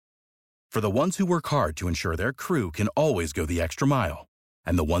For the ones who work hard to ensure their crew can always go the extra mile,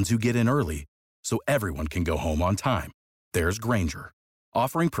 and the ones who get in early so everyone can go home on time, there's Grainger,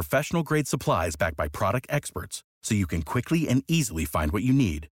 offering professional-grade supplies backed by product experts so you can quickly and easily find what you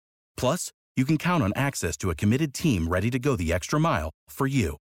need. Plus, you can count on access to a committed team ready to go the extra mile for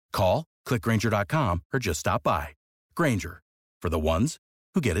you. Call, click Grainger.com, or just stop by. Grainger, for the ones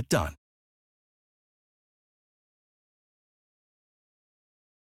who get it done.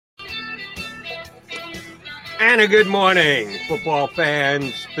 And a good morning, football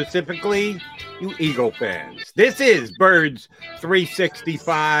fans, specifically you Eagle fans. This is Birds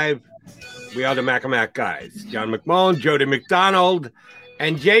 365. We are the Mac guys. John McMullen, Jody McDonald,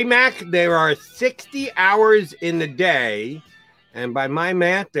 and J-Mac. There are 60 hours in the day, and by my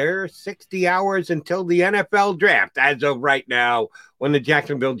math, there are 60 hours until the NFL draft, as of right now, when the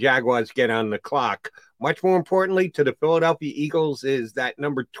Jacksonville Jaguars get on the clock. Much more importantly to the Philadelphia Eagles is that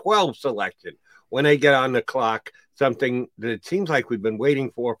number 12 selection. When they get on the clock, something that it seems like we've been waiting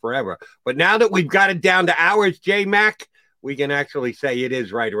for forever. But now that we've got it down to hours, J-Mac, we can actually say it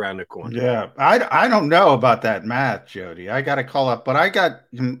is right around the corner. Yeah, I don't know about that math, Jody. I got to call up, but I got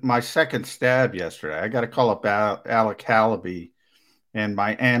my second stab yesterday. I got to call up Alec Halaby and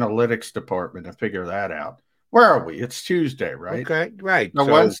my analytics department to figure that out. Where are we? It's Tuesday, right? Okay, right. So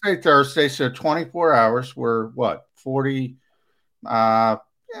Wednesday, Thursday, so 24 hours. We're what, 40?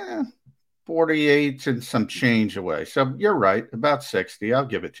 48 and some change away. So you're right, about 60. I'll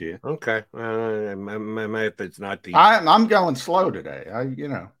give it to you. Okay. My math is not the... I'm going slow today.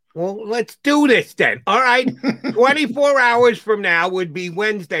 Well, let's do this then. All right. 24 hours from now would be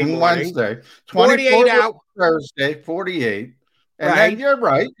Wednesday morning. Wednesday. 48 hours. Thursday, 48. And right. Then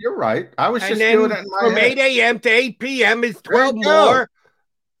you're right. I was just doing it in my from head. 8 a.m. to 8 p.m. is 12 more.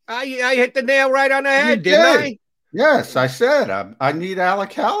 I hit the nail right on the head, didn't I? Yes, I said I need Alec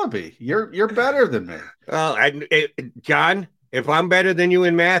Halaby. You're better than me. Well, John, if I'm better than you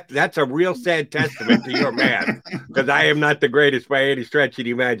in math, that's a real sad testament to your math, because I am not the greatest by any stretch of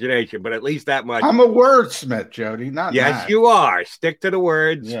the imagination. But at least that much. I'm a wordsmith, Jody. Not yes, math. You are. Stick to the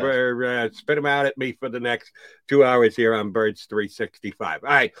words. Yes. For spit them out at me for the next 2 hours here on Birds 365. All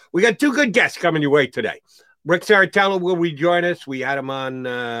right, we got two good guests coming your way today. Rick Saratella will rejoin us. We had him on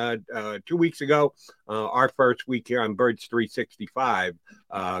 2 weeks ago, our first week here on Birds 365.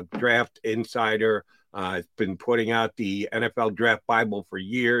 Draft insider, has been putting out the NFL Draft Bible for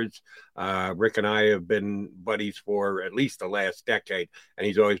years. Rick and I have been buddies for at least the last decade, and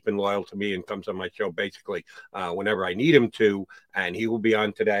he's always been loyal to me and comes on my show basically whenever I need him to, and he will be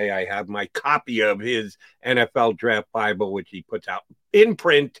on today. I have my copy of his NFL Draft Bible, which he puts out in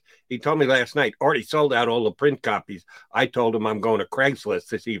print. He told me last night, already sold out all the print copies. I told him I'm going to Craigslist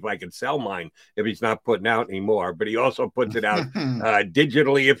to see if I can sell mine if he's not putting out anymore, but he also puts it out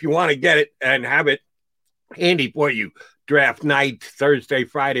digitally if you want to get it and have it handy for you. Draft night, Thursday,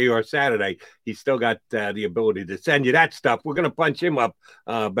 Friday, or Saturday, he's still got the ability to send you that stuff. We're going to punch him up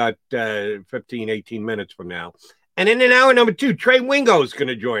about 15, 18 minutes from now. And then in hour number 2, Trey Wingo is going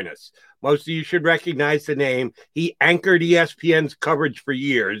to join us. Most of you should recognize the name. He anchored ESPN's coverage for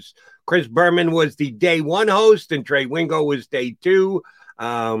years. Chris Berman was the day 1 host, and Trey Wingo was day 2.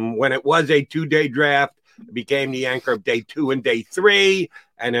 When it was a 2-day draft, became the anchor of day 2 and day 3.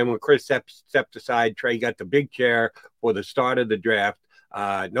 And then when Chris stepped aside, Trey got the big chair for the start of the draft.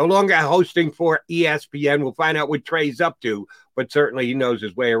 No longer hosting for ESPN. We'll find out what Trey's up to, but certainly he knows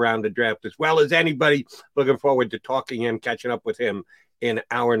his way around the draft as well as anybody. Looking forward to talking to him, catching up with him in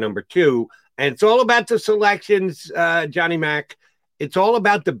hour number 2. And it's all about the selections, Johnny Mac. It's all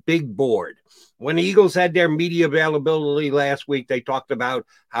about the big board. When the Eagles had their media availability last week, they talked about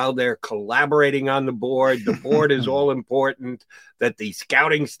how they're collaborating on the board. The board is all important, that the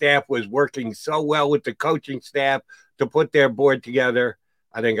scouting staff was working so well with the coaching staff to put their board together.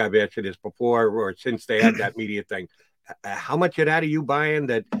 I think I've answered this before, or since they had that media thing. How much of that are you buying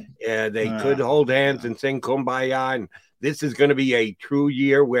that they could hold hands and sing Kumbaya, and this is going to be a true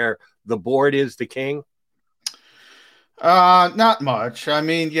year where the board is the king? Not much. I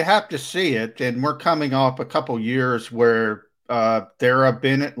mean, you have to see it, and we're coming off a couple years where there have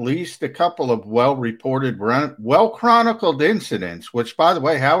been at least a couple of well-reported, well-chronicled incidents, which, by the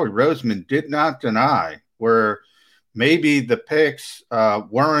way, Howie Roseman did not deny, where maybe the picks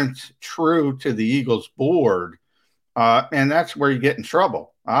weren't true to the Eagles board, and that's where you get in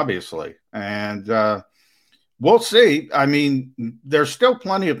trouble, obviously. And we'll see. I mean, there's still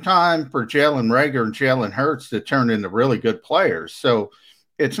plenty of time for Jalen Reagor and Jalen Hurts to turn into really good players. So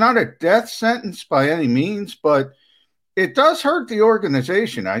it's not a death sentence by any means, but it does hurt the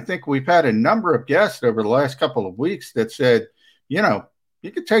organization. I think we've had a number of guests over the last couple of weeks that said, you know,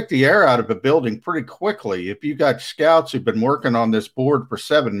 you could take the air out of a building pretty quickly if you got scouts who've been working on this board for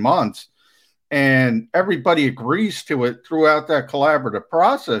 7 months and everybody agrees to it throughout that collaborative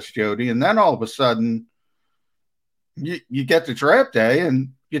process, Jody. And then all of a sudden you get to draft day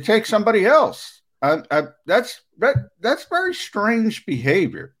and you take somebody else. That's very strange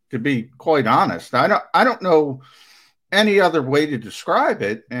behavior, to be quite honest. I don't know any other way to describe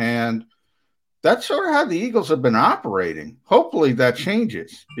it. And that's sort of how the Eagles have been operating. Hopefully that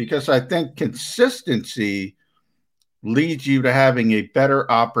changes, because I think consistency leads you to having a better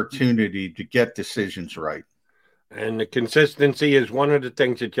opportunity to get decisions right. And the consistency is one of the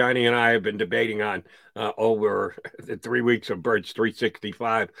things that Johnny and I have been debating on over the 3 weeks of Birds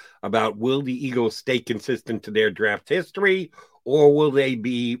 365 about, will the Eagles stay consistent to their draft history, or will they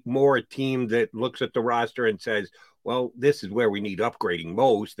be more a team that looks at the roster and says, well, this is where we need upgrading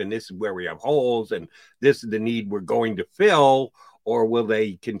most, and this is where we have holes, and this is the need we're going to fill? Or will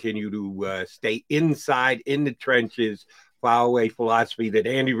they continue to stay inside in the trenches, follow a philosophy that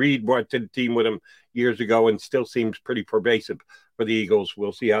Andy Reid brought to the team with him years ago and still seems pretty pervasive for the Eagles?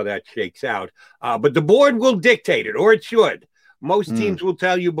 We'll see how that shakes out. But the board will dictate it, or it should. Most teams will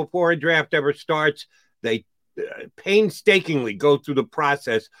tell you before a draft ever starts, they painstakingly go through the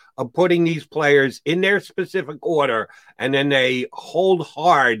process of putting these players in their specific order, and then they hold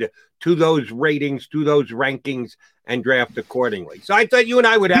hard to those ratings, to those rankings, and draft accordingly. So I thought you and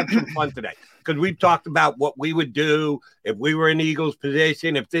I would have some fun today, because we've talked about what we would do if we were in the Eagles'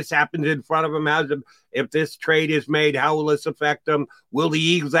 position. If this happens in front of them, if this trade is made, how will this affect them? Will the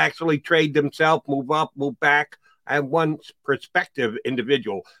Eagles actually trade themselves, move up, move back? I have one prospective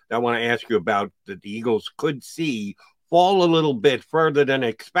individual that I want to ask you about that the Eagles could see fall a little bit further than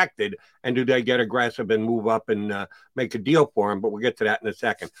expected. And do they get aggressive and move up and make a deal for him? But we'll get to that in a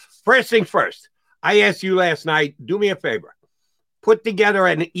second. First thing first, I asked you last night, do me a favor. Put together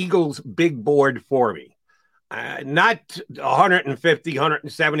an Eagles big board for me. Not 150,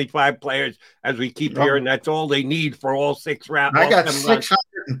 175 players, as we keep hearing. That's all they need for all 6 rounds. I got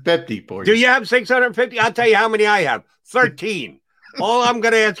 650 boys. Do you have 650? I'll tell you how many I have. 13. All I'm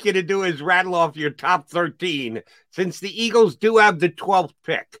going to ask you to do is rattle off your top 13, since the Eagles do have the 12th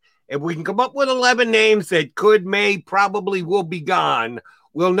pick. If we can come up with 11 names that could, may, probably will be gone,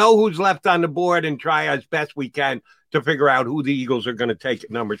 we'll know who's left on the board and try as best we can to figure out who the Eagles are going to take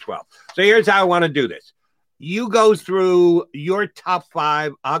at number 12. So here's how I want to do this. You go through your top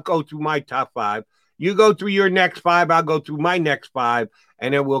 5. I'll go through my top 5. You go through your next 5. I'll go through my next 5.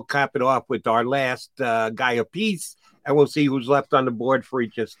 And then we'll cap it off with our last guy apiece. And we'll see who's left on the board for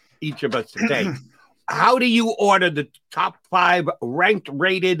each of us to take. How do you order the top 5 ranked,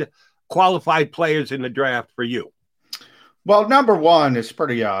 rated, qualified players in the draft for you? Well, number 1 is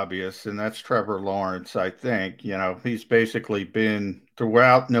pretty obvious, and that's Trevor Lawrence, I think. You know, he's basically been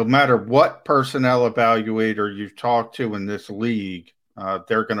throughout, no matter what personnel evaluator you've talked to in this league,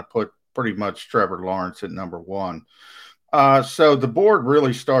 they're going to put pretty much Trevor Lawrence at number 1. So the board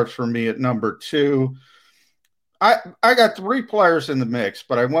really starts for me at number 2. I got 3 players in the mix,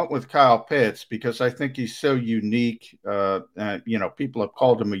 but I went with Kyle Pitts because I think he's so unique. You know, people have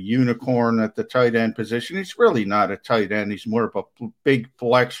called him a unicorn at the tight end position. He's really not a tight end. He's more of a big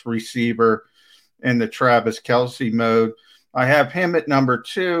flex receiver in the Travis Kelce mode. I have him at number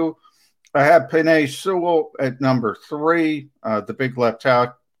 2. I have Penei Sewell at number 3, the big left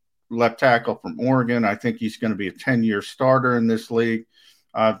tackle from Oregon. I think he's going to be a 10-year starter in this league.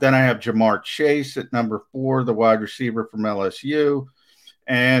 Then I have Jamar Chase at number 4, the wide receiver from LSU,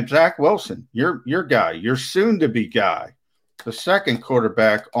 and Zach Wilson, your guy, your soon-to-be guy, the second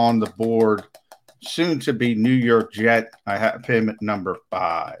quarterback on the board, soon-to-be New York Jet. I have him at number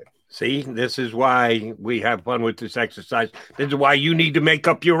 5. See, this is why we have fun with this exercise. This is why you need to make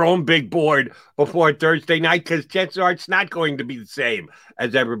up your own big board before Thursday night, because chances are it's not going to be the same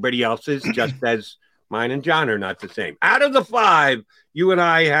as everybody else's, just as mine and John are not the same. Out of the 5, you and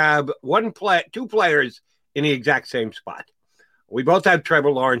I have 2 players in the exact same spot. We both have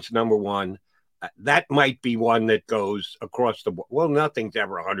Trevor Lawrence, number 1. That might be one that goes across the board. Well, nothing's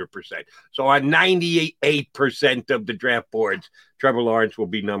ever 100%. So on 98% of the draft boards, Trevor Lawrence will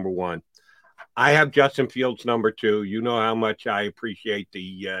be number 1. I have Justin Fields, number 2. You know how much I appreciate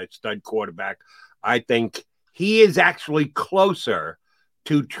the stud quarterback. I think he is actually closer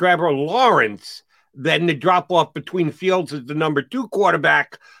to Trevor Lawrence than the drop-off between Fields as the number 2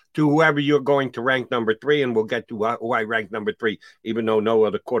 quarterback to whoever you're going to rank number 3, and we'll get to who I rank number 3, even though no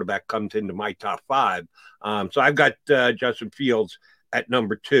other quarterback comes into my top 5. So I've got Justin Fields at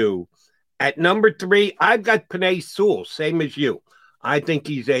number 2. At number 3, I've got Penei Sewell, same as you. I think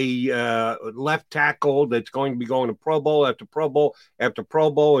he's a left tackle that's going to be going to Pro Bowl after Pro Bowl after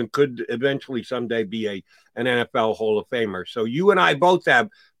Pro Bowl and could eventually someday be an NFL Hall of Famer. So you and I both have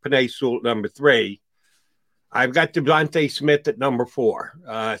Penei Sewell at number 3. I've got DeVonta Smith at number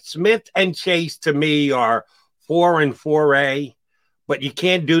 4. Smith and Chase to me are 4 and 4A, but you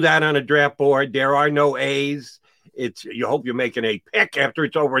can't do that on a draft board. There are no A's. You hope you're making a pick after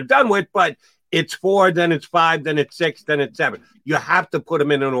it's over and done with, but it's 4, then it's 5, then it's 6, then it's 7. You have to put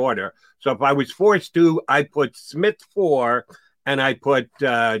them in an order. So if I was forced to, I put Smith 4 and I put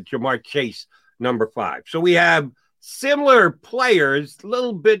Ja'Marr Chase number 5. So we have similar players, a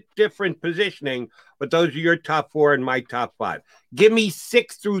little bit different positioning, but those are your top 4 and my top 5. Give me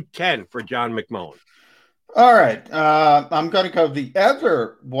 6 through 10 for John McMullen. All right. I'm going to go the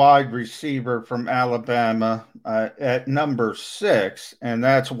other wide receiver from Alabama at number 6, and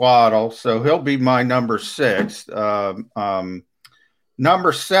that's Waddle. So he'll be my number 6.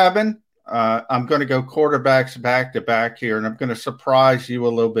 Number 7, I'm going to go quarterbacks back to back here, and I'm going to surprise you a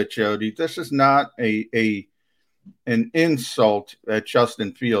little bit, Jody. This is not an insult at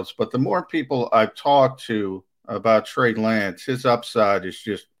Justin Fields, but the more people I've talked to about Trey Lance, his upside is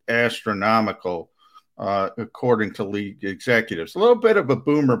just astronomical. According to league executives, a little bit of a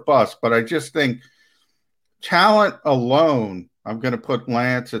boomer bust, but I just think talent alone, I'm going to put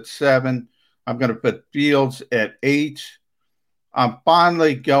Lance at 7. I'm going to put Fields at 8. I'm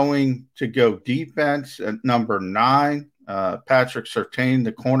finally going to go defense at number 9. Patrick Surtain,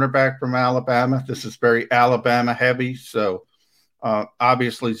 the cornerback from Alabama. This is very Alabama heavy. So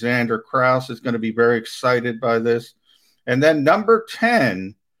obviously Xander Krause is going to be very excited by this. And then number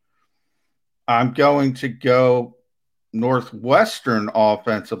 10, I'm going to go Northwestern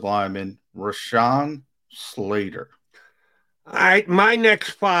offensive lineman, Rashawn Slater. All right, my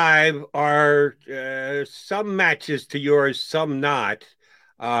next 5 are some matches to yours, some not.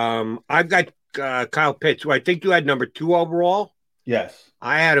 I've got Kyle Pitts, who I think you had number 2 overall. Yes.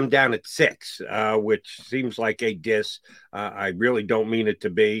 I had him down at 6, which seems like a diss. I really don't mean it to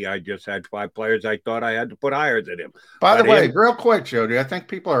be. I just had 5 players I thought I had to put higher than him. By the way, real quick, Jody, I think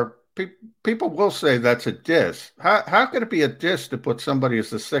people will say that's a diss. How could it be a diss to put somebody as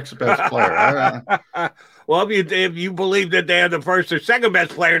the 6th best player? Well, if you believe that they are the 1st or 2nd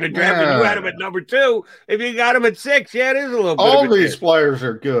best player in the draft, and you had him at number 2, if you got him at 6, yeah, it is a little bit. All these players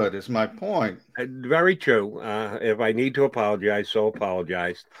are good, is my point. Very true. If I need to apologize, so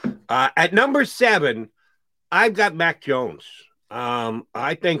apologize. At number 7, I've got Mac Jones.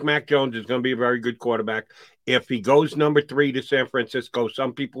 I think Mac Jones is going to be a very good quarterback. If he goes number 3 to San Francisco,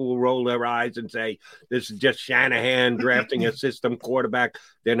 some people will roll their eyes and say this is just Shanahan drafting a system quarterback.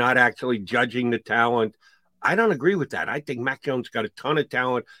 They're not actually judging the talent. I don't agree with that. I think Mac Jones got a ton of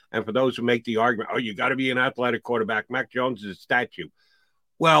talent. And for those who make the argument, you got to be an athletic quarterback, Mac Jones is a statue.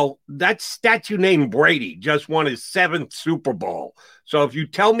 Well, that statue named Brady just won his 7th Super Bowl. So if you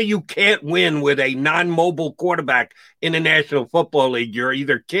tell me you can't win with a non-mobile quarterback in the National Football League, you're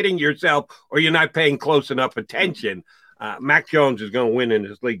either kidding yourself or you're not paying close enough attention. Mac Jones is going to win in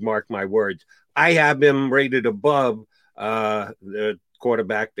this league, mark my words. I have him rated above the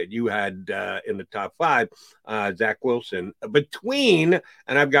quarterback that you had in the top 5, Zach Wilson. And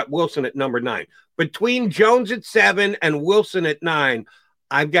I've got Wilson at number 9. Between Jones at 7 and Wilson at 9,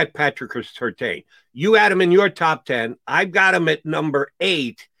 I've got Patrick Surtain. You had him in your top 10. I've got him at number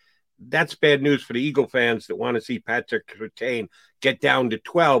 8. That's bad news for the Eagle fans that want to see Patrick Surtain get down to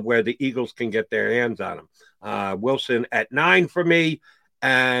 12 where the Eagles can get their hands on him. Wilson at 9 for me.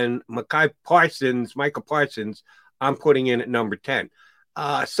 And Micah Parsons, I'm putting in at number 10.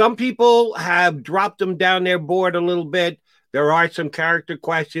 Some people have dropped him down their board a little bit. There are some character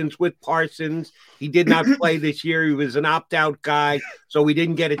questions with Parsons. He did not play this year. He was an opt-out guy, so we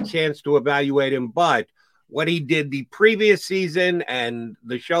didn't get a chance to evaluate him. But what he did the previous season and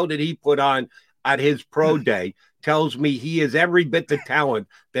the show that he put on at his pro day tells me he is every bit the talent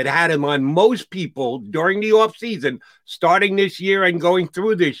that had him on most people during the offseason, starting this year and going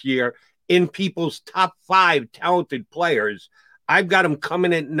through this year in people's top 5 talented players. I've got him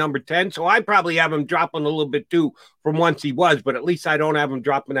coming in at number 10, so I probably have him dropping a little bit too from once he was, but at least I don't have him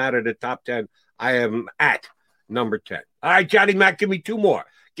dropping out of the top 10. I have him at number 10. All right, Johnny Mac, give me 2 more.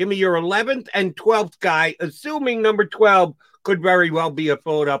 Give me your 11th and 12th guy, assuming number 12 could very well be a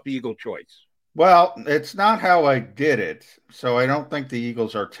Philadelphia Eagle choice. Well, it's not how I did it, so I don't think the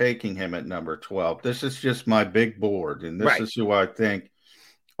Eagles are taking him at number 12. This is just my big board, and this is who I think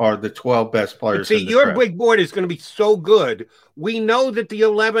are the 12 best players. See, your draft. Big board is going to be so good. We know that the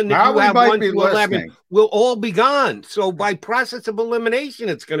 11 that you have 1 to 11 will all be gone. So by process of elimination,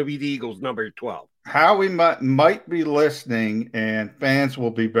 it's going to be the Eagles number 12. Howie might be listening, and fans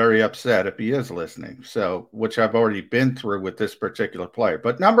will be very upset if he is listening. So, which I've already been through with this particular player.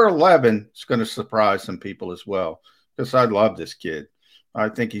 But number 11 is going to surprise some people as well, because I love this kid. I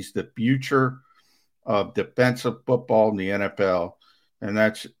think he's the future of defensive football in the NFL, and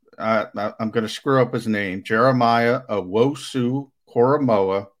that's I'm going to screw up his name, Jeremiah Owosu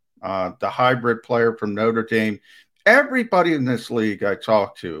Koromoa, the hybrid player from Notre Dame. Everybody in this league I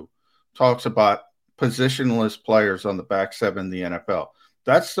talk to talks about positionless players on the back seven in the NFL.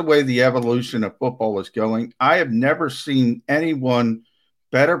 That's the way the evolution of football is going. I have never seen anyone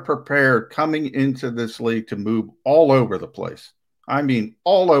better prepared coming into this league to move all over the place. I mean,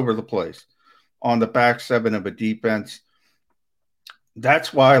 all over the place on the back seven of a defense.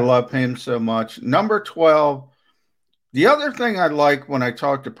 That's why I love him so much. Number 12, the other thing I like when I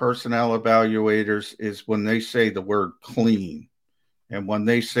talk to personnel evaluators is when they say the word clean and when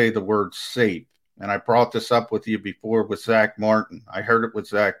they say the word safe. And I brought this up with you before with Zach Martin. I heard it with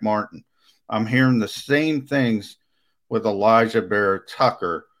Zach Martin. I'm hearing the same things with Elijah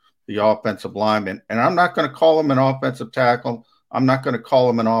Vera-Tucker, the offensive lineman. And I'm not going to call him an offensive tackle. I'm not going to call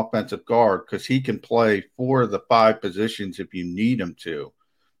him an offensive guard because he can play 4 of the 5 positions if you need him to.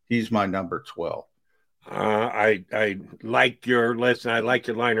 He's my number 12. I like your list, and I like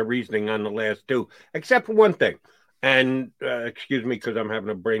your line of reasoning on the last 2, except for one thing. And excuse me, because I'm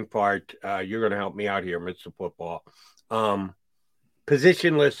having a brain fart. You're going to help me out here, Mr. Football.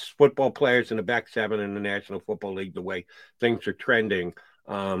 Positionless football players in the back seven in the National Football League, the way things are trending.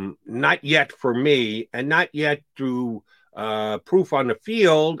 Not yet for me, and not yet through proof on the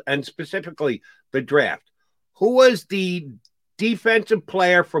field, and specifically the draft. Who was the defensive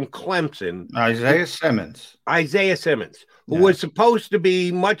player from Clemson? Isaiah Simmons, who was supposed to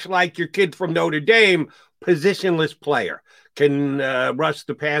be much like your kid from Notre Dame, positionless player, can rush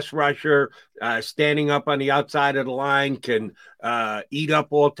the pass rusher, standing up on the outside of the line, can eat up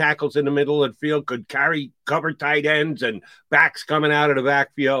all tackles in the middle of the field, could cover tight ends and backs coming out of the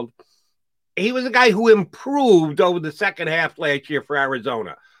backfield. He was a guy who improved over the second half last year for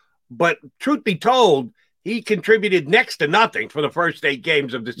Arizona. But truth be told, he contributed next to nothing for the first 8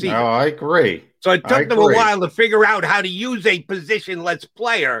 games of the season. No, I agree. So it took them a while to figure out how to use a positionless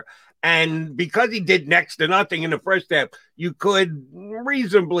player. And because he did next to nothing in the first half, you could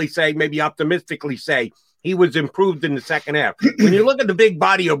reasonably say, maybe optimistically say, he was improved in the second half. When you look at the big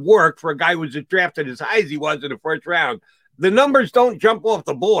body of work for a guy who was drafted as high as he was in the first round, the numbers don't jump off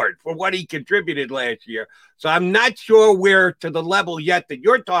the board for what he contributed last year. So I'm not sure we're to the level yet that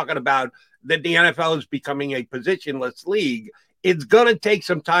you're talking about, that the NFL is becoming a positionless league. It's going to take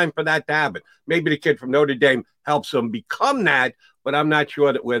some time for that to happen. Maybe the kid from Notre Dame helps him become that, but I'm not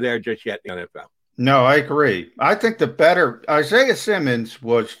sure that we're there just yet in the NFL. No, I agree. I think the better Isaiah Simmons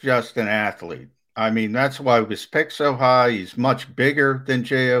was just an athlete. I mean, that's why he was picked so high. He's much bigger than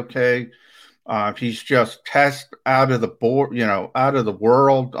JOK. He's just test out of the board, out of the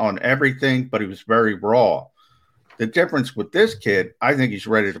world on everything, but he was very raw. The difference with this kid, I think he's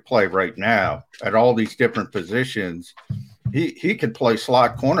ready to play right now at all these different positions. He could play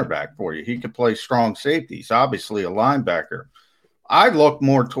slot cornerback for you. He could play strong safety. He's obviously a linebacker. I look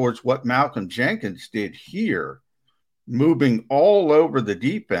more towards what Malcolm Jenkins did here, moving all over the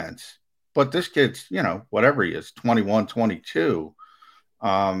defense. But this kid's, whatever he is, 21, 22.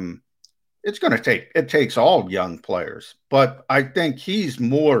 It's going to it takes all young players. But I think he's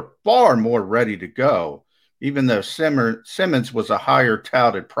far more ready to go, even though Simmons was a higher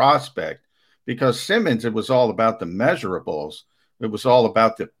touted prospect, because Simmons, it was all about the measurables. It was all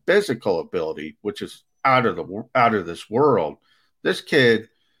about the physical ability, which is out of this world. This kid,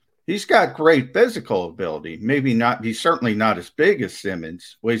 he's got great physical ability. Maybe not, he's certainly not as big as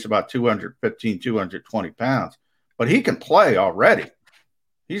Simmons, weighs about 215, 220 pounds, but he can play already.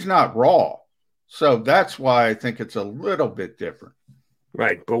 He's not raw. So that's why I think it's a little bit different.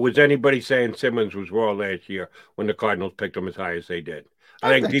 Right. But was anybody saying Simmons was raw last year when the Cardinals picked him as high as they did?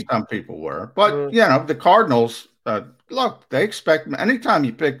 I think some people were. But, the Cardinals, look, they expect – anytime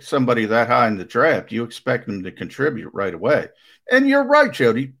you pick somebody that high in the draft, you expect them to contribute right away. And you're right,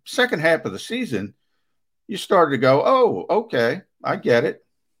 Jody. Second half of the season, you started to go, oh, okay, I get it.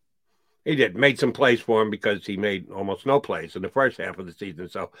 He did. Made some plays for him because he made almost no plays in the first half of the season.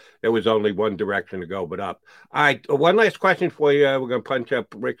 So there was only one direction to go, but up. All right. One last question for you. We're going to punch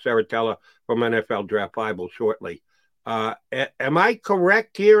up Rick Saratella from NFL Draft Bible shortly. Am I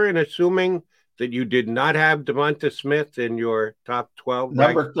correct here in assuming that you did not have Devonta Smith in your top 12?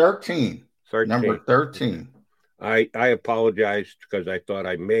 Number 13. Number 13. I apologize because I thought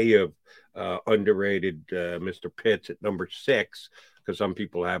I may have underrated Mr. Pitts at number 6. because some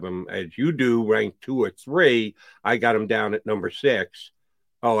people have him, as you do, ranked 2 or 3. I got him down at number 6.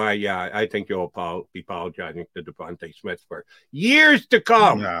 Oh, I think you'll be apologizing to Devontae Smith for years to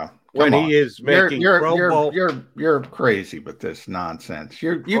come. No, when he is making Pro Bowl. You're crazy with this nonsense.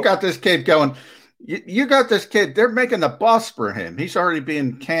 You got this kid going. You got this kid. They're making the bus for him. He's already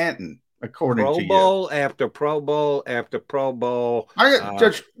being Canton, according to you. Pro Bowl after Pro Bowl after Pro Bowl.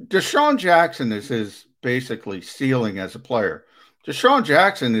 Deshaun Jackson is his basically ceiling as a player. Deshaun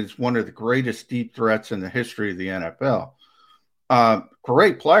Jackson is one of the greatest deep threats in the history of the NFL.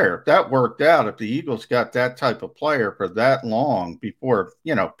 Great player. If that worked out, if the Eagles got that type of player for that long before,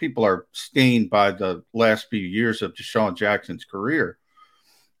 people are stained by the last few years of Deshaun Jackson's career,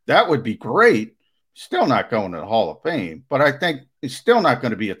 that would be great. Still not going to the Hall of Fame, but I think he's still not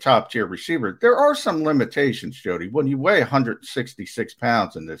going to be a top-tier receiver. There are some limitations, Jody. When you weigh 166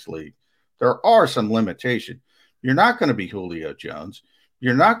 pounds in this league, there are some limitations. You're not going to be Julio Jones.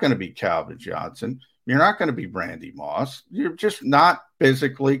 You're not going to be Calvin Johnson. You're not going to be Randy Moss. You're just not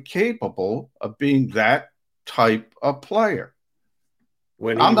physically capable of being that type of player.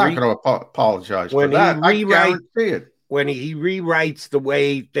 I'm not going to apologize for that. I guarantee it. When he rewrites the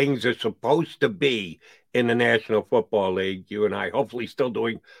way things are supposed to be in the National Football League, you and I hopefully still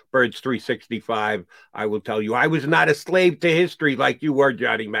doing Birds 365, I will tell you, I was not a slave to history like you were,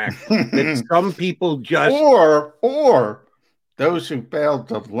 Johnny Mac. That some people just... Or those who failed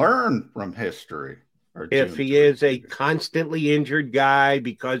to learn from history. If he is a constantly injured guy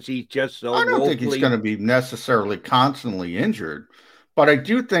because he's just so... I don't think he's going to be necessarily constantly injured, but I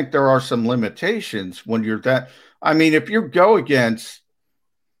do think there are some limitations when you're that... I mean, if you go against,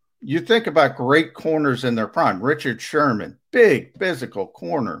 you think about great corners in their prime. Richard Sherman, big physical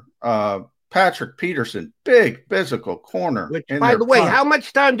corner. Patrick Peterson, big physical corner. Which, by the way, how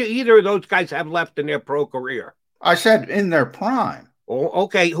much time do either of those guys have left in their pro career? I said in their prime. Oh,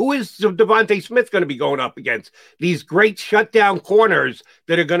 okay. Who is Devontae Smith going to be going up against? These great shutdown corners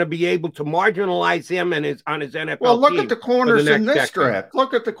that are going to be able to marginalize him and on his NFL Well, look team at the corners in this draft.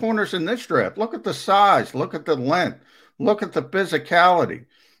 Look at the corners in this draft. Look at the size. Look at the length. Look at the physicality.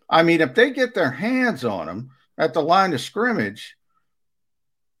 I mean, if they get their hands on him at the line of scrimmage.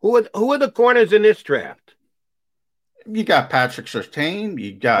 Who are the corners in this draft? You got Patrick Surtain.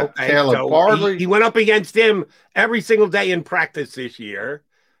 You got Caleb Farley. He went up against him every single day in practice this year.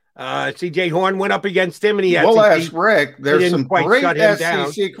 C.J. Horn went up against him, and he had. We'll ask Rick. There's some great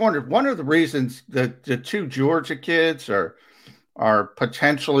SEC corners. One of the reasons that the 2 Georgia kids are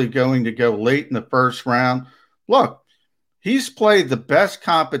potentially going to go late in the first round. Look, he's played the best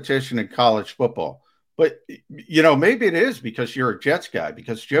competition in college football. But, maybe it is because you're a Jets guy,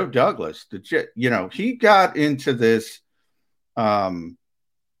 because Joe Douglas, he got into this.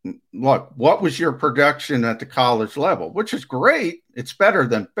 Look, what was your production at the college level? Which is great. It's better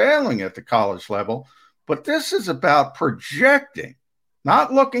than failing at the college level. But this is about projecting,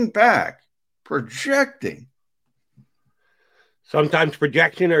 not looking back, projecting. Sometimes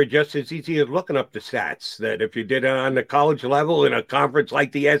projection are just as easy as looking up the stats. That if you did it on the college level in a conference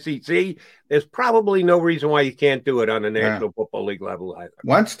like the SEC, there's probably no reason why you can't do it on the National Football League level either.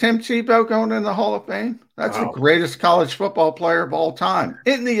 When's Tim Tebow going in the Hall of Fame? That's the greatest college football player of all time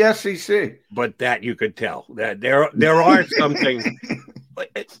in the SEC. But that you could tell that there are some things.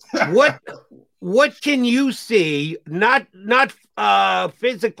 What can you see? Not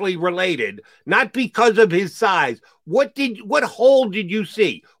physically related, not because of his size. What hole did you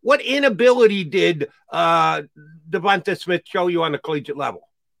see? What inability did Devonta Smith show you on the collegiate level?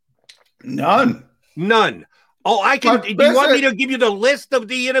 None. Oh, I can. Do you want me to give you the list of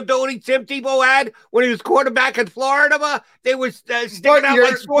the inabilities Tim Tebow had when he was quarterback in Florida? They were sticking out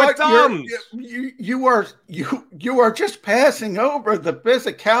like sore thumbs. You are just passing over the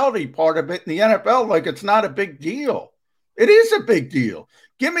physicality part of it in the NFL like it's not a big deal. It is a big deal.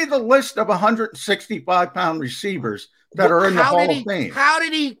 Give me the list of 165-pound receivers that are in the Hall of Fame. How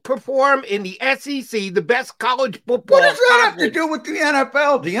did he perform in the SEC, the best college football? What does that have to do with the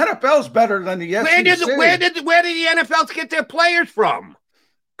NFL? The NFL's better than the SEC. Where did the NFLs get their players from?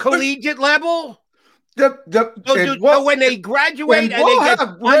 Collegiate level? So when they graduate and they get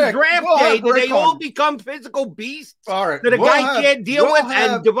undrafted, do they all become physical beasts that a guy can't deal with?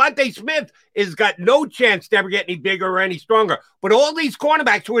 And Devontae Smith has got no chance to ever get any bigger or any stronger. But all these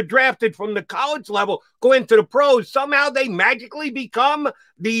cornerbacks who are drafted from the college level go into the pros. Somehow they magically become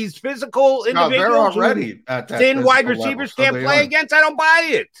these physical individuals. They're already at that thin wide receivers can't play against. I don't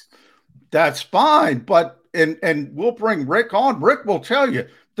buy it. That's fine, but and we'll bring Rick on. Rick will tell you.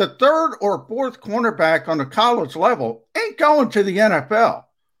 The 3rd or 4th cornerback on the college level ain't going to the NFL.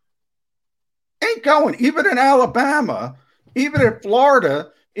 Ain't going. Even in Alabama, even at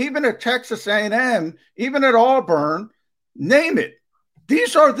Florida, even at Texas A&M, even at Auburn, name it.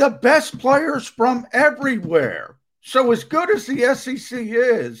 These are the best players from everywhere. So as good as the SEC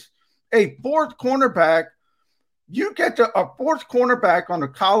is, a fourth cornerback, you get to a fourth cornerback on a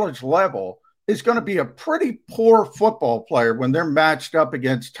college level is going to be a pretty poor football player when they're matched up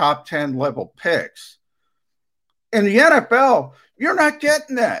against top 10 level picks. In the NFL, you're not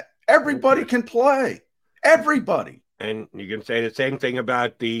getting that. Everybody can play. Everybody. And you can say the same thing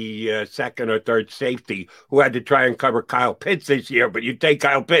about the second or third safety who had to try and cover Kyle Pitts this year. But you take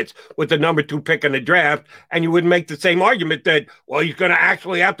Kyle Pitts with the number 2 pick in the draft, and you would make the same argument that, well, he's going to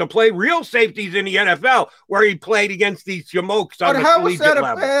actually have to play real safeties in the NFL where he played against these yamokes on the collegiate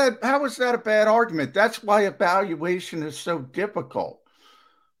level. How is that a bad argument? That's why evaluation is so difficult,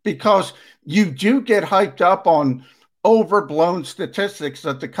 because you do get hyped up on overblown statistics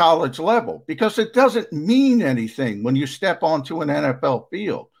at the college level because it doesn't mean anything when you step onto an NFL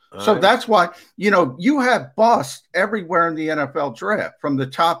field. So that's why, you have busts everywhere in the NFL draft, from the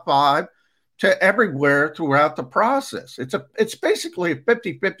top 5 to everywhere throughout the process. It's basically a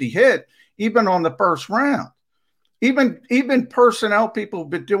 50-50 hit, even on the first round. Even personnel people who've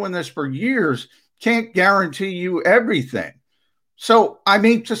been doing this for years can't guarantee you everything. So, I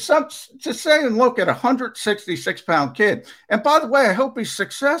mean, to say and look at a 166-pound kid, and by the way, I hope he's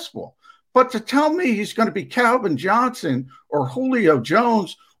successful, but to tell me he's going to be Calvin Johnson or Julio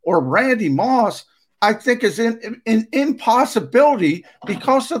Jones or Randy Moss, I think is an impossibility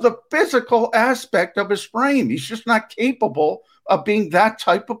because of the physical aspect of his frame. He's just not capable of being that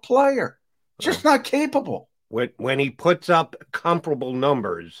type of player. Just not capable. When he puts up comparable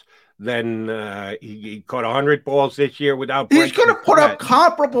numbers, then he caught 100 balls this year without. He's going to put up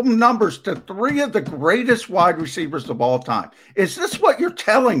comparable numbers to 3 of the greatest wide receivers of all time. Is this what you're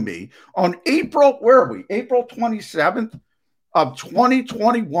telling me on April 27th of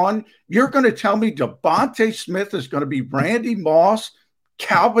 2021? You're going to tell me Devontae Smith is going to be Randy Moss,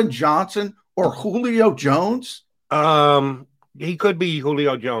 Calvin Johnson, or Julio Jones? He could be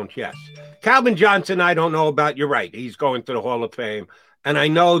Julio Jones, yes. Calvin Johnson, I don't know about. You're right. He's going to the Hall of Fame. And I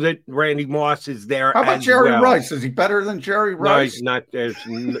know that Randy Moss is there. How about Jerry Rice? Is he better than Jerry Rice? No, he's not. There's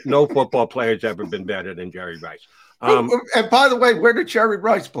no football player's ever been better than Jerry Rice. And by the way, where did Jerry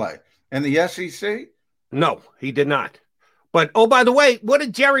Rice play? In the SEC? No, he did not. But, oh, by the way, what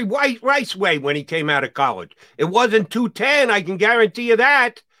did Jerry Rice weigh when he came out of college? It wasn't 210. I can guarantee you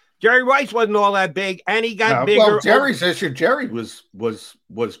that. Jerry Rice wasn't all that big, and he got bigger. Well, Jerry's issue, Jerry was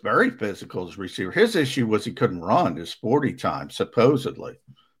very physical as a receiver. His issue was he couldn't run his 40 times, supposedly,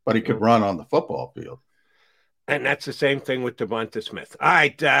 but he could run on the football field. And that's the same thing with Devonta Smith. All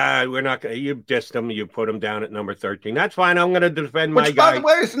right, we're not going to, you dissed him, you put him down at number 13. That's fine. I'm going to defend my guy. By the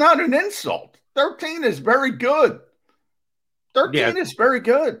way, it's not an insult. 13 is very good. 13 is very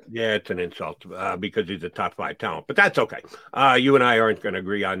good. Yeah, it's an insult because he's a top 5 talent, but that's okay. You and I aren't going to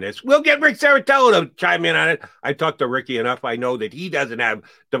agree on this. We'll get Rick Saratello to chime in on it. I talked to Ricky enough. I know that he doesn't have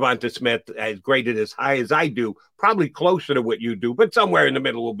Devonta Smith as graded as high as I do, probably closer to what you do, but somewhere in the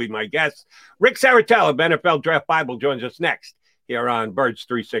middle will be my guess. Rick Saratello of NFL Draft Bible joins us next here on Birds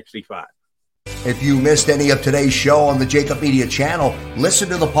 365. If you missed any of today's show on the Jacob Media channel, listen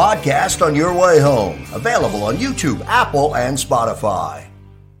to the podcast on your way home. Available on YouTube, Apple, and Spotify.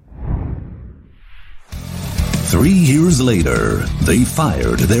 3 years later, they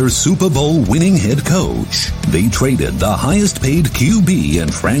fired their Super Bowl winning head coach. They traded the highest paid QB in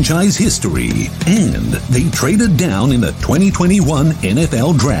franchise history. And they traded down in the 2021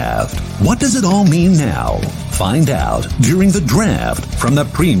 NFL Draft. What does it all mean now? Find out during the draft from the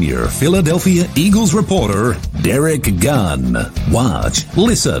premier Philadelphia Eagles reporter, Derek Gunn. Watch,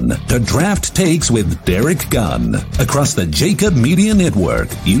 listen to Draft Takes with Derek Gunn across the Jacob Media Network,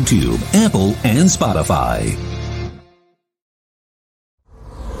 YouTube, Apple, and Spotify.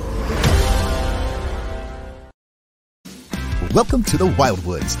 Welcome to the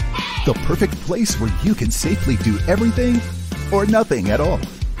Wildwoods, the perfect place where you can safely do everything or nothing at all.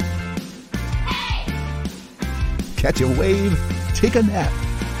 Catch a wave, take a nap,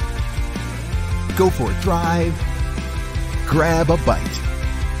 go for a drive, grab a bite.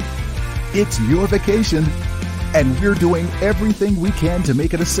 It's your vacation, and we're doing everything we can to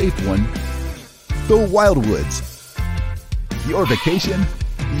make it a safe one. The Wildwoods. Your vacation,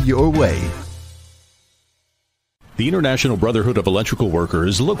 your way. The International Brotherhood of Electrical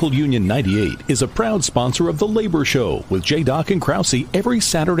Workers, Local Union 98, is a proud sponsor of The Labor Show with J. Doc and Krause every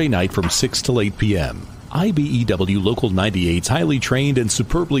Saturday night from 6 till 8 p.m. IBEW Local 98's highly trained and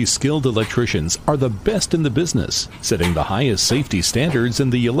superbly skilled electricians are the best in the business, setting the highest safety standards in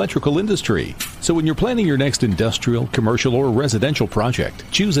the electrical industry. So when you're planning your next industrial, commercial, or residential project,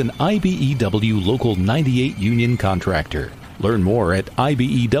 choose an IBEW Local 98 union contractor. Learn more at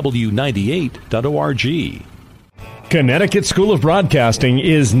IBEW98.org. Connecticut School of Broadcasting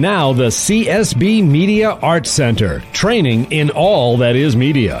is now the CSB Media Arts Center, training in all that is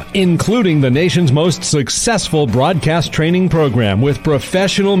media, including the nation's most successful broadcast training program with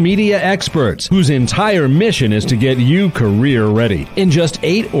professional media experts whose entire mission is to get you career ready in just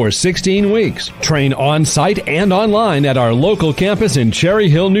 8 or 16 weeks. Train on-site and online at our local campus in Cherry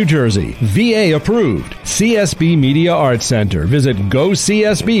Hill, New Jersey. VA approved. CSB Media Arts Center. Visit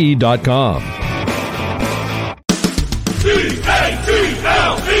gocsb.com.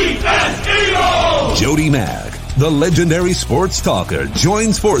 Jody Mack, the legendary sports talker,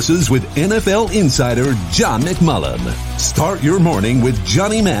 joins forces with NFL insider John McMullen. Start your morning with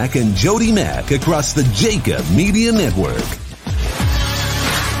Johnny Mack and Jody Mack across the Jacob Media Network.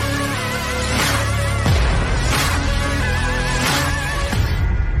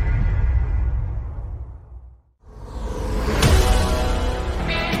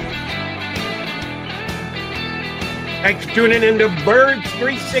 Thanks for tuning in to Birds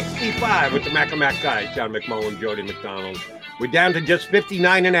 365 with the Mac and Mac guys, John McMullen, Jody McDonald. We're down to just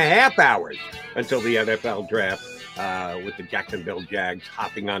 59 and a half hours until the NFL draft with the Jacksonville Jags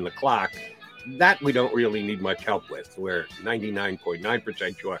hopping on the clock. That we don't really need much help with. We're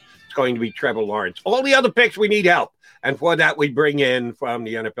 99.9% sure it's going to be Trevor Lawrence. All the other picks we need help. And for that, we bring in from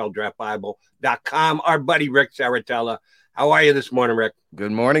the NFLDraftBible.com our buddy Rick Saratella. How are you this morning, Rick?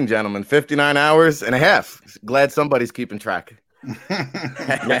 Good morning, gentlemen. 59 hours and a half. Glad somebody's keeping track.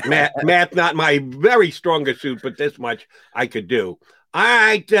 Math, not my very strongest suit, but this much I could do. All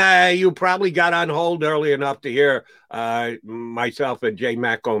right, you probably got on hold early enough to hear myself and Jay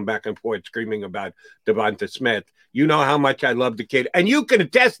Mack going back and forth screaming about Devonta Smith. You know how much I love the kid. And you can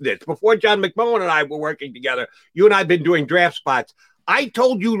attest to this. Before John McMullen and I were working together, you and I have been doing draft spots. I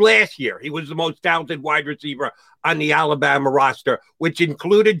told you last year he was the most talented wide receiver on the Alabama roster, which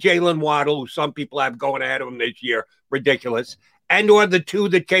included Jalen Waddle, who some people have going ahead of him this year. Ridiculous. And or the two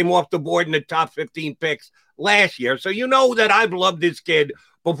that came off the board in the top 15 picks last year. So you know that I've loved this kid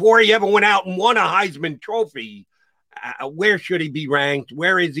before he ever went out and won a Heisman Trophy. Where should he be ranked?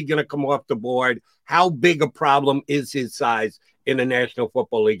 Where is he going to come off the board? How big a problem is his size in the National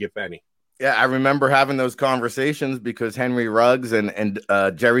Football League, if any? Yeah, I remember having those conversations because Henry Ruggs and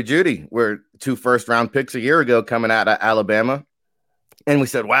Jerry Jeudy were 2 first-round picks a year ago coming out of Alabama. And we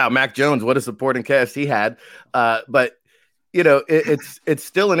said, wow, Mac Jones, what a supporting cast he had. But, you know, it's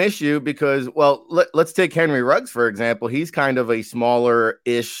still an issue because, well, let's take Henry Ruggs, for example. He's kind of a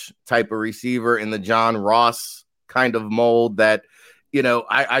smaller-ish type of receiver in the John Ross kind of mold that, you know,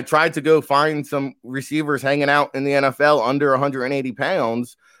 I tried to go find some receivers hanging out in the NFL under 180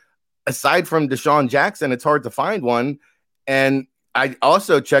 pounds. Aside from Deshaun Jackson, it's hard to find one. And I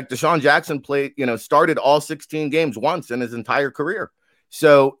also checked Deshaun Jackson started all 16 games once in his entire career.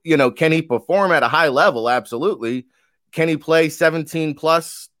 So, you know, can he perform at a high level? Absolutely. Can he play 17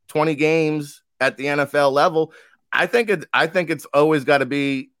 plus 20 games at the NFL level? I think it's always got to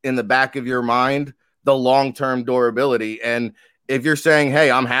be in the back of your mind, the long-term durability. And if you're saying,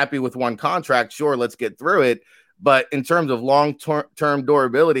 hey, I'm happy with one contract, sure, let's get through it. But in terms of long-term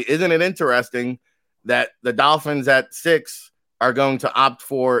durability, isn't it interesting that the Dolphins at 6 are going to opt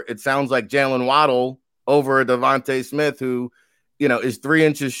for, it sounds like, Jalen Waddle over Devonta Smith, who, you know, is 3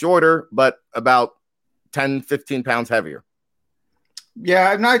 inches shorter, but about 10, 15 pounds heavier.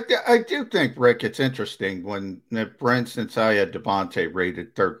 Yeah, and I do think, Rick, it's interesting when, for instance, I had Devontae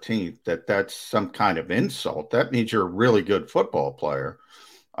rated 13th, that's some kind of insult. That means you're a really good football player.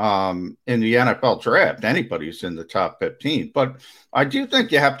 In the NFL draft, anybody who's in the top 15. But I do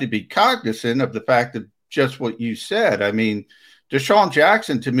think you have to be cognizant of the fact that just what you said. I mean, Deshaun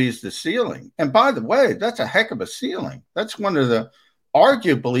Jackson to me is the ceiling. And by the way, that's a heck of a ceiling. That's one of the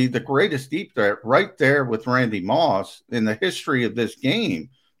arguably the greatest deep threat right there with Randy Moss in the history of this game.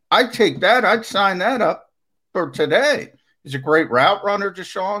 I'd take that. I'd sign that up for today. He's a great route runner,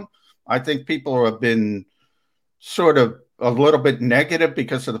 Deshaun. I think people have been sort of a little bit negative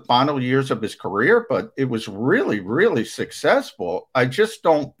because of the final years of his career, but it was really, really successful. I just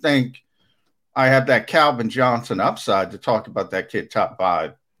don't think I have that Calvin Johnson upside to talk about that kid top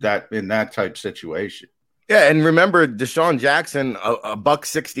 5 that in that type situation. Yeah, and remember Deshaun Jackson, a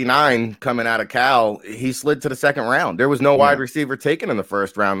 $169 coming out of Cal, he slid to the second round. There was no wide receiver taken in the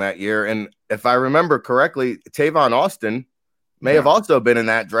first round that year. And if I remember correctly, Tavon Austin may have also been in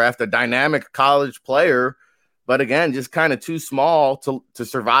that draft, a dynamic college player, but again, just kind of too small to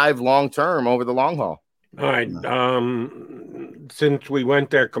survive long-term over the long haul. All right. Since we went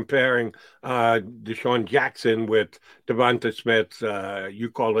there comparing Deshaun Jackson with Devonta Smith, you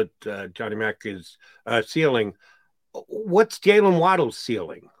call it Johnny Mac is ceiling. What's Jalen Waddle's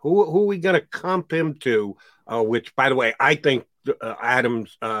ceiling? Who are we going to comp him to? Which, by the way, I think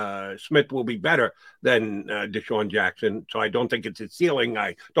Adams Smith will be better than Deshaun Jackson. So I don't think it's his ceiling.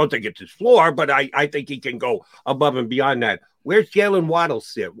 I don't think it's his floor, but I think he can go above and beyond that. Where's Jalen Waddle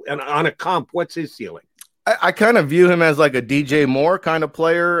sit? And on a comp, what's his ceiling? I kind of view him as like a DJ Moore kind of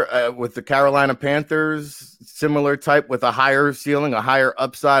player with the Carolina Panthers, similar type with a higher ceiling, a higher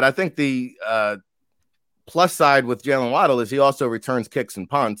upside. I think the plus side with Jalen Waddle is he also returns kicks and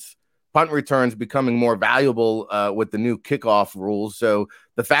punts. Punt returns becoming more valuable with the new kickoff rules. So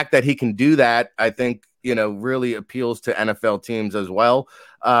the fact that he can do that, I think, really appeals to NFL teams as well.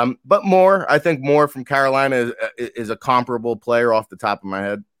 But I think Moore from Carolina is a comparable player off the top of my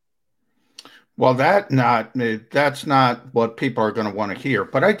head. Well, that's not what people are going to want to hear.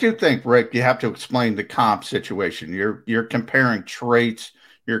 But I do think, Rick, you have to explain the comp situation. You're comparing traits.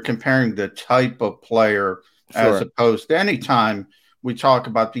 You're comparing the type of player as opposed to any time we talk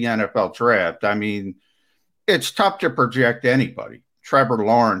about the NFL draft. I mean, it's tough to project anybody. Trevor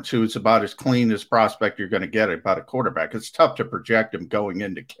Lawrence, who's about as clean as prospect you're going to get about a quarterback. It's tough to project him going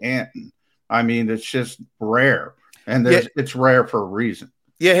into Canton. I mean, it's just rare. And it's rare for a reason.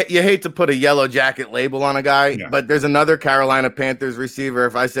 Yeah, you hate to put a yellow jacket label on a guy, but there's another Carolina Panthers receiver.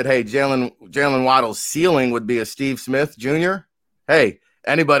 If I said, hey, Jalen Waddle's ceiling would be a Steve Smith Jr., hey,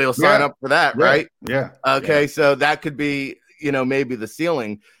 anybody will sign up for that, right? Yeah. Okay, so that could be, maybe the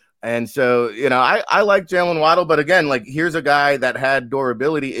ceiling. And so, I like Jalen Waddle, but again, like here's a guy that had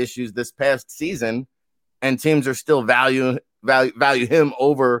durability issues this past season, and teams are still value him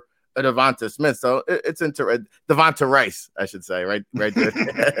over a Devonta Smith. So it's into Devonta Rice, I should say, right there.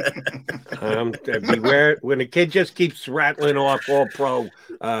 Beware when a kid just keeps rattling off all pro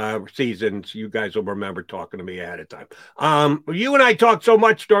seasons. You guys will remember talking to me ahead of time. You and I talked so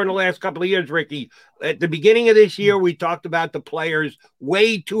much during the last couple of years, Ricky. At the beginning of this year, we talked about the players'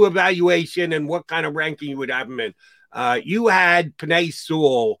 way to evaluation and what kind of ranking you would have them in. You had Penei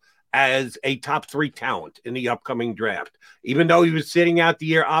Sewell as a top 3 talent in the upcoming draft. Even though he was sitting out the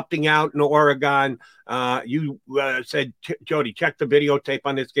year, opting out in Oregon, you said, Jody, check the videotape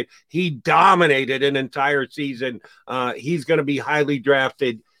on this kid. He dominated an entire season. He's going to be highly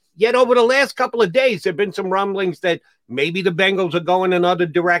drafted. Yet over the last couple of days, there have been some rumblings that maybe the Bengals are going another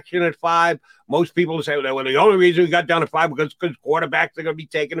direction at 5. Most people say, well, the only reason we got down to 5 because quarterbacks are going to be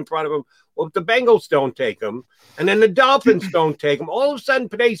taken in front of him. Well, if the Bengals don't take him, and then the Dolphins don't take him, all of a sudden,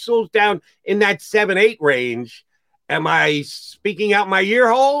 Penei Sewell's down in that 7-8 range. Am I speaking out my ear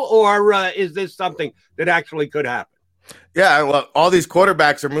hole, or is this something that actually could happen? Yeah, well, all these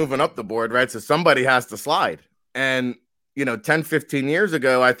quarterbacks are moving up the board, right? So somebody has to slide. And, 10, 15 years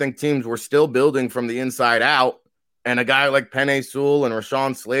ago, I think teams were still building from the inside out. And a guy like Penei Sewell and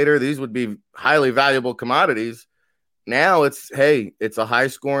Rashawn Slater, these would be highly valuable commodities. Now it's a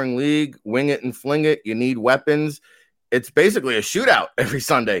high-scoring league. Wing it and fling it. You need weapons. It's basically a shootout every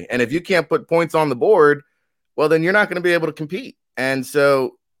Sunday. And if you can't put points on the board, well, then you're not going to be able to compete. And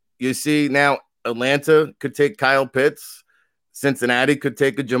so you see now Atlanta could take Kyle Pitts. Cincinnati could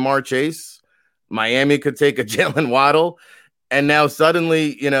take a Jamar Chase. Miami could take a Jalen Waddle. And now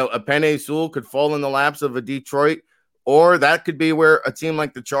suddenly, a Penei Sewell could fall in the laps of a Detroit, or that could be where a team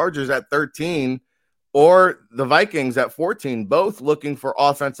like the Chargers at 13 or the Vikings at 14, both looking for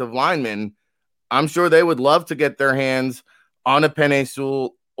offensive linemen. I'm sure they would love to get their hands on a Penei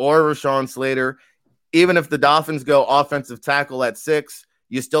Sewell or Rashawn Slater. Even if the Dolphins go offensive tackle at 6,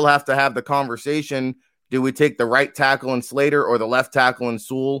 you still have to have the conversation. Do we take the right tackle in Slater or the left tackle in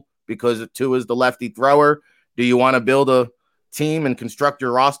Sewell because 2 is the lefty thrower? Do you want to build a team and construct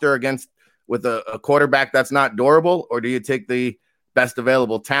your roster with a quarterback that's not durable, or do you take the best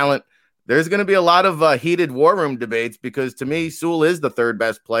available talent? There's going to be a lot of heated war room debates because to me, Sewell is the 3rd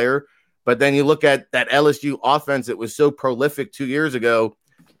best player. But then you look at that LSU offense, it was so prolific 2 years ago.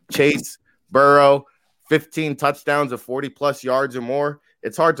 Chase, Burrow, 15 touchdowns of 40-plus yards or more.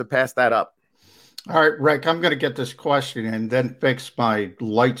 It's hard to pass that up. All right, Rick, I'm going to get this question and then fix my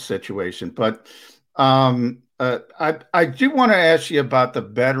light situation. But I do want to ask you about the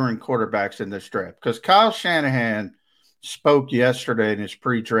veteran quarterbacks in this draft because Kyle Shanahan spoke yesterday in his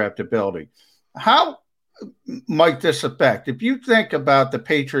pre-draft ability. How might this affect? If you think about the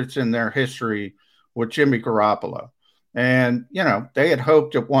Patriots in their history with Jimmy Garoppolo, and, they had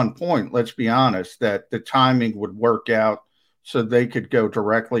hoped at one point, let's be honest, that the timing would work out so they could go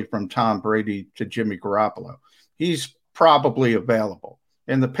directly from Tom Brady to Jimmy Garoppolo. He's probably available,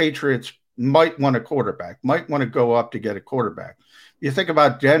 and the Patriots might want a quarterback, might want to go up to get a quarterback. You think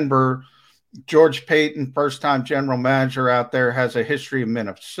about Denver, George Payton, first-time general manager out there, has a history of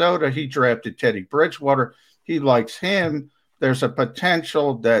Minnesota. He drafted Teddy Bridgewater. He likes him. There's a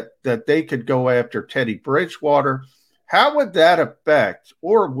potential that they could go after Teddy Bridgewater. How would that affect,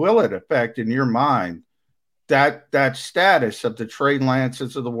 or will it affect, in your mind, that status of the Trey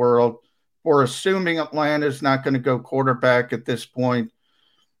Lances of the world? We're assuming Atlanta's not going to go quarterback at this point.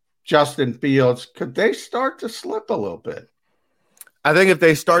 Justin Fields, could they start to slip a little bit? I think if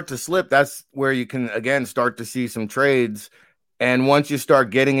they start to slip, that's where you can, again, start to see some trades. And once you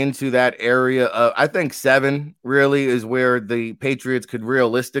start getting into that area, I think 7 really is where the Patriots could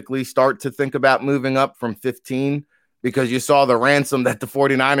realistically start to think about moving up from 15, because you saw the ransom that the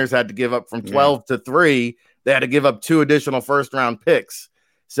 49ers had to give up from 12 to 3. They had to give up 2 additional first-round picks.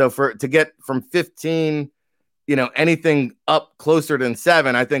 So to get from 15, anything up closer than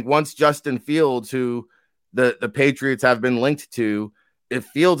 7, I think once Justin Fields, who the Patriots have been linked to, if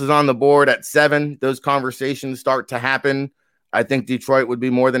Fields is on the board at 7, those conversations start to happen. I think Detroit would be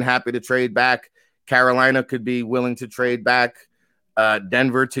more than happy to trade back. Carolina could be willing to trade back.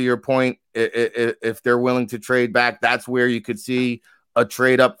 Denver, to your point, if they're willing to trade back, that's where you could see a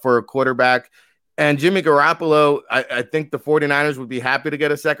trade up for a quarterback. And Jimmy Garoppolo, I think the 49ers would be happy to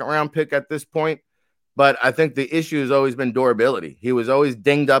get a second-round pick at this point. But I think the issue has always been durability. He was always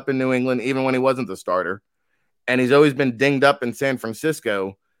dinged up in New England, even when he wasn't the starter. And he's always been dinged up in San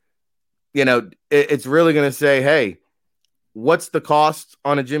Francisco. It's really going to say, hey, what's the cost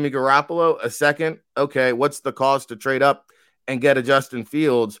on a Jimmy Garoppolo? A second? Okay, what's the cost to trade up and get a Justin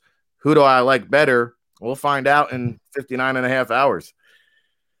Fields? Who do I like better? We'll find out in 59 and a half hours.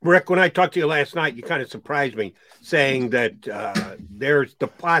 Rick, when I talked to you last night, you kind of surprised me saying that there's the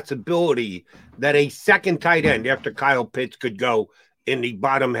possibility that a second tight end after Kyle Pitts could go in the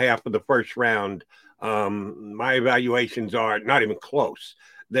bottom half of the first round. My evaluations are not even close,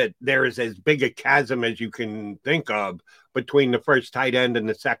 that there is as big a chasm as you can think of between the first tight end and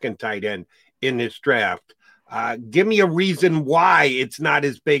the second tight end in this draft. Give me a reason why it's not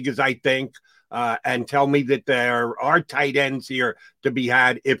as big as I think. And tell me that there are tight ends here to be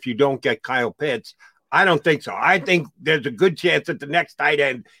had if you don't get Kyle Pitts. I don't think so. I think there's a good chance that the next tight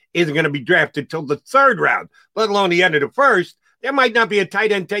end isn't going to be drafted till the 3rd round, let alone the end of the first. There might not be a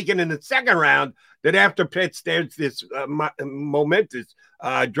tight end taken in the 2nd round, that after Pitts, there's this momentous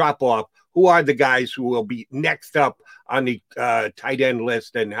drop-off. Who are the guys who will be next up on the tight end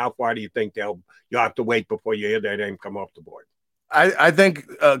list, and how far do you think you'll have to wait before you hear their name come off the board? I think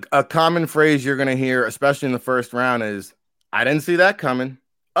a common phrase you're going to hear, especially in the first round, is, I didn't see that coming.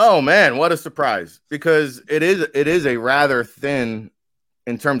 Oh, man, what a surprise. Because it is a rather thin,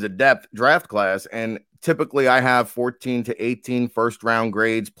 in terms of depth, draft class. And typically I have 14 to 18 first-round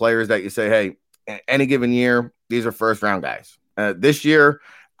grades, players that you say, hey, any given year, these are first-round guys. This year,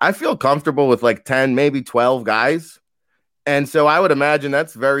 I feel comfortable with like 10, maybe 12 guys. And so I would imagine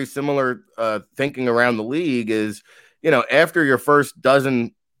that's very similar thinking around the league is, after your first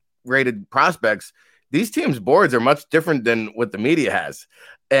dozen rated prospects, these teams' boards are much different than what the media has.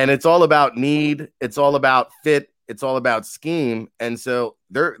 And it's all about need. It's all about fit. It's all about scheme. And so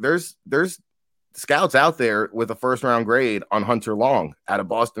there's scouts out there with a first-round grade on Hunter Long out of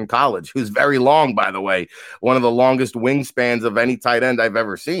Boston College, who's very long, by the way, one of the longest wingspans of any tight end I've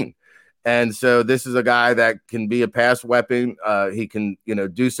ever seen. And so this is a guy that can be a pass weapon. He can,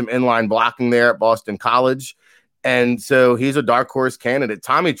 do some inline blocking there at Boston College. And so he's a dark horse candidate.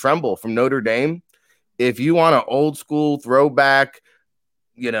 Tommy Tremble from Notre Dame. If you want an old school throwback,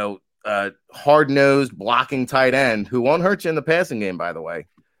 hard-nosed blocking tight end who won't hurt you in the passing game, by the way.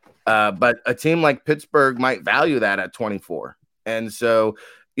 But a team like Pittsburgh might value that at 24. And so,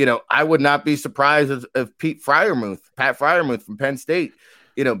 I would not be surprised if Pat Freiermuth from Penn State,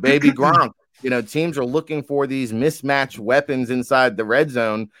 baby Gronk, teams are looking for these mismatched weapons inside the red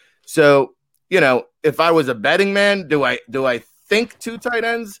zone. So, if I was a betting man, do I think 2 tight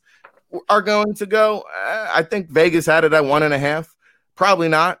ends are going to go? I think Vegas had it at 1.5. Probably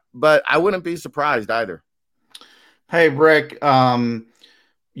not, but I wouldn't be surprised either. Hey, Rick,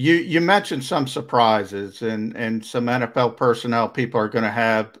 you mentioned some surprises and some NFL personnel people are going to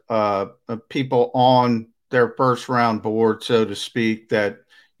have people on their first round board, so to speak, that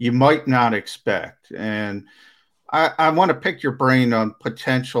you might not expect. And I want to pick your brain on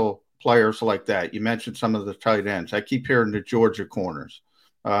potential players like that. You mentioned some of the tight ends. I keep hearing the Georgia corners,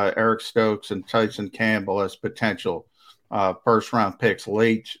 Eric Stokes and Tyson Campbell as potential first round picks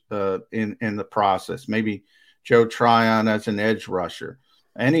late in the process. Maybe Joe Tryon as an edge rusher.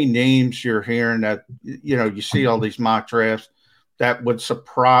 Any names you're hearing that, you see all these mock drafts that would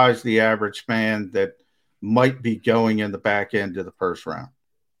surprise the average fan that might be going in the back end of the first round?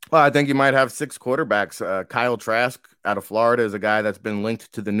 Well, I think you might have 6 quarterbacks. Kyle Trask out of Florida is a guy that's been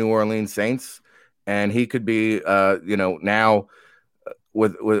linked to the New Orleans Saints, and he could be, now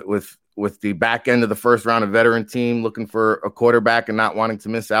with the back end of the first round, a veteran team looking for a quarterback and not wanting to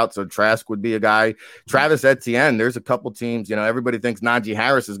miss out. So Trask would be a guy. Travis Etienne, there's a couple teams, everybody thinks Najee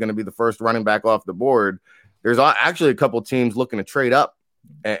Harris is going to be the first running back off the board. There's actually a couple teams looking to trade up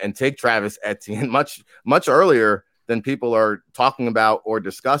and take Travis Etienne much, much earlier than people are talking about or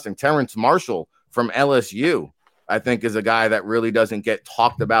discussing. Terrence Marshall from LSU, I think, is a guy that really doesn't get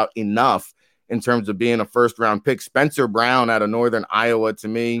talked about enough in terms of being a first-round pick. Spencer Brown out of Northern Iowa, to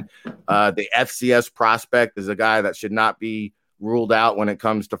me, the FCS prospect, is a guy that should not be ruled out when it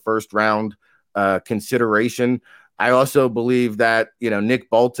comes to first-round consideration. I also believe that, Nick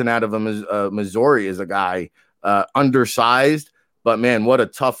Bolton out of Missouri is a guy undersized, but, man, what a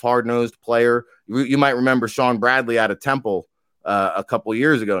tough, hard-nosed player. You might remember Sean Bradley out of Temple a couple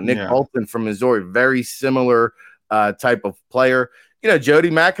years ago. Nick Bolton from Missouri, very similar type of player. Jody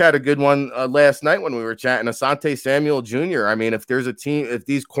Mack had a good one last night when we were chatting. Asante Samuel Jr. I mean, if there's a team, if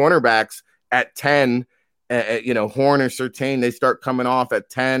these cornerbacks at 10, Horn or Surtain, they start coming off at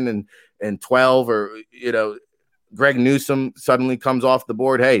 10 and 12, or, Greg Newsome suddenly comes off the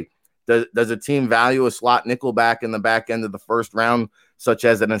board. Hey, does a team value a slot nickelback in the back end of the first round, such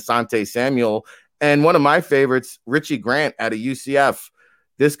as an Asante Samuel? And one of my favorites, Richie Grant out of UCF.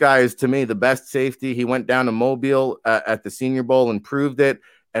 This guy is, to me, the best safety. He went down to Mobile at the Senior Bowl and proved it.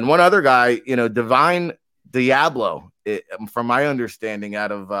 And one other guy, Divine Diablo, from my understanding,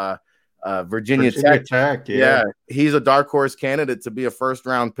 out of Virginia Tech. Yeah, he's a dark horse candidate to be a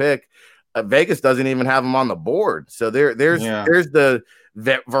first-round pick. Vegas doesn't even have him on the board. So there's the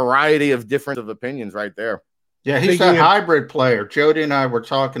variety of difference of opinions right there. Yeah, he's a hybrid player. Jody and I were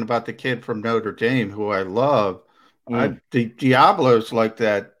talking about the kid from Notre Dame who I love. Diablo's like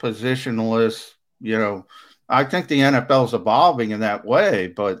that positionless, I think the NFL's evolving in that way,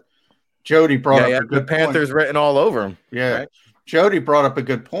 but Jody brought up a good the Panthers point. Written all over him. Yeah. Right? Jody brought up a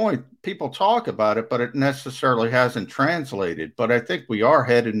good point. People talk about it, but it necessarily hasn't translated. But I think we are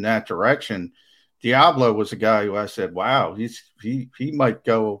headed in that direction. Diablo was a guy who I said, wow, he might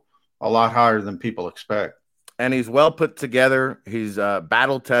go a lot higher than people expect. And he's well put together. He's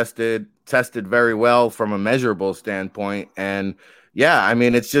battle tested very well from a measurable standpoint. And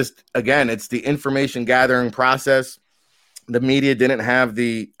it's just, again, it's the information gathering process. The media didn't have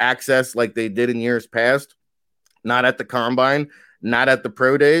the access like they did in years past, not at the combine, not at the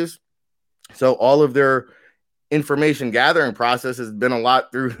pro days. So all of their information gathering process has been a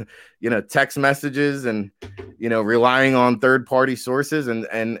lot through, text messages and, relying on third-party sources.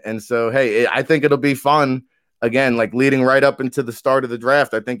 And so, hey, I think it'll be fun. Again, like leading right up into the start of the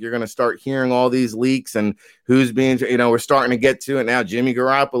draft, I think you're going to start hearing all these leaks and who's being, we're starting to get to it now. Jimmy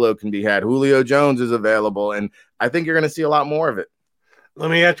Garoppolo can be had. Julio Jones is available. And I think you're going to see a lot more of it.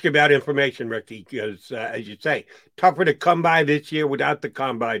 Let me ask you about information, Ricky, because as you say, tougher to come by this year without the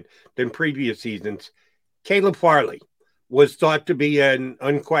combine than previous seasons. Caleb Farley was thought to be an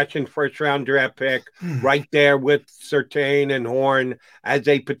unquestioned first-round draft pick, right there with Surtain and Horn as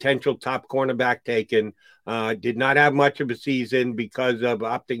a potential top cornerback taken. Did not have much of a season because of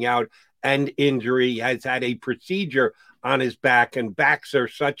opting out and injury. Has had a procedure on his back, and backs are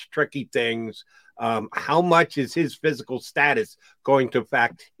such tricky things. How much is his physical status going to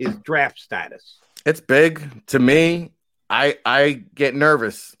affect his draft status? It's big. To me, I get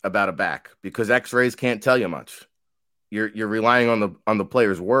nervous about a back because X-rays can't tell you much. You're relying on the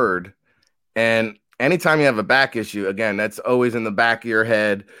player's word, and anytime you have a back issue, again, that's always in the back of your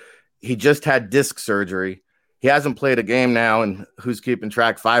head. He just had disc surgery. He hasn't played a game now, and who's keeping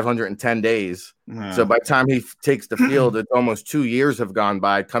track? 510 days. Wow. So by the time he takes the field, it's almost 2 years have gone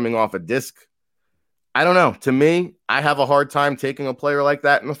by coming off a disc. I don't know. To me, I have a hard time taking a player like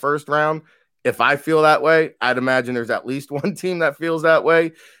that in the first round. If I feel that way, I'd imagine there's at least one team that feels that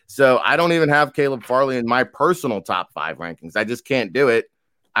way. So I don't even have Caleb Farley in my personal top 5 rankings. I just can't do it.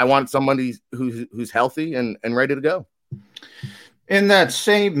 I want somebody who's healthy and ready to go. In that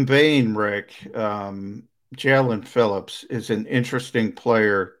same vein, Rick, Jalen Phillips is an interesting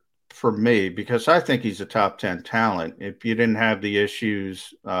player for me because I think he's a top 10 talent. If you didn't have the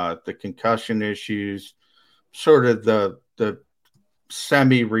issues, the concussion issues, sort of the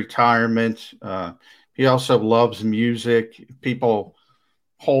semi-retirement, he also loves music. People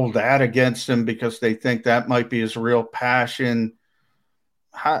hold that against him because they think that might be his real passion.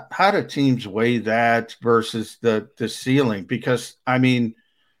 how do teams weigh that versus the ceiling? Because, I mean,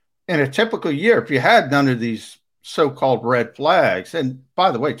 in a typical year, if you had none of these so-called red flags, and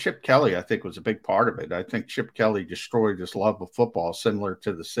by the way, Chip Kelly, I think, was a big part of it. I think Chip Kelly destroyed his love of football, similar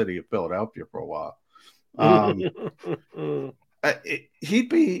to the city of Philadelphia for a while. He'd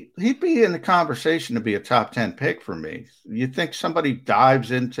be in the conversation to be a top 10 pick for me. You think somebody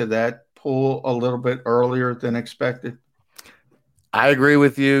dives into that pool a little bit earlier than expected? I agree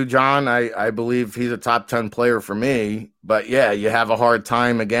with you, John. I believe he's a top 10 player for me. But yeah, you have a hard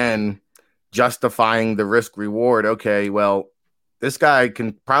time again justifying the risk reward. Okay, well, this guy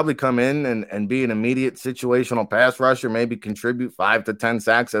can probably come in and be an immediate situational pass rusher, maybe contribute 5 to 10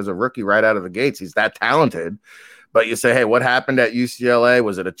 sacks as a rookie right out of the gates. He's that talented. But you say, hey, what happened at UCLA?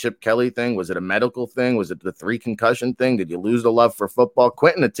 Was it a Chip Kelly thing? Was it a medical thing? Was it the 3 concussion thing? Did you lose the love for football?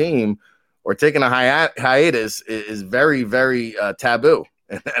 Quitting a team or taking a hiatus is very, very taboo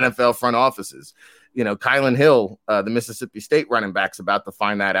in NFL front offices. You know, Kylan Hill, the Mississippi State running back's about to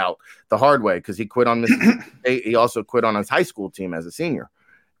find that out the hard way because he quit on Mississippi State. He also quit on his high school team as a senior.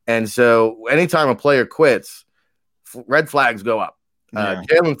 And so anytime a player quits, red flags go up.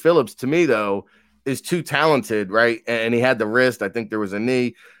 Jalen Phillips, to me, though, is too talented, right? And he had the wrist. I think there was a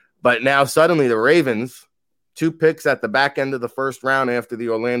knee. But now suddenly the Ravens, 2 picks at the back end of the first round after the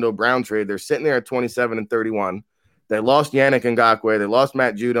Orlando Brown trade, they're sitting there at 27-31. They lost Yannick Ngakoue. They lost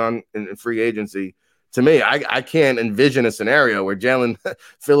Matt Judon in free agency. To me, I can't envision a scenario where Jalen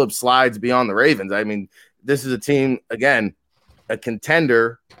Phillips slides beyond the Ravens. I mean, this is a team, again, a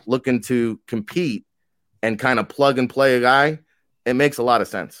contender looking to compete and kind of plug and play a guy. It makes a lot of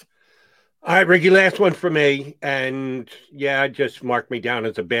sense. All right, Ricky, last one for me. And yeah, just mark me down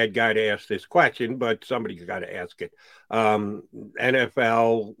as a bad guy to ask this question, but somebody's got to ask it.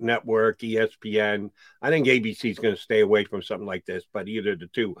 NFL Network, ESPN. I think ABC is going to stay away from something like this, but either the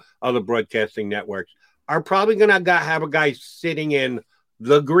 2 other broadcasting networks are probably going to have a guy sitting in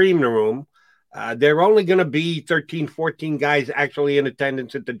the green room. They're only going to be 13, 14 guys actually in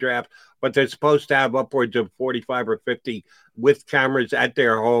attendance at the draft, but they're supposed to have upwards of 45 or 50 with cameras at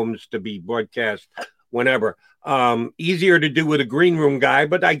their homes to be broadcast whenever. Easier to do with a green room guy,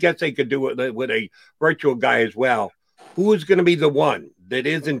 but I guess they could do it with a virtual guy as well. Who is going to be the one that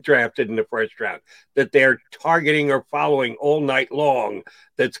isn't drafted in the first round, that they're targeting or following all night long,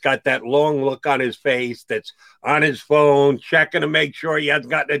 that's got that long look on his face, that's on his phone, checking to make sure he hasn't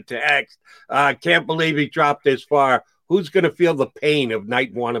gotten a text? Can't believe he dropped this far. Who's going to feel the pain of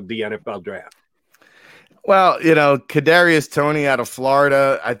night 1 of the NFL draft? Well, you know, Kadarius Toney out of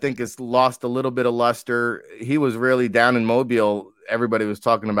Florida, I think has lost a little bit of luster. He was really down in Mobile. Everybody was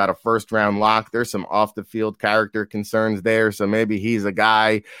talking about a first-round lock. There's some off-the-field character concerns there, so maybe he's a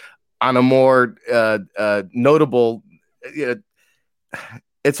guy on a more notable.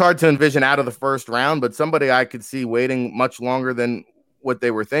 It's hard to envision out of the first round, but somebody I could see waiting much longer than what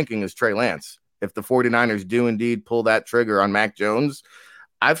they were thinking is Trey Lance. If the 49ers do indeed pull that trigger on Mac Jones,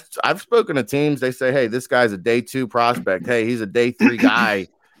 I've spoken to teams. They say, hey, this guy's a day 2 prospect. Hey, he's a day 3 guy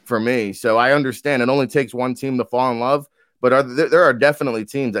for me. So I understand it only takes one team to fall in love, but there are definitely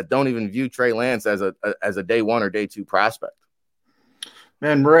teams that don't even view Trey Lance as a day 1 or day 2 prospect.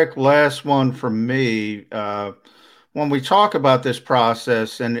 Man, Rick, last one from me. When we talk about this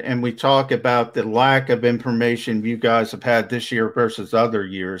process and we talk about the lack of information you guys have had this year versus other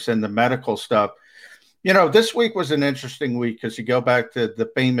years and the medical stuff, you know, this week was an interesting week because you go back to the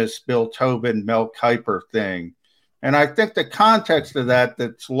famous Bill Tobin, Mel Kiper thing. And I think the context of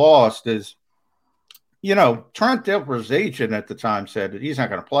that's lost is, you know, Trent Dilfer's agent at the time said that he's not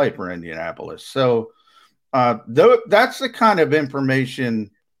going to play for Indianapolis. So that's the kind of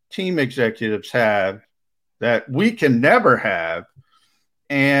information team executives have that we can never have.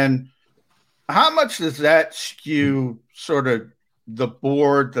 And how much does that skew sort of the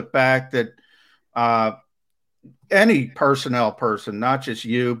board, the fact that any personnel person, not just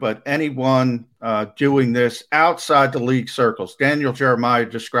you, but anyone doing this outside the league circles, Daniel Jeremiah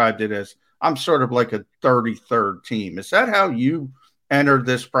described it as, I'm sort of like a 33rd team. Is that how you entered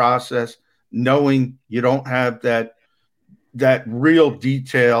this process, knowing you don't have that real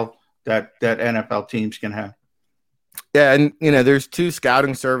detail that NFL teams can have? Yeah, and you know, there's 2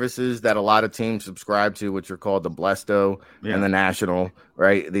 scouting services that a lot of teams subscribe to, which are called the Blesto and the National,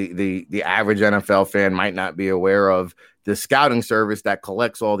 right? The average NFL fan might not be aware of the scouting service that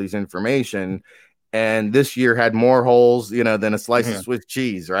collects all these information. And this year had more holes, you know, than a slice of Swiss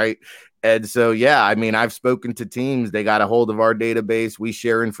cheese, right? And so, yeah, I mean, I've spoken to teams. They got a hold of our database. We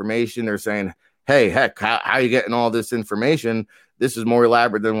share information. They're saying, hey, heck, how are you getting all this information? This is more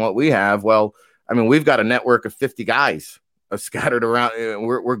elaborate than what we have. Well, I mean, we've got a network of 50 guys scattered around.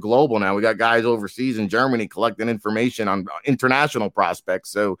 We're global now. We got guys overseas in Germany collecting information on international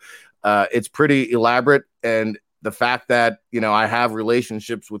prospects. So it's pretty elaborate. And the fact that, I have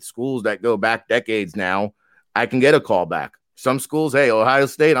relationships with schools that go back decades now, I can get a call back. Some schools, hey, Ohio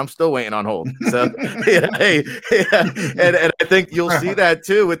State, I'm still waiting on hold. So, And I think you'll see that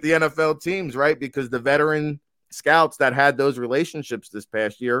too with the NFL teams, right? Because the veteran scouts that had those relationships this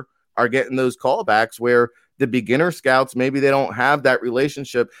past year are getting those callbacks where the beginner scouts, maybe they don't have that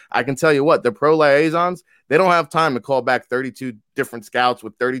relationship. I can tell you what, the pro liaisons, they don't have time to call back 32 different scouts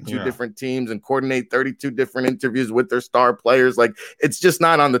with 32 different teams and coordinate 32 different interviews with their star players. Like, it's just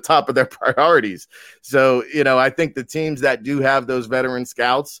not on the top of their priorities. So, I think the teams that do have those veteran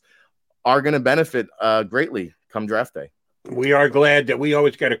scouts are going to benefit greatly come draft day. We are glad that we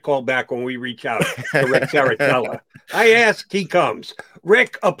always get a call back when we reach out to Rick Saratella. I ask, he comes.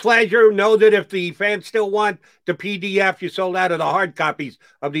 Rick, a pleasure. Know that if the fans still want the PDF, you sold out of the hard copies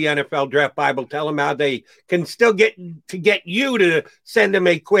of the NFL Draft Bible. Tell them how they can still get you to send them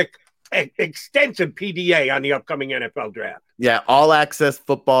a quick, extensive PDA on the upcoming NFL Draft. Yeah,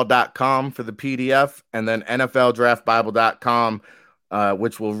 allaccessfootball.com for the PDF, and then NFLDraftBible.com.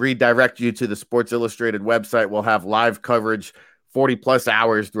 Which will redirect you to the Sports Illustrated website. We'll have live coverage 40-plus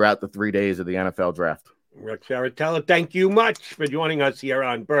hours throughout the 3 days of the NFL Draft. Rick Saratella, thank you much for joining us here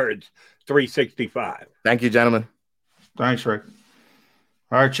on Birds 365. Thank you, gentlemen. Thanks, Rick.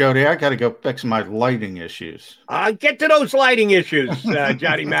 All right, Jody, I got to go fix my lighting issues. Get to those lighting issues,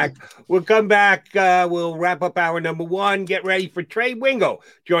 Johnny Mac. We'll come back. We'll wrap up hour number 1. Get ready for Trey Wingo.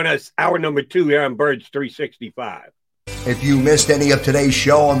 Join us hour number 2 here on Birds 365. If you missed any of today's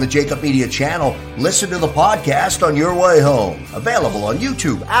show on the Jacob Media channel, listen to the podcast on your way home. Available on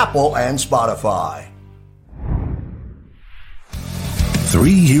YouTube, Apple, and Spotify.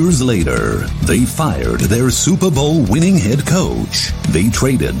 3 years later, they fired their Super Bowl winning head coach. They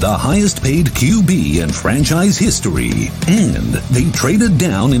traded the highest paid QB in franchise history. And they traded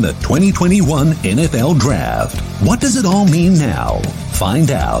down in the 2021 NFL Draft. What does it all mean now?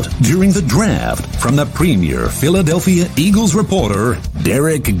 Find out during the draft from the premier Philadelphia Eagles reporter,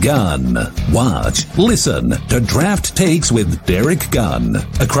 Derek Gunn. Watch, listen to Draft Takes with Derek Gunn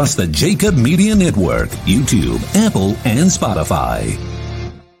across the Jacob Media Network, YouTube, Apple, and Spotify.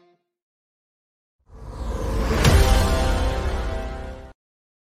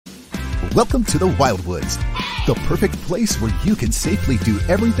 Welcome to the Wildwoods, the perfect place where you can safely do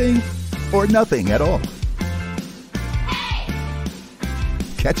everything or nothing at all.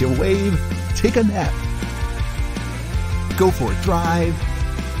 Catch a wave, take a nap, go for a drive,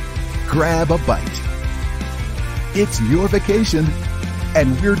 grab a bite. It's your vacation,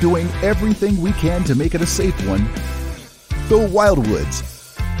 and we're doing everything we can to make it a safe one. The Wildwoods.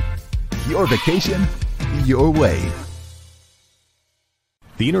 Your vacation, your way.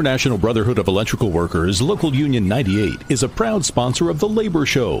 The International Brotherhood of Electrical Workers, Local Union 98, is a proud sponsor of The Labor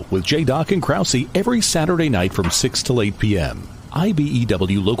Show with J. Doc and Krause every Saturday night from 6 till 8 p.m.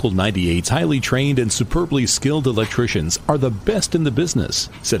 IBEW Local 98's highly trained and superbly skilled electricians are the best in the business,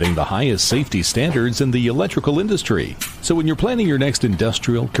 setting the highest safety standards in the electrical industry. So when you're planning your next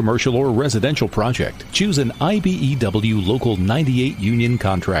industrial, commercial, or residential project, choose an IBEW Local 98 union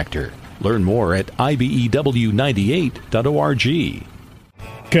contractor. Learn more at IBEW98.org.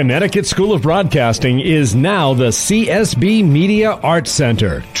 Connecticut School of Broadcasting is now the CSB Media Arts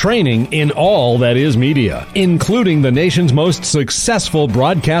Center, training in all that is media, including the nation's most successful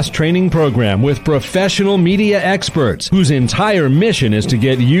broadcast training program with professional media experts whose entire mission is to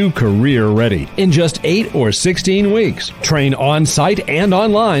get you career ready. In just 8 or 16 weeks, train on-site and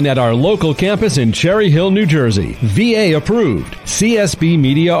online at our local campus in Cherry Hill, New Jersey. VA approved. CSB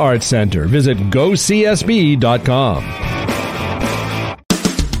Media Arts Center. Visit gocsb.com.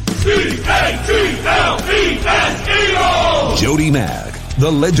 Jody Mack,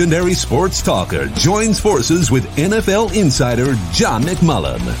 the legendary sports talker, joins forces with NFL insider John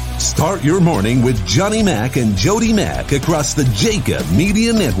McMullen. Start your morning with Johnny Mack and Jody Mack across the Jacob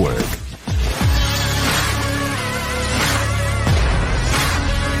Media Network.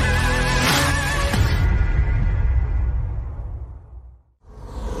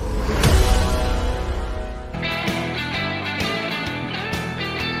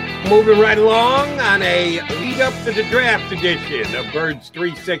 Moving right along on a lead up to the draft edition of Birds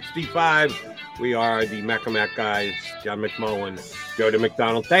 365. We are the Mac guys, John McMullen, Jody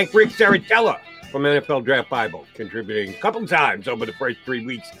McDonald. Thank Rick Saratella from NFL Draft Bible, contributing a couple times over the first 3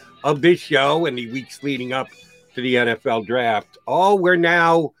 weeks of this show and the weeks leading up to the NFL Draft. We're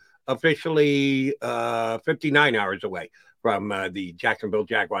now officially 59 hours away from the Jacksonville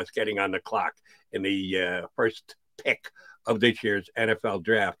Jaguars getting on the clock in the first pick of this year's NFL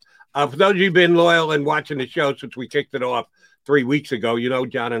draft. For those of you who've been loyal and watching the show since we kicked it off 3 weeks ago,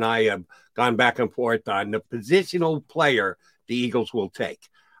 John and I have gone back and forth on the positional player the Eagles will take.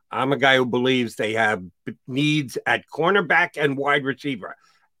 I'm a guy who believes they have needs at cornerback and wide receiver.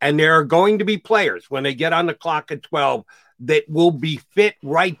 And there are going to be players when they get on the clock at 12 that will be fit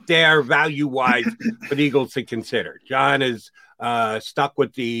right there value-wise for the Eagles to consider. John is stuck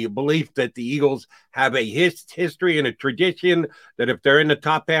with the belief that the Eagles have a history and a tradition that if they're in the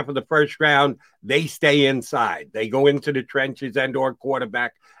top half of the first round, they stay inside. They go into the trenches and or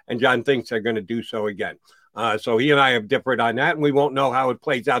quarterback, and John thinks they're going to do so again. So he and I have differed on that, and we won't know how it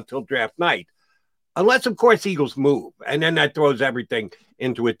plays out till draft night. Unless, of course, Eagles move, and then that throws everything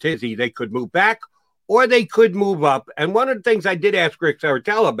into a tizzy. They could move back, or they could move up. And one of the things I did ask Rick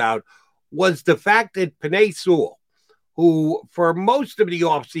Serritella about was the fact that Penei Sewell, who for most of the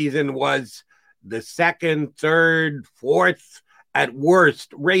offseason was the second, third, fourth, at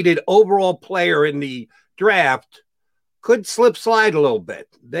worst, rated overall player in the draft, could slide a little bit,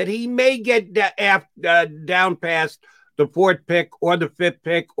 that he may get down past the fourth pick or the fifth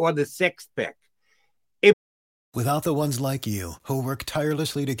pick or the sixth pick. Without the ones like you, who work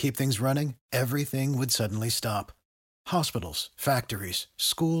tirelessly to keep things running, everything would suddenly stop. Hospitals, factories,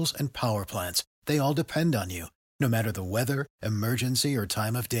 schools, and power plants, they all depend on you. No matter the weather, emergency, or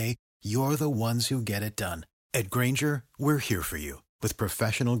time of day, you're the ones who get it done. At Grainger, we're here for you with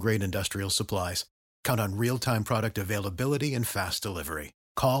professional-grade industrial supplies. Count on real-time product availability and fast delivery.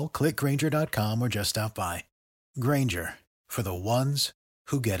 Call, clickgrainger.com, or just stop by. Grainger, for the ones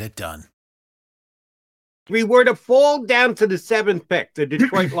who get it done. We were to fall down to the seventh pick, the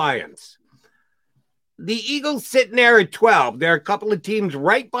Detroit Lions. The Eagles sitting there at 12. There are a couple of teams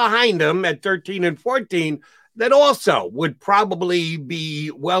right behind them at 13 and 14 that also would probably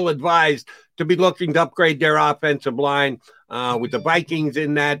be well advised to be looking to upgrade their offensive line with the Vikings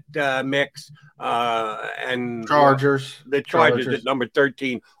in that mix. And the Chargers at number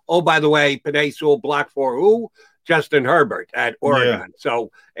 13. Oh, by the way, Penei Sewell blocked for who? Justin Herbert at Oregon. Yeah.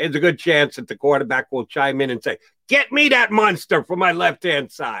 So there's a good chance that the quarterback will chime in and say, get me that monster from my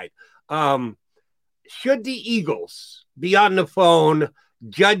left-hand side. Should the Eagles be on the phone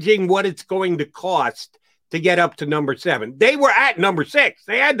judging what it's going to cost to get up to number 7? They were at number 6.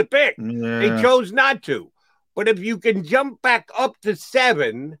 They had to pick. Yeah. They chose not to. But if you can jump back up to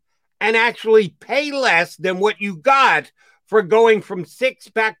 7 and actually pay less than what you got for going from 6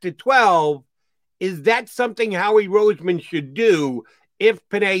 back to 12, is that something Howie Roseman should do if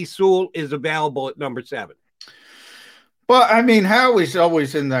Penei Sewell is available at number 7? Well, I mean, Howie's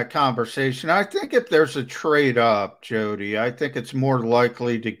always in that conversation. I think if there's a trade up, Jody, I think it's more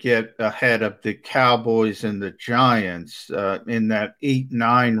likely to get ahead of the Cowboys and the Giants in that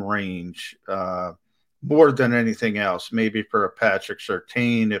 8-9 range more than anything else. Maybe for a Patrick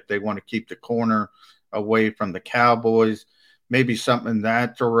Surtain if they want to keep the corner away from the Cowboys, maybe something in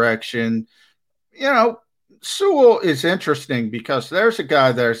that direction. Sewell is interesting because there's a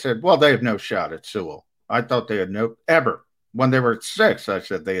guy there said, well, they have no shot at Sewell. I thought they had ever. When they were at 6, I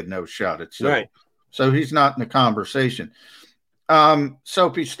said they had no shot at Sewell. Right. So he's not in the conversation. So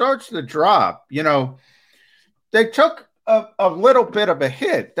if he starts to drop, they took a little bit of a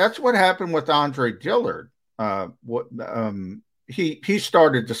hit. That's what happened with Andre Dillard. He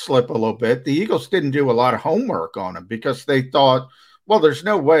started to slip a little bit. The Eagles didn't do a lot of homework on him because they thought, well, there's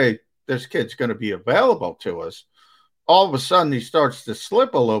no way this kid's going to be available to us. All of a sudden, he starts to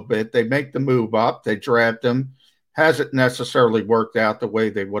slip a little bit. They make the move up. They draft him. Hasn't necessarily worked out the way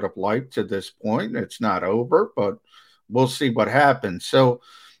they would have liked to this point. It's not over, but we'll see what happens. So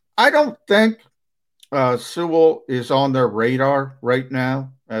I don't think Sewell is on their radar right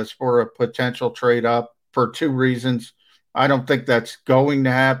now as for a potential trade up for 2 reasons. I don't think that's going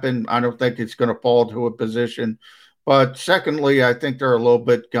to happen. I don't think it's going to fall to a position. But secondly, I think they're a little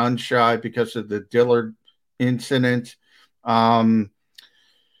bit gun shy because of the Dillard incident.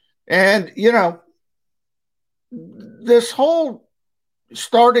 This whole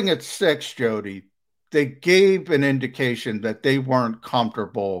starting at 6, Jody, they gave an indication that they weren't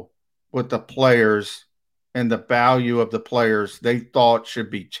comfortable with the players and the value of the players they thought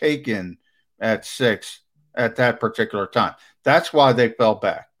should be taken at 6 at that particular time. That's why they fell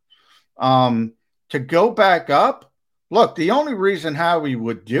back. To go back up, look, the only reason Howie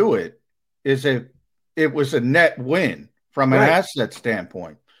would do it is if it was a net win from an asset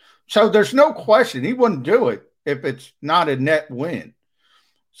standpoint. So there's no question he wouldn't do it if it's not a net win.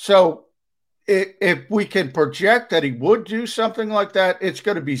 So if we can project that he would do something like that, it's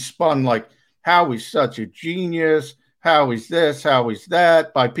going to be spun like Howie's such a genius, Howie's this, Howie's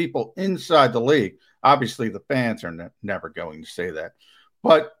that, by people inside the league. Obviously, the fans are never going to say that.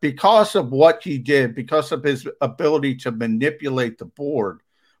 But because of what he did, because of his ability to manipulate the board.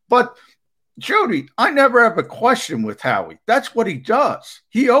 But, Jody, I never have a question with Howie. That's what he does.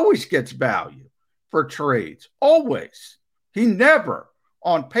 He always gets value for trades. Always. He never,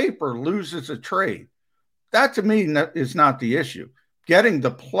 on paper, loses a trade. That, to me, is not the issue. Getting the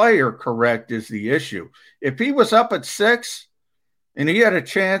player correct is the issue. If he was up at 6 and he had a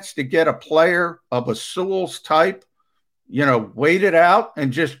chance to get a player of a Sewell's type, wait it out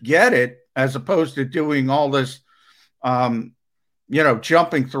and just get it, as opposed to doing all this,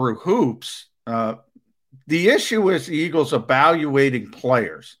 jumping through hoops. The issue is the Eagles evaluating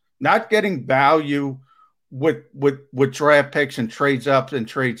players, not getting value with draft picks and trades up and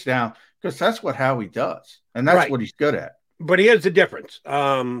trades down, because that's what Howie does, and that's what he's good at. But here's the difference,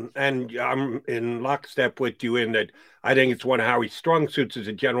 and I'm in lockstep with you in that I think it's one of Howie's strong suits as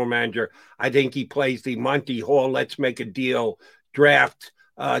a general manager. I think he plays the Monty Hall, let's make a deal draft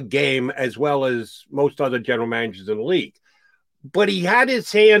game as well as most other general managers in the league. But he had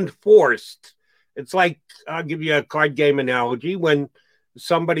his hand forced. It's like, I'll give you a card game analogy. When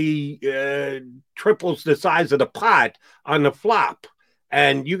somebody triples the size of the pot on the flop,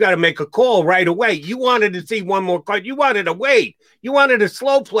 and you got to make a call right away. You wanted to see one more card. You wanted to wait. You wanted to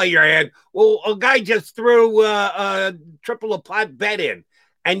slow play your hand. Well, a guy just threw a triple a pot bet in,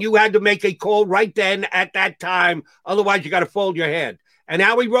 and you had to make a call right then at that time. Otherwise, you got to fold your hand. And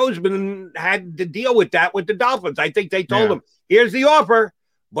Howie Roseman had to deal with that with the Dolphins. I think they told him, here's the offer,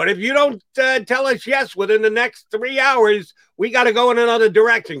 but if you don't tell us yes within the next 3 hours, we got to go in another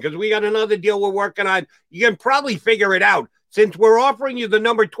direction because we got another deal we're working on. You can probably figure it out. Since we're offering you the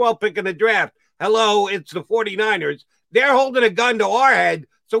number 12 pick in the draft, hello, it's the 49ers. They're holding a gun to our head,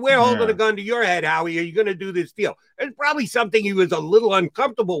 so we're holding a gun to your head, Howie. Are you going to do this deal? It's probably something he was a little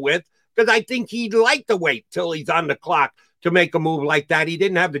uncomfortable with because I think he'd like to wait till he's on the clock to make a move like that. He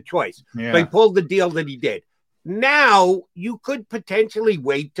didn't have the choice. So he pulled the deal that he did. Now, you could potentially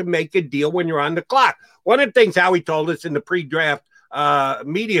wait to make a deal when you're on the clock. One of the things Howie told us in the pre-draft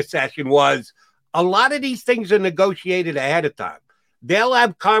media session was, a lot of these things are negotiated ahead of time. They'll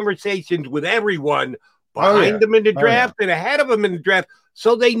have conversations with everyone behind them in the draft and ahead of them in the draft,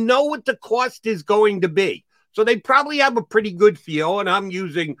 so they know what the cost is going to be. So they probably have a pretty good feel, and I'm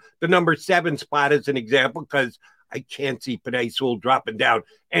using the number 7 spot as an example because I can't see Penei Sewell dropping down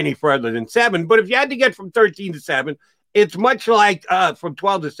any further than 7. But if you had to get from 13 to 7, it's much like from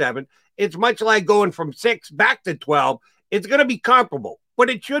 12 to 7. It's much like going from 6 back to 12. It's going to be comparable, but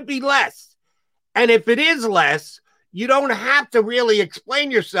it should be less. And if it is less, you don't have to really explain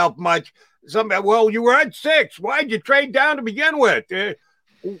yourself much. Somebody, well, you were at 6. Why'd you trade down to begin with?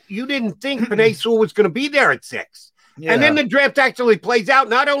 You didn't think Penei Sewell was going to be there at 6. And then the draft actually plays out.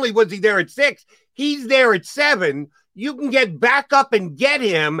 Not only was he there at 6, he's there at 7. You can get back up and get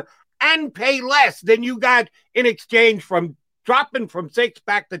him and pay less than you got in exchange from dropping from 6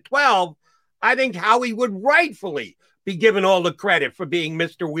 back to 12. I think Howie would rightfully be given all the credit for being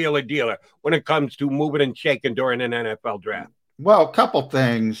Mr. Wheeler Dealer when it comes to moving and shaking during an NFL draft. Well, a couple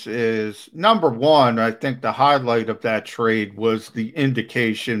things is, number one, I think the highlight of that trade was the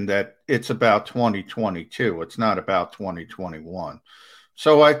indication that it's about 2022. It's not about 2021.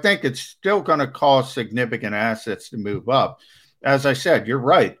 So I think it's still going to cost significant assets to move up. As I said, you're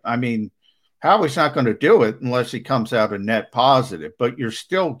right. I mean, Howie's not going to do it unless he comes out a net positive, but you're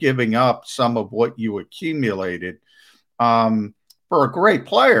still giving up some of what you accumulated for a great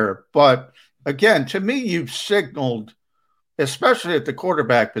player. But again, to me, you've signaled, especially at the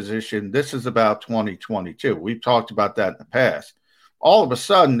quarterback position, this is about 2022. We've talked about that in the past. All of a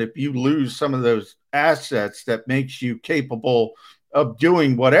sudden, if you lose some of those assets that makes you capable of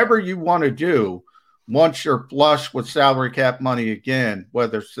doing whatever you want to do once you're flush with salary cap money again,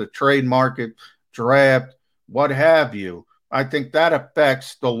 whether it's the trade market, draft, what have you, I think that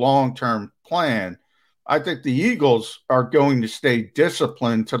affects the long-term plan. I think the Eagles are going to stay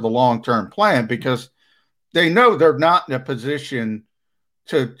disciplined to the long-term plan because they know they're not in a position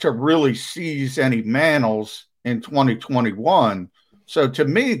to really seize any mantles in 2021. So to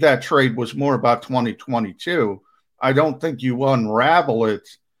me, that trade was more about 2022. I don't think you unravel it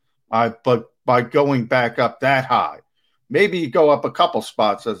but by going back up that high. Maybe you go up a couple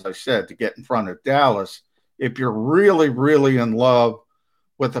spots, as I said, to get in front of Dallas. If you're really, really in love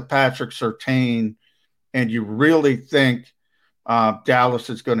with the Patrick Surtain and you really think Dallas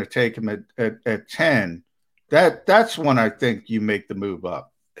is going to take him at 10, that's when I think you make the move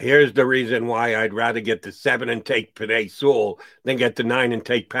up. Here's the reason why I'd rather get the 7 and take Penei Sewell than get the 9 and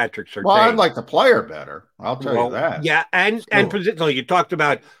take Patrick Surtain. Well, I'd like the player better. I'll tell you that. Yeah, and positionally, you talked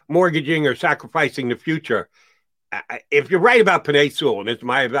about mortgaging or sacrificing the future. If you're right about Penei Sewell, and it's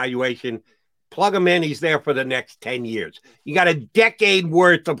my evaluation, plug him in. He's there for the next 10 years. You got a decade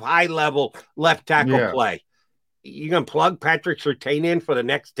worth of high-level left tackle play. You going to plug Patrick Surtain in for the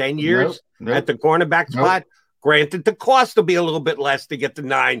next 10 years at the cornerback spot? Granted, the cost will be a little bit less to get the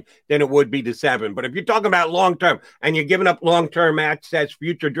 9 than it would be the 7. But if you're talking about long-term and you're giving up long-term access,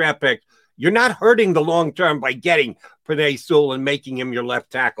 future draft picks, you're not hurting the long-term by getting Penei Sewell and making him your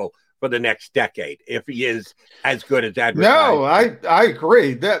left tackle for the next decade if he is as good as advertised. No, I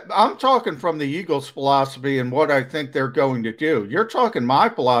agree. That I'm talking from the Eagles' philosophy and what I think they're going to do. You're talking my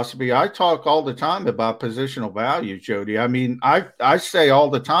philosophy. I talk all the time about positional value, Jody. I mean, I say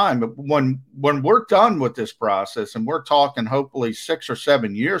all the time, when we're done with this process and we're talking hopefully 6 or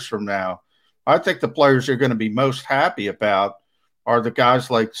 7 years from now, I think the players you're going to be most happy about are the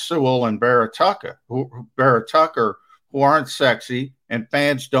guys like Sewell and Barrett-Tucker, who aren't sexy and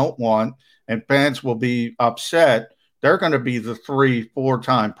fans don't want, and fans will be upset. They're going to be the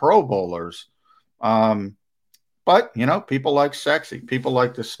 3-4-time Pro Bowlers. But, people like sexy. People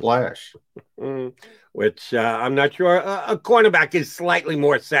like the splash. Which I'm not sure. A cornerback is slightly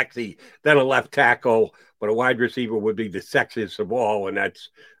more sexy than a left tackle, but a wide receiver would be the sexiest of all, and that's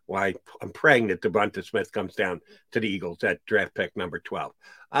why I'm praying that Devonta Smith comes down to the Eagles at draft pick number 12.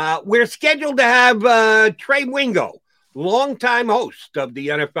 We're scheduled to have Trey Wingo, longtime host of the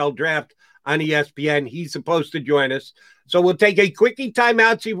NFL Draft on ESPN. He's supposed to join us. So we'll take a quickie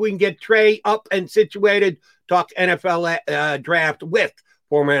timeout, see if we can get Trey up and situated, talk NFL Draft with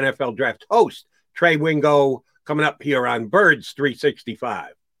former NFL Draft host Trey Wingo coming up here on Birds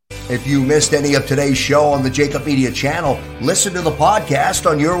 365. If you missed any of today's show on the Jacob Media channel, listen to the podcast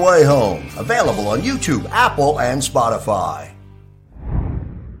on your way home. Available on YouTube, Apple, and Spotify.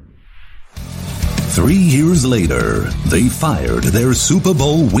 3 years later, they fired their Super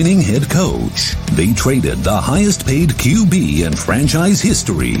Bowl winning head coach. They traded the highest paid QB in franchise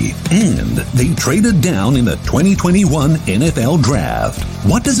history. And they traded down in the 2021 NFL Draft.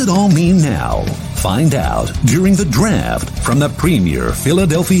 What does it all mean now? Find out during the draft from the premier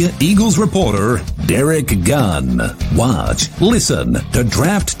Philadelphia Eagles reporter, Derek Gunn. Watch, listen to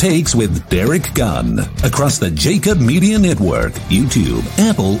Draft Takes with Derek Gunn across the Jacob Media Network, YouTube,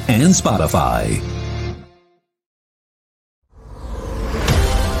 Apple, and Spotify.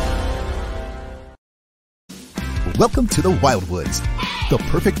 Welcome to the Wildwoods, the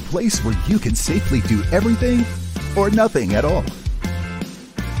perfect place where you can safely do everything or nothing at all.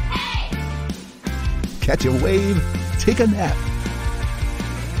 Catch a wave, take a nap,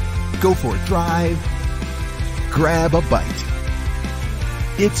 go for a drive, grab a bite.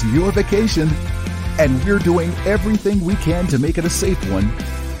 It's your vacation, and we're doing everything we can to make it a safe one.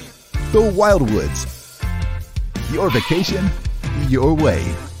 The Wildwoods. Your vacation, your way.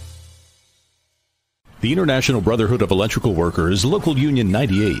 The International Brotherhood of Electrical Workers, Local Union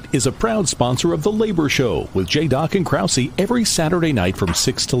 98, is a proud sponsor of The Labor Show with J. Doc and Krause every Saturday night from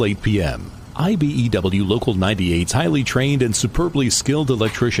 6 till 8 p.m. IBEW Local 98's highly trained and superbly skilled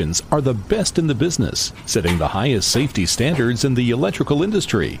electricians are the best in the business, setting the highest safety standards in the electrical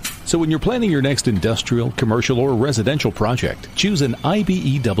industry. So when you're planning your next industrial, commercial, or residential project, choose an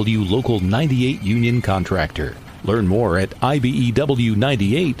IBEW Local 98 union contractor. Learn more at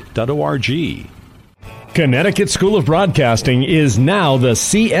IBEW98.org. Connecticut School of Broadcasting is now the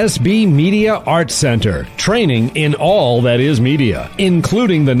CSB Media Arts Center, training in all that is media,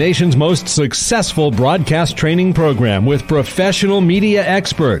 including the nation's most successful broadcast training program with professional media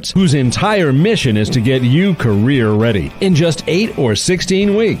experts whose entire mission is to get you career ready in just 8 or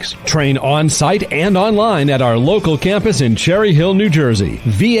 16 weeks. Train on-site and online at our local campus in Cherry Hill, New Jersey.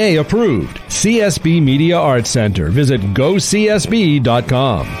 VA approved. CSB Media Arts Center. Visit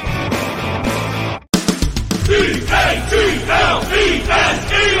gocsb.com.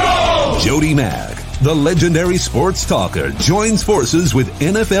 Jody Mack, the legendary sports talker, joins forces with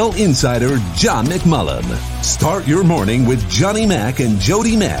NFL insider John McMullen. Start your morning with Johnny Mack and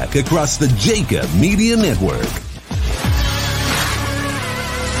Jody Mack across the Jacob Media Network.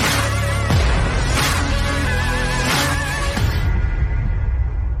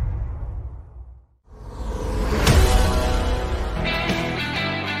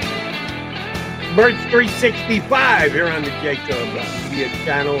 Birds 365 here on the Jacob Media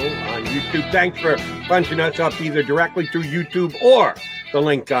channel on YouTube. Thanks for punching us up either directly through YouTube or the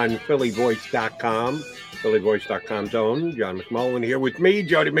link on phillyvoice.com. phillyvoice.com's own John McMullen here with me,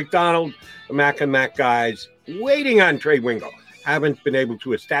 Jody McDonald, the Mac and Mac guys, waiting on Trey Wingo. Haven't been able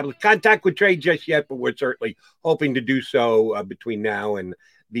to establish contact with Trey just yet, but we're certainly hoping to do so between now and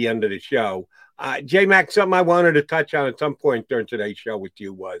the end of the show. J-Mac, something I wanted to touch on at some point during today's show with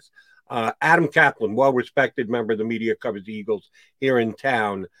you was Adam Kaplan, well-respected member of the media, covers the Eagles here in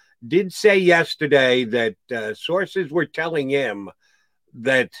town, did say yesterday that sources were telling him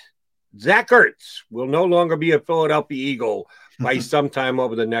that Zach Ertz will no longer be a Philadelphia Eagle by sometime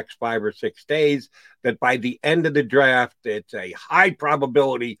over the next 5 or 6 days, that by the end of the draft, it's a high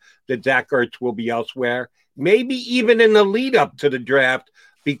probability that Zach Ertz will be elsewhere, maybe even in the lead up to the draft,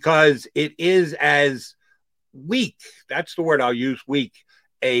 because it is as weak, that's the word I'll use, weak,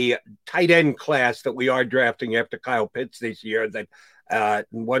 a tight end class that we are drafting after Kyle Pitts this year, that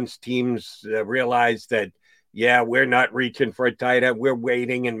once teams realize that, yeah, we're not reaching for a tight end, we're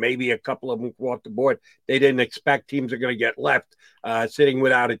waiting, and maybe a couple of them go off the board. They didn't expect teams are going to get left sitting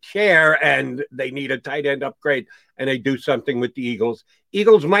without a chair, and they need a tight end upgrade, and they do something with the Eagles.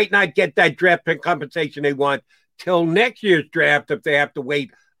 Eagles might not get that draft pick compensation they want till next year's draft if they have to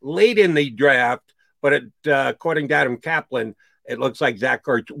wait late in the draft. But according to Adam Kaplan, it looks like Zach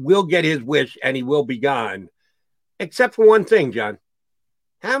Ertz will get his wish and he will be gone. Except for one thing, John.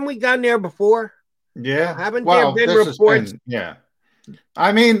 Haven't we gone there before? Yeah. Haven't there been reports? Yeah.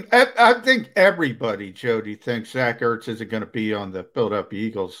 I mean, I think everybody, Jody, thinks Zach Ertz isn't going to be on the Philadelphia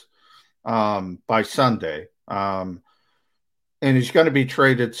Eagles by Sunday. And he's going to be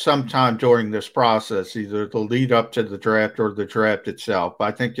traded sometime during this process, either the lead up to the draft or the draft itself.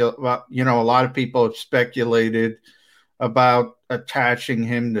 I think, a lot of people have speculated about attaching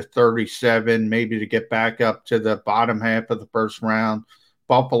him to 37, maybe to get back up to the bottom half of the first round.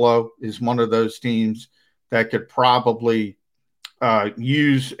 Buffalo is one of those teams that could probably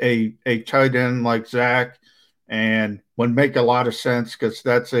use a tight end like Zach, and would make a lot of sense because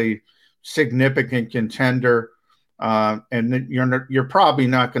that's a significant contender. And you're probably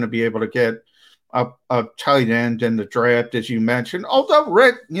not going to be able to get a tight end in the draft, as you mentioned. Although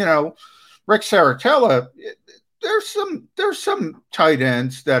Rick Saratella, there's some tight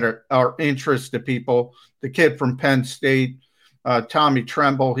ends that are interest to people. The kid from Penn State, Tommy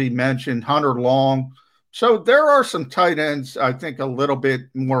Tremble, he mentioned Hunter Long. So there are some tight ends, I think, a little bit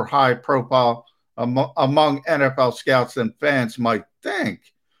more high profile among NFL scouts than fans might think.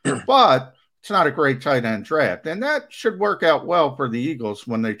 But it's not a great tight end draft. And that should work out well for the Eagles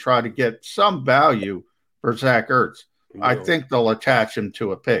when they try to get some value for Zach Ertz. I think they'll attach him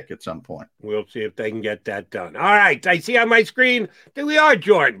to a pick at some point. We'll see if they can get that done. All right. I see on my screen that we are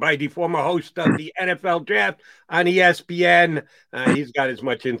joined by the former host of the NFL Draft on ESPN. He's got as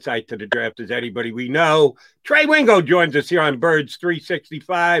much insight to the draft as anybody we know. Trey Wingo joins us here on Birds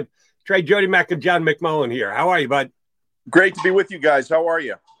 365. Trey, Jody Mack, and John McMullen here. How are you, bud? Great to be with you guys. How are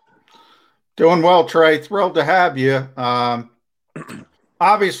you? Doing well, Trey. Thrilled to have you.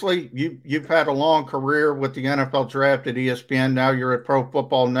 Obviously, you've had a long career with the NFL Draft at ESPN. Now you're at Pro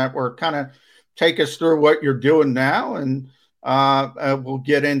Football Network. Kind of take us through what you're doing now, and we'll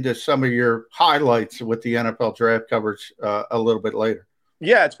get into some of your highlights with the NFL Draft coverage a little bit later.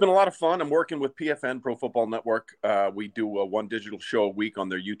 Yeah, it's been a lot of fun. I'm working with PFN, Pro Football Network. We do one digital show a week on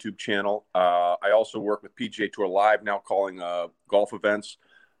their YouTube channel. I also work with PGA Tour Live, now calling golf events.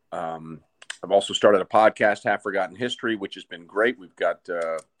 I've also started a podcast, Half Forgotten History, which has been great. We've got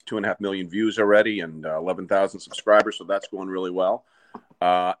 2.5 million views already and 11,000 subscribers, so that's going really well.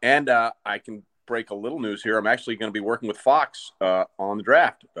 And I can break a little news here. I'm actually going to be working with Fox on the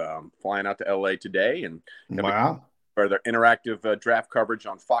draft. Flying out to LA today, and wow, for their interactive draft coverage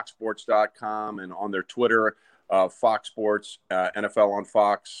on foxsports.com and on their Twitter, Fox Sports, NFL on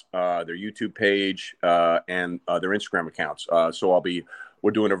Fox, their YouTube page, and their Instagram accounts. So we're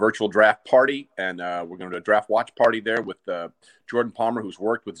doing a virtual draft party, and we're going to do a draft watch party there with Jordan Palmer, who's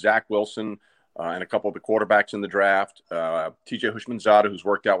worked with Zach Wilson and a couple of the quarterbacks in the draft, TJ Houshmandzadeh, who's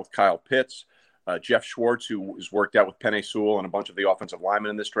worked out with Kyle Pitts, Jeff Schwartz, who has worked out with Penei Sewell and a bunch of the offensive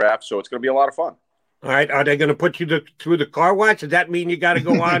linemen in this draft. So it's going to be a lot of fun. All right. Are they going to put you through the car wash? Does that mean you got to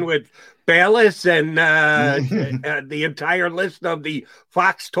go on with Bayless and the entire list of the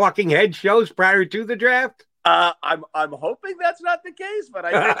Fox talking head shows prior to the draft? I'm hoping that's not the case, but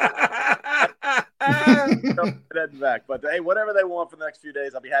I back. But hey, whatever they want for the next few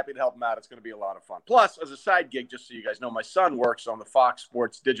days, I'll be happy to help them out. It's going to be a lot of fun. Plus, as a side gig, just so you guys know, my son works on the Fox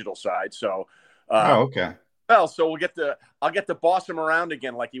Sports digital side. So, okay. Well, so I'll get to boss him around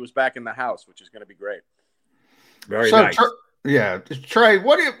again like he was back in the house, which is going to be great. Very nice. Yeah, Trey,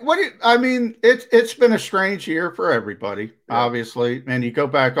 I mean, it's been a strange year for everybody, obviously. And you go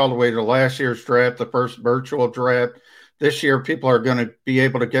back all the way to last year's draft, the first virtual draft. This year, people are going to be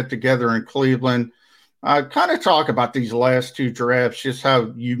able to get together in Cleveland. Kind of talk about these last two drafts, just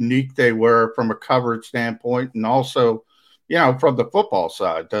how unique they were from a coverage standpoint, and also, from the football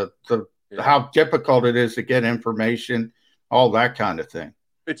side, how difficult it is to get information, all that kind of thing.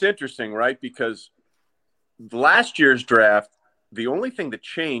 It's interesting, right? Because last year's draft, the only thing that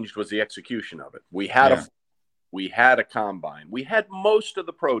changed was the execution of it. We had a combine. We had most of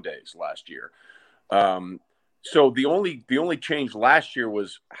the pro days last year. So the only change last year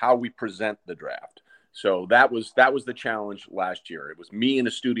was how we present the draft. So that was the challenge last year. It was me in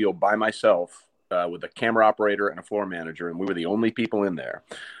a studio by myself with a camera operator and a floor manager, and we were the only people in there.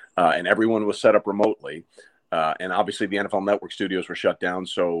 And everyone was set up remotely. And obviously the NFL Network studios were shut down,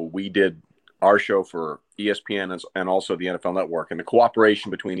 so we did our show for ESPN and also the NFL Network. And the cooperation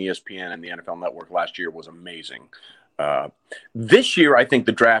between ESPN and the NFL Network last year was amazing. This year, I think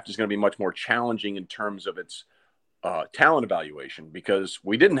the draft is going to be much more challenging in terms of its talent evaluation because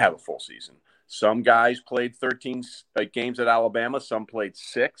we didn't have a full season. Some guys played 13 games at Alabama. Some played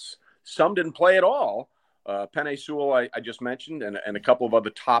 6. Some didn't play at all. Penei Sewell, I just mentioned, and a couple of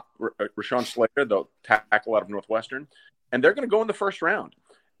other top, Rashawn Slater, the tackle out of Northwestern. And they're going to go in the first round.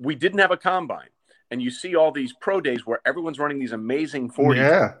 We didn't have a combine. And you see all these pro days where everyone's running these amazing 40s.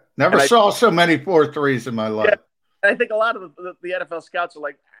 Yeah, never saw so many 4.3s in my life. Yeah, I think a lot of the NFL scouts are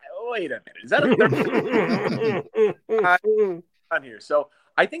like, wait a minute, is that a on here? So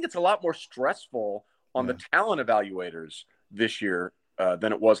I think it's a lot more stressful on the talent evaluators this year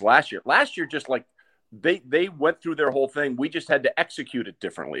than it was last year. Last year, just like they went through their whole thing. We just had to execute it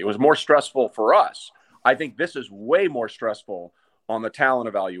differently. It was more stressful for us. I think this is way more stressful on the talent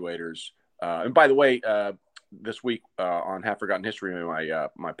evaluators. And by the way, this week on Half Forgotten History,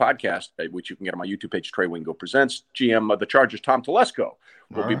 my podcast, which you can get on my YouTube page, Trey Wingo Presents, GM of the Chargers, Tom Telesco,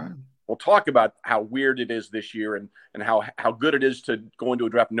 we'll talk about how weird it is this year and how good it is to go into a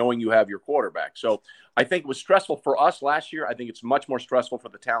draft knowing you have your quarterback. So I think it was stressful for us last year. I think it's much more stressful for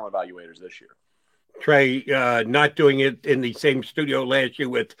the talent evaluators this year. Trey, not doing it in the same studio last year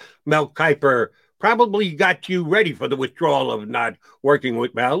with Mel Kiper probably got you ready for the withdrawal of not working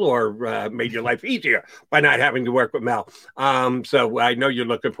with Mel, or made your life easier by not having to work with Mel. So I know you're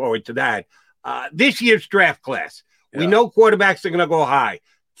looking forward to that. This year's draft class, we know quarterbacks are going to go high.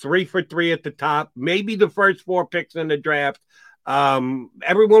 3 for 3 at the top, maybe the first 4 picks in the draft.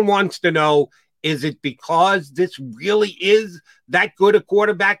 Everyone wants to know, is it because this really is that good a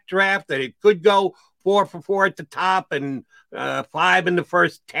quarterback draft that it could go 4 for 4 at the top and 5 in the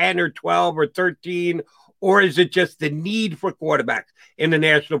first 10 or 12 or 13? Or is it just the need for quarterbacks in the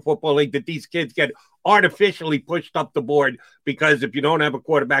National Football League that these kids get artificially pushed up the board? Because if you don't have a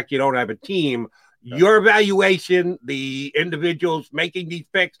quarterback, you don't have a team. Your evaluation, the individuals making these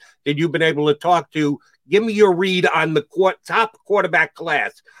picks that you've been able to talk to, give me your read on the top quarterback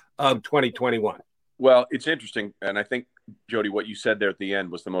class of 2021. Well, it's interesting. And I think, Jody, what you said there at the end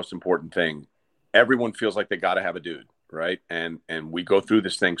was the most important thing. Everyone feels like they got to have a dude, right? And we go through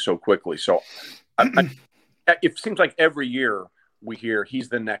this thing so quickly. So it seems like every year we hear he's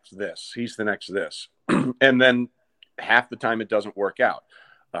the next this, he's the next this. And then half the time it doesn't work out.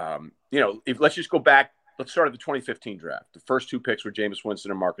 Let's just go back. Let's start at the 2015 draft. The first 2 picks were Jameis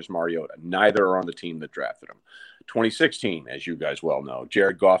Winston and Marcus Mariota. Neither are on the team that drafted him. 2016, as you guys well know,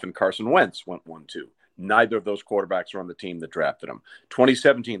 Jared Goff and Carson Wentz went 1-2. Neither of those quarterbacks are on the team that drafted him.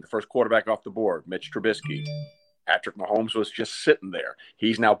 2017, the first quarterback off the board, Mitch Trubisky. Patrick Mahomes was just sitting there.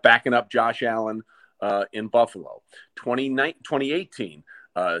 He's now backing up Josh Allen in Buffalo. 2018,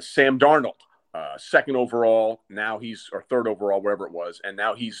 Sam Darnold. Second overall, now or third overall, wherever it was, and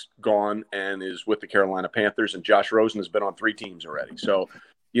now he's gone and is with the Carolina Panthers, and Josh Rosen has been on 3 teams already. So,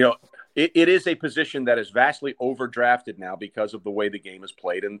 it is a position that is vastly overdrafted now because of the way the game is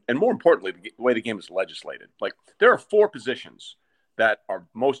played, and more importantly, the way the game is legislated. Like, there are 4 positions that are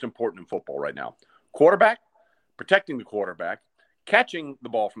most important in football right now: quarterback, protecting the quarterback, catching the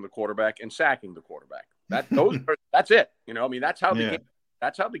ball from the quarterback, and sacking the quarterback. That's it. That's how the game.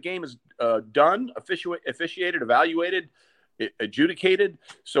 That's how the game is done, officiated, evaluated, adjudicated.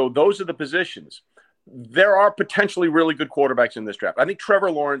 So those are the positions. There are potentially really good quarterbacks in this draft. I think Trevor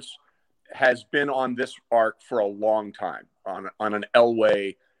Lawrence has been on this arc for a long time, on an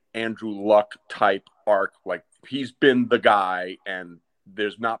Elway, Andrew Luck type arc. Like, he's been the guy, and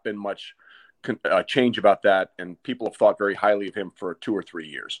there's not been much change about that. And people have thought very highly of him for 2 or 3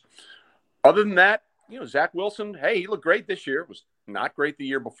 years. Other than that, Zach Wilson, hey, he looked great this year. Was not great the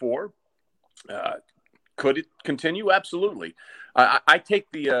year before. Could it continue? Absolutely. I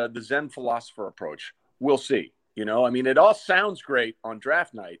take the Zen philosopher approach. We'll see. It all sounds great on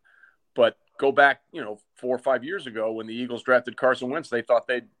draft night, but go back, 4 or 5 years ago when the Eagles drafted Carson Wentz, they thought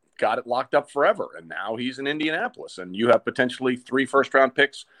they'd got it locked up forever. And now he's in Indianapolis, and you have potentially 3 first-round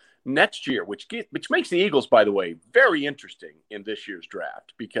picks next year, which makes the Eagles, by the way, very interesting in this year's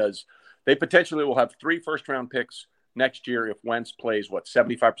draft, because they potentially will have 3 first-round picks next year if Wentz plays,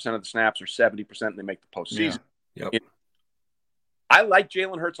 75% of the snaps or 70%, and they make the postseason. Yeah. Yep. I like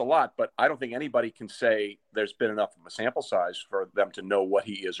Jalen Hurts a lot, but I don't think anybody can say there's been enough of a sample size for them to know what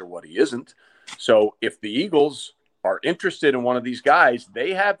he is or what he isn't. So if the Eagles are interested in one of these guys,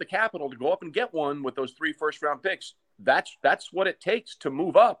 they have the capital to go up and get one with those 3 first-round picks. That's what it takes to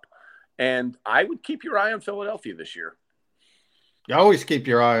move up. And I would keep your eye on Philadelphia this year. You always keep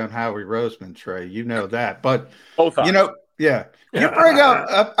your eye on Howie Roseman, Trey. You know that. But, both you know, yeah. You bring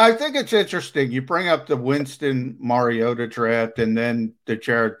up, I think it's interesting. You bring up the Winston Mariota draft and then the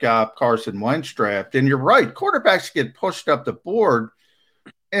Jared Goff, Carson Wentz draft. And you're right. Quarterbacks get pushed up the board.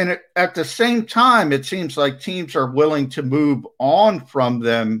 And at the same time, it seems like teams are willing to move on from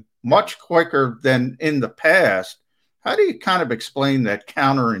them much quicker than in the past. How do you kind of explain that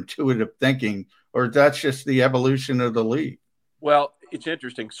counterintuitive thinking, or that's just the evolution of the league? Well, it's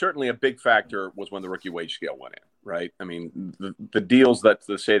interesting. Certainly a big factor was when the rookie wage scale went in, right? I mean, the deals that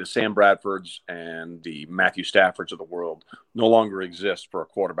say the Sam Bradfords and the Matthew Staffords of the world no longer exist for a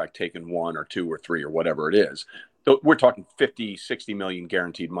quarterback taking 1 or 2 or 3 or whatever it is. So we're talking 50, 60 million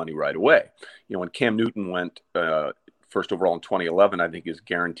guaranteed money right away. You know, when Cam Newton went first overall in 2011, I think his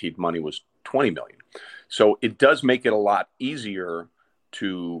guaranteed money was 20 million. So it does make it a lot easier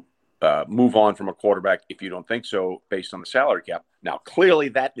to move on from a quarterback if you don't think so, based on the salary cap. Now, clearly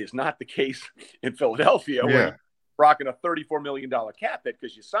that is not the case in Philadelphia, where you're rocking a $34 million cap hit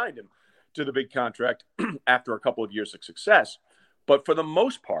because you signed him to the big contract after a couple of years of success. But for the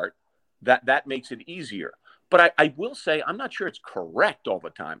most part, that makes it easier. But I will say, I'm not sure it's correct all the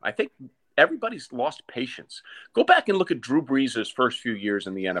time. I think everybody's lost patience. Go back and look at Drew Brees' first few years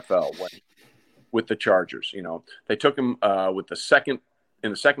in the NFL with the Chargers. You know, they took him in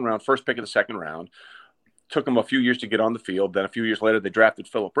the second round, first pick of the second round. Took him a few years to get on the field. Then a few years later, they drafted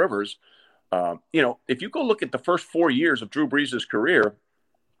Phillip Rivers. You know, if you go look at the first 4 years of Drew Brees' career,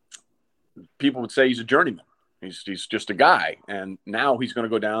 people would say he's a journeyman. He's just a guy. And now he's going to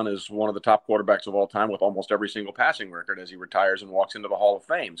go down as one of the top quarterbacks of all time with almost every single passing record as he retires and walks into the Hall of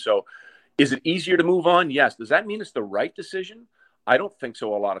Fame. So is it easier to move on? Yes. Does that mean it's the right decision? I don't think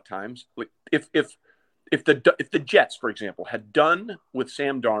so a lot of times. Like if the Jets, for example, had done with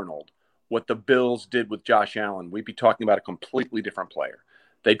Sam Darnold what the Bills did with Josh Allen, we'd be talking about a completely different player.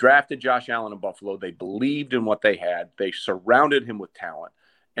 They drafted Josh Allen in Buffalo. They believed in what they had. They surrounded him with talent,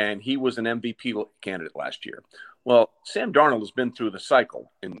 and he was an MVP candidate last year. Well, Sam Darnold has been through the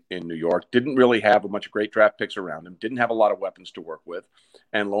cycle in New York, didn't really have a bunch of great draft picks around him, didn't have a lot of weapons to work with,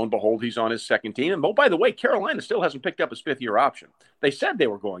 and lo and behold, he's on his second team. And, oh, by the way, Carolina still hasn't picked up his 5th-year option. They said they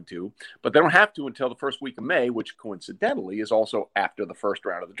were going to, but they don't have to until the first week of May, which coincidentally is also after the first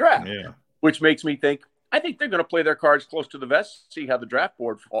round of the draft, which makes me think, I think they're going to play their cards close to the vest, see how the draft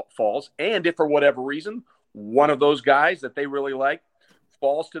board falls, and if for whatever reason, one of those guys that they really like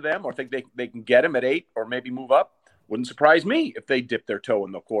falls to them or think they can get him at 8 or maybe move up, wouldn't surprise me if they dip their toe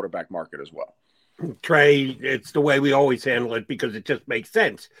in the quarterback market as well. Trey, it's the way we always handle it because it just makes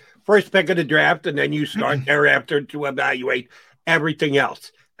sense. First pick of the draft, and then you start thereafter to evaluate everything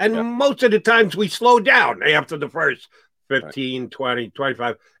else. And most of the times we slow down after the first 15, 20,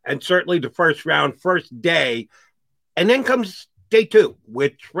 25, and certainly the first round, first day. And then comes day 2,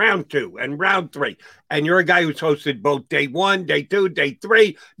 which round 2 and round 3. And you're a guy who's hosted both day 1, day 2, day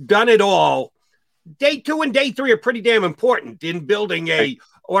 3, done it all. Day 2 and day 3 are pretty damn important in building a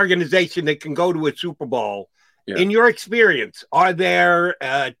organization that can go to a Super Bowl. Yeah. In your experience, are there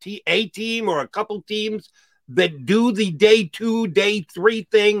a team or a couple teams that do the day 2, day 3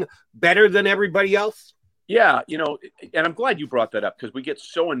 thing better than everybody else? Yeah, you know, and I'm glad you brought that up because we get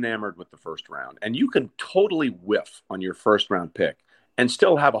so enamored with the first round, and you can totally whiff on your first round pick and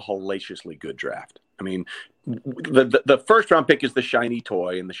still have a hellaciously good draft. I mean, the first round pick is the shiny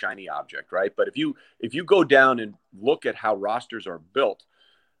toy and the shiny object, right? But if you go down and look at how rosters are built,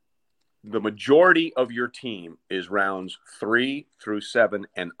 the majority of your team is rounds 3 through 7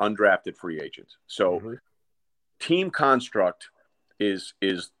 and undrafted free agents. So team construct is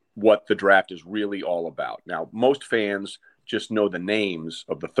what the draft is really all about. Now, most fans just know the names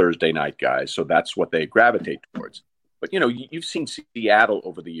of the Thursday night guys, so that's what they gravitate towards. But, you know, you've seen Seattle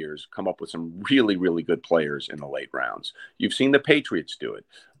over the years come up with some really, really good players in the late rounds. You've seen the Patriots do it.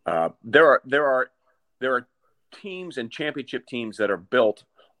 There are teams and championship teams that are built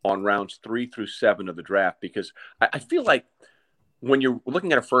on rounds 3 through 7 of the draft because I feel like when you're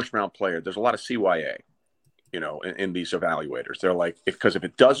looking at a first-round player, there's a lot of CYA. in these evaluators. They're like, because if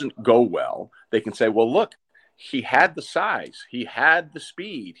it doesn't go well, they can say, well, look, he had the size, he had the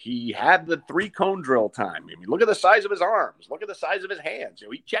speed, he had the 3-cone drill time. I mean, look at the size of his arms, look at the size of his hands.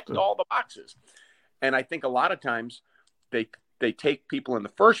 He checked all the boxes. And I think a lot of times they take people in the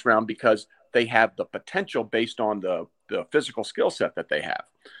first round because they have the potential based on the physical skill set that they have.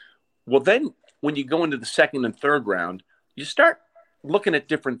 Well, then when you go into the second and third round, you start looking at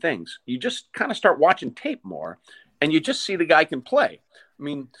different things. You just kind of start watching tape more, and you just see the guy can play. I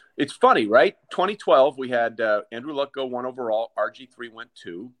mean, it's funny, right? 2012, we had Andrew Luck go 1 overall. RG3 went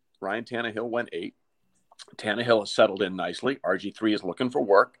 2. Ryan Tannehill went 8. Tannehill has settled in nicely. RG3 is looking for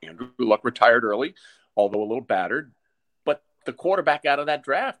work. Andrew Luck retired early, although a little battered. But the quarterback out of that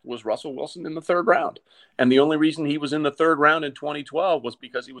draft was Russell Wilson in the 3rd round. And the only reason he was in the 3rd round in 2012 was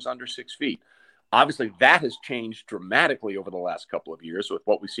because he was under 6 feet. Obviously, that has changed dramatically over the last couple of years with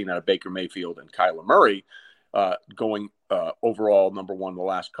what we've seen out of Baker Mayfield and Kyler Murray going overall number 1 the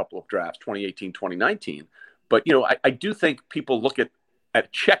last couple of drafts, 2018, 2019. But, I do think people look at a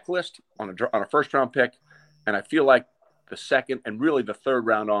checklist on a first-round pick, and I feel like the second and really the 3rd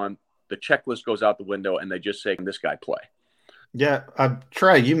round on, the checklist goes out the window, and they just say, can this guy play? Yeah,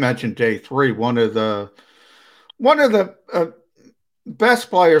 Trey, you mentioned day 3. One of the best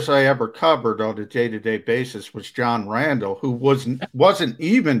players I ever covered on a day-to-day basis was John Randall, who wasn't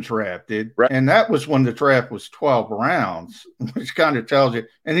even drafted, right. And that was when the draft was 12 rounds, which kind of tells you.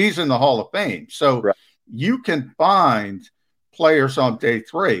 And he's in the Hall of Fame, so right. You can find players on day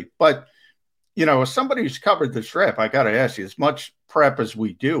 3. But as somebody who's covered this draft, I got to ask you: as much prep as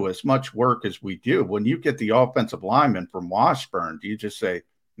we do, as much work as we do, when you get the offensive lineman from Washburn, do you just say,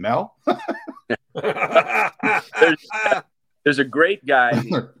 Mel? There's a great guy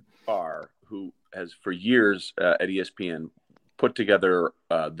who has for years at ESPN put together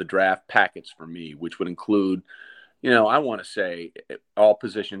the draft packets for me, which would include, I want to say all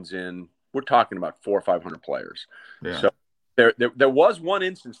positions in. We're talking about 400 or 500 players. Yeah. So there was one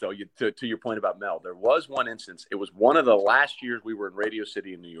instance, though, to your point about Mel. There was one instance. It was one of the last years we were in Radio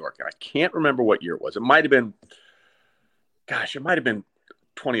City in New York, and I can't remember what year it was. It might have been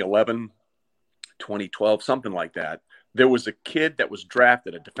 2011, 2012, something like that. There was a kid that was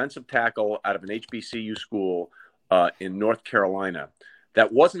drafted, a defensive tackle out of an HBCU school in North Carolina,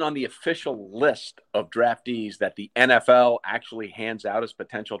 that wasn't on the official list of draftees that the NFL actually hands out as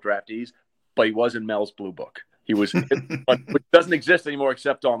potential draftees, but he was in Mel's Blue Book. He was, which doesn't exist anymore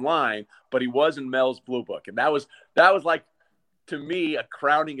except online, but he was in Mel's Blue Book. And that was like, to me, a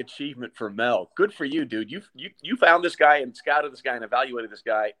crowning achievement for Mel. Good for you, dude. You found this guy and scouted this guy and evaluated this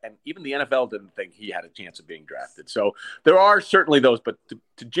guy, and even the NFL didn't think he had a chance of being drafted. So there are certainly those, but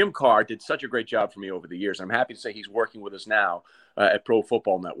to Jim Carr did such a great job for me over the years. I'm happy to say he's working with us now at Pro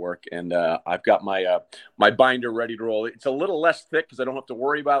Football Network, and I've got my binder ready to roll. It's a little less thick because I don't have to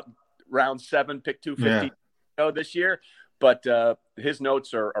worry about round 7, pick 250 this year, but his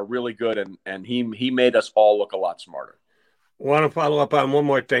notes are really good, and he made us all look a lot smarter. I want to follow up on one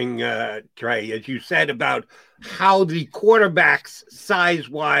more thing, Trey, as you said about how the quarterbacks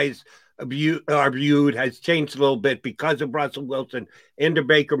size-wise are viewed has changed a little bit because of Russell Wilson into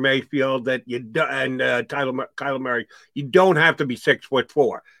Baker Mayfield and Kyler Murray. You don't have to be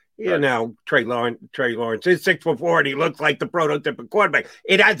 6'4". Trey Lawrence is 6'4", and he looks like the prototypical quarterback.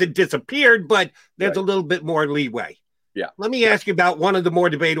 It hasn't disappeared, but there's a little bit more leeway. Yeah. Let me ask you about one of the more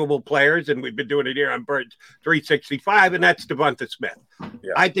debatable players, and we've been doing it here on Birds 365, and that's Devonta Smith.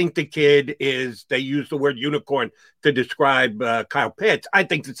 Yeah. I think the kid they use the word unicorn to describe Kyle Pitts. I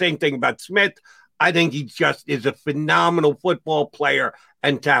think the same thing about Smith. I think he just is a phenomenal football player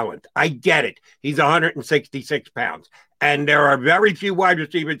and talent. I get it. He's 166 pounds. And there are very few wide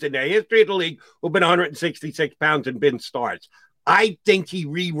receivers in the history of the league who've been 166 pounds and been stars. I think he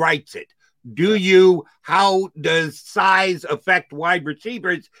rewrites it. Do you? How does size affect wide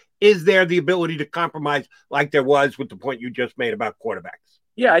receivers? Is there the ability to compromise like there was with the point you just made about quarterbacks?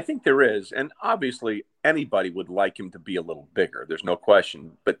 Yeah, I think there is. And obviously anybody would like him to be a little bigger. There's no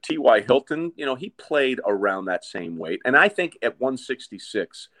question. But T.Y. Hilton, he played around that same weight. And I think at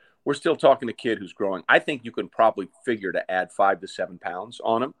 166, we're still talking a kid who's growing. I think you can probably figure to add 5 to 7 pounds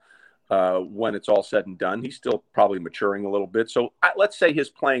on him. When it's all said and done. He's still probably maturing a little bit. So let's say his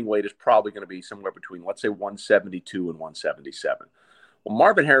playing weight is probably going to be somewhere between, let's say, 172 and 177. Well,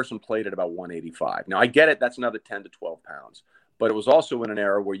 Marvin Harrison played at about 185. Now, I get it. That's another 10 to 12 pounds. But it was also in an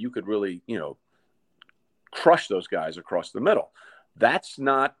era where you could really, crush those guys across the middle. That's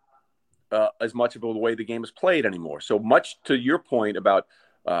not as much of the way the game is played anymore. So much to your point about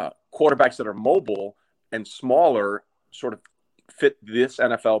quarterbacks that are mobile and smaller sort of fit this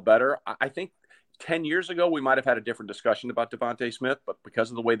NFL better. I think 10 years ago, we might have had a different discussion about DeVonta Smith, but because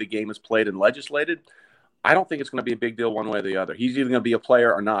of the way the game is played and legislated, I don't think it's going to be a big deal one way or the other. He's either going to be a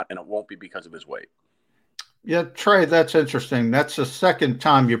player or not, and it won't be because of his weight. Yeah, Trey, that's interesting. That's the second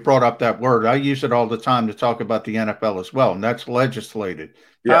time you brought up that word. I use it all the time to talk about the NFL as well, and that's legislated.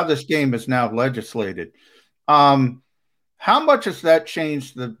 Yeah. How this game is now legislated. How much has that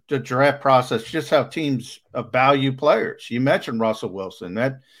changed the draft process, just how teams value players? You mentioned Russell Wilson.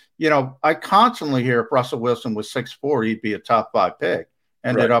 I constantly hear if Russell Wilson was 6'4", he'd be a top 5 pick.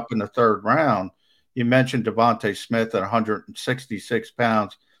 Ended up in the 3rd round. You mentioned DeVonta Smith at 166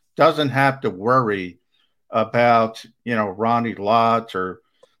 pounds. Doesn't have to worry about, Ronnie Lott or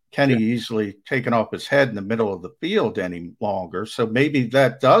Kenny Easley taking off his head in the middle of the field any longer. So maybe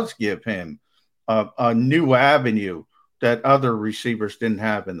that does give him a new avenue that other receivers didn't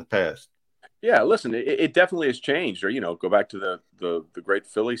have in the past. Yeah, listen, it definitely has changed. Or, go back to the great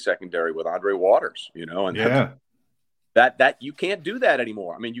Philly secondary with Andre Waters, and that you can't do that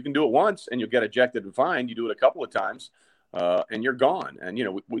anymore. I mean, you can do it once and you'll get ejected and fined. You do it a couple of times and you're gone. And,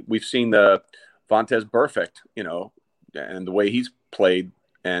 we've seen the Vontaze Burfict, and the way he's played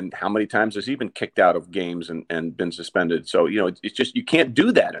and how many times has he been kicked out of games and been suspended. So, it's just, you can't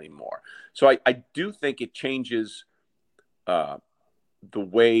do that anymore. So I do think it changes the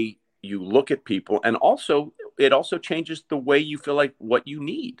way you look at people, and it also changes the way you feel like what you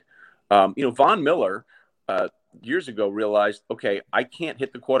need. Von Miller years ago realized, okay, I can't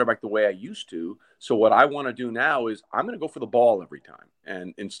hit the quarterback the way I used to. So what I want to do now is I'm going to go for the ball every time.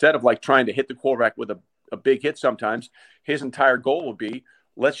 And instead of like trying to hit the quarterback with a big hit sometimes, his entire goal would be,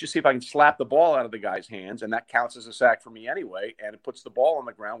 let's just see if I can slap the ball out of the guy's hands. And that counts as a sack for me anyway. And it puts the ball on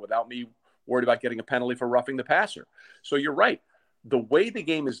the ground without me worried about getting a penalty for roughing the passer. So you're right. The way the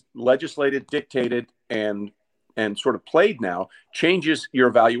game is legislated, dictated, and sort of played now changes your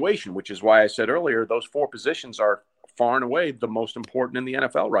evaluation, which is why I said earlier, those 4 positions are far and away the most important in the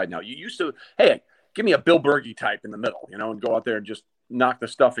NFL right now. You used to, hey, give me a Bill Bergey type in the middle, and go out there and just knock the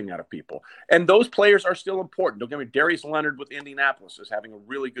stuffing out of people. And those players are still important. Don't get me, Darius Leonard with Indianapolis is having a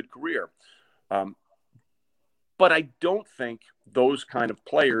really good career. But I don't think those kind of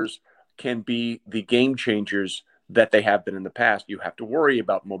players can be the game changers that they have been in the past. You have to worry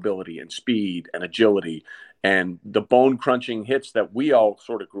about mobility and speed and agility and the bone crunching hits that we all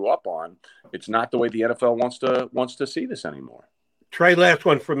sort of grew up on. It's not the way the NFL wants to see this anymore. Trey, last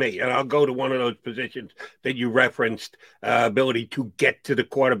one for me, and I'll go to one of those positions that you referenced, ability to get to the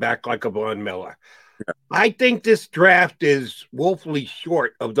quarterback like a Von Miller. Yeah. I think this draft is woefully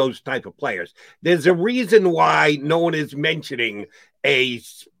short of those type of players. There's a reason why no one is mentioning a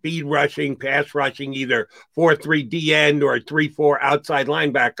speed rushing, pass rushing, either 4-3 D end or a 3-4 outside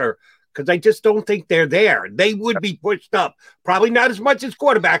linebacker, because I just don't think they're there. They would be pushed up, probably not as much as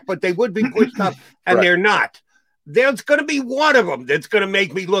quarterback, but they would be pushed up, and they're not. There's going to be one of them that's going to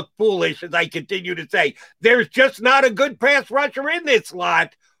make me look foolish as I continue to say, there's just not a good pass rusher in this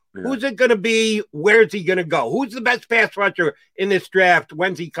lot. Yeah. Who's it going to be? Where's he going to go? Who's the best pass rusher in this draft?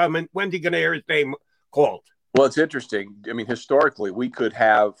 When's he coming? When's he going to hear his name called? Well, it's interesting. I mean, historically, we could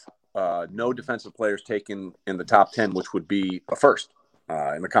have no defensive players taken in the top 10, which would be a first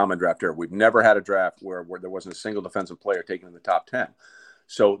in the common draft era. We've never had a draft where there wasn't a single defensive player taken in the top 10.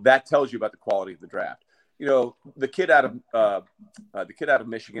 So that tells you about the quality of the draft. The kid out of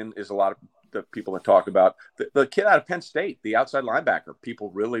Michigan is a lot of the people that talk about. The kid out of Penn State, the outside linebacker, people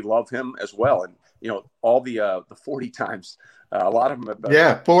really love him as well. And all the 40 times, a lot of them.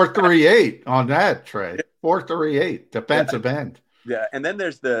 4.38 on that, Trey. 4.38 defensive end. Yeah, and then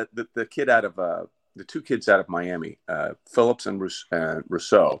there's the kid out of the 2 kids out of Miami, Phillips and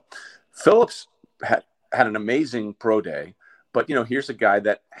Rousseau. Phillips had an amazing pro day. But, here's a guy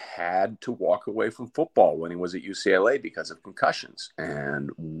that had to walk away from football when he was at UCLA because of concussions. And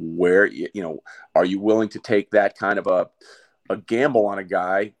where, are you willing to take that kind of a gamble on a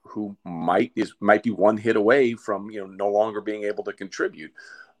guy who might be one hit away from, no longer being able to contribute?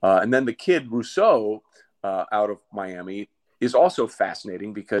 And then the kid Rousseau out of Miami is also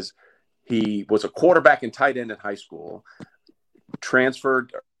fascinating because he was a quarterback and tight end in high school,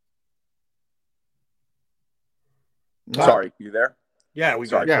 transferred. Sorry, you there? Yeah, we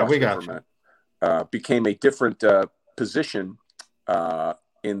got you. Became a different position at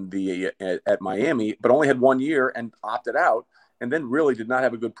Miami, but only had 1 year and opted out, and then really did not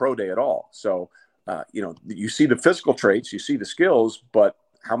have a good pro day at all. So, you see the physical traits, you see the skills, but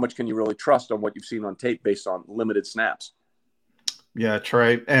how much can you really trust on what you've seen on tape based on limited snaps? Yeah,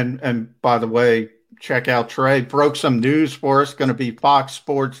 Trey. And by the way, check out Trey. Broke some news for us. Going to be Fox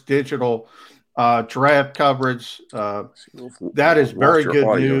Sports Digital draft coverage. That is very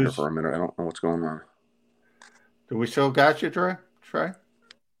good news. For a minute, I don't know what's going on. Do we still got you, Trey?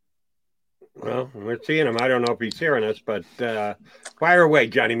 Well, we're seeing him. I don't know if he's hearing us, but fire away,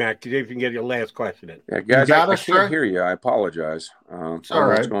 Johnny Mac. See if you can get your last question in. Yeah, guys, I can't hear you. I apologize. It's all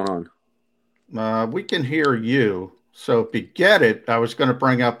right. What's going on? We can hear you. So if you get it, I was going to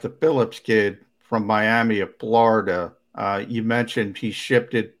bring up the Phillips kid from Miami of Florida. You mentioned he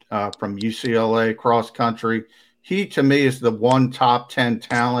shipped it from UCLA cross country. He, to me, is the one top 10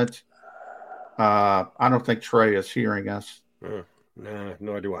 talent. I don't think Trey is hearing us. No,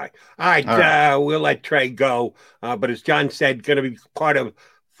 nor do I. All right. We'll let Trey go. But as John said, going to be part of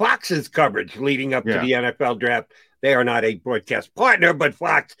Fox's coverage leading up to the NFL draft. They are not a broadcast partner, but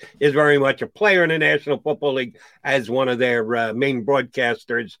Fox is very much a player in the National Football League as one of their main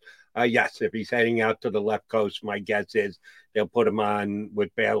broadcasters. Yes, if he's heading out to the left coast, my guess is they'll put him on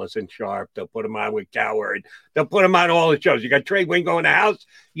with Bayless and Sharp. They'll put him on with Coward. They'll put him on all the shows. You got Trey Wingo in the house.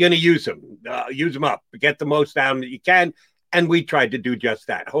 You're going to use him. Use him up. Get the most out of him that you can. And we tried to do just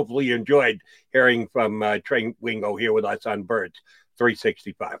that. Hopefully you enjoyed hearing from Trey Wingo here with us on Birds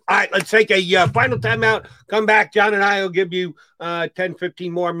 365. All right, let's take a final timeout. Come back. John and I will give you 10,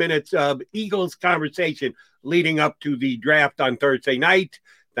 15 more minutes of Eagles conversation leading up to the draft on Thursday night.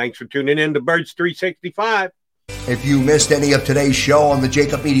 Thanks for tuning in to Birds 365. If you missed any of today's show on the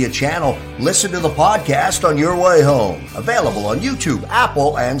Jacob Media channel, listen to the podcast on your way home. Available on YouTube,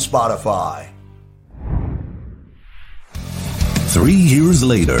 Apple, and Spotify. 3 years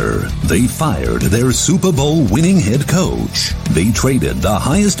later, they fired their Super Bowl winning head coach. They traded the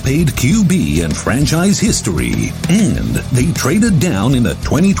highest paid QB in franchise history. And they traded down in the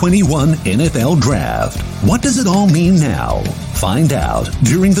 2021 NFL Draft. What does it all mean now? Find out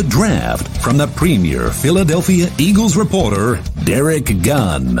during the draft from the premier Philadelphia Eagles reporter, Derek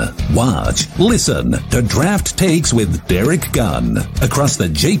Gunn. Watch, listen to Draft Takes with Derek Gunn across the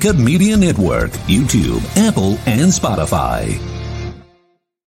Jacob Media Network, YouTube, Apple, and Spotify.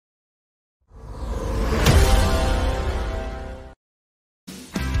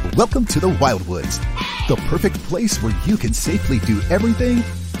 Welcome to the Wildwoods, the perfect place where you can safely do everything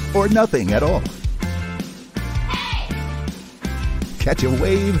or nothing at all. Catch a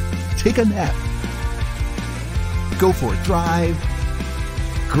wave, take a nap, go for a drive,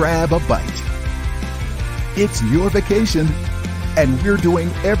 grab a bite. It's your vacation, and we're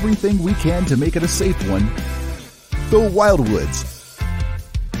doing everything we can to make it a safe one. The Wildwoods.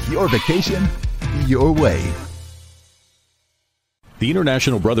 Your vacation, your way. The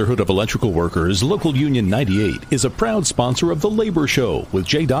International Brotherhood of Electrical Workers, Local Union 98, is a proud sponsor of The Labor Show with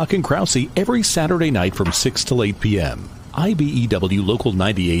J. Doc and Krause every Saturday night from 6 to 8 p.m. IBEW Local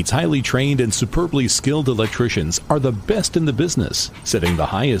 98's highly trained and superbly skilled electricians are the best in the business, setting the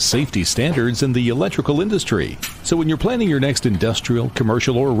highest safety standards in the electrical industry. So when you're planning your next industrial,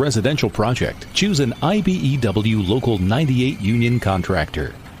 commercial, or residential project, choose an IBEW Local 98 union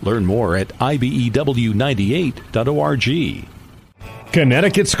contractor. Learn more at IBEW98.org.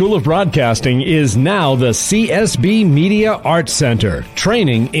 Connecticut School of Broadcasting is now the CSB Media Arts Center,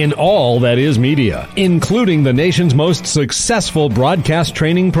 training in all that is media, including the nation's most successful broadcast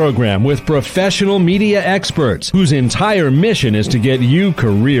training program with professional media experts whose entire mission is to get you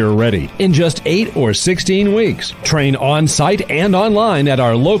career ready. In just 8 or 16 weeks, train on-site and online at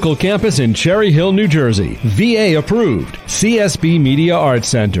our local campus in Cherry Hill, New Jersey. VA approved. CSB Media Arts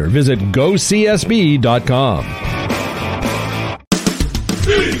Center. Visit gocsb.com.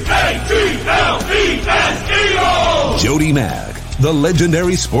 Jody Mack, the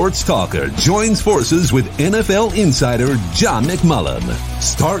legendary sports talker, joins forces with NFL insider John McMullen.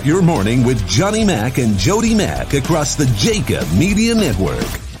 Start your morning with Johnny Mack and Jody Mack across the Jacob Media Network.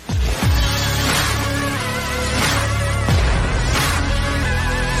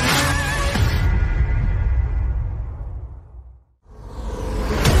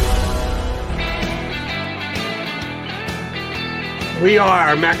 We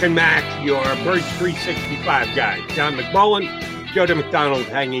are Mac and Mac, your Birds 365 guys. John McMullen, Jody McDonald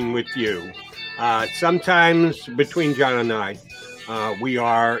hanging with you. Sometimes between John and I, we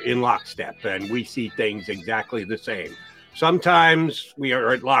are in lockstep and we see things exactly the same. Sometimes we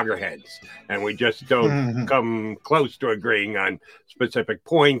are at loggerheads and we just don't come close to agreeing on specific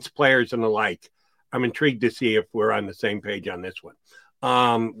points, players, and the like. I'm intrigued to see if we're on the same page on this one.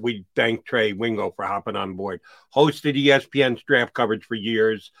 We thank Trey Wingo for hopping on board. Hosted ESPN's draft coverage for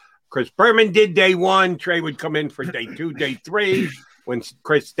years. Chris Berman did day one. Trey would come in for day 2, day 3. When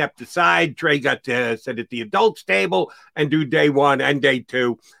Chris stepped aside, Trey got to sit at the adults table and do day 1 and day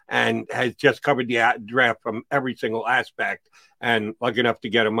 2, and has just covered the draft from every single aspect and lucky enough to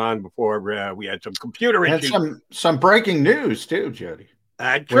get him on before we had some computer issues. And some breaking news too, Jody.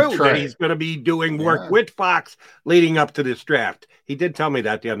 True, that he's going to be doing work with Fox leading up to this draft. He did tell me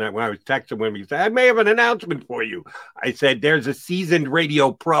that the other night when I was texting him. He said, I may have an announcement for you. I said, there's a seasoned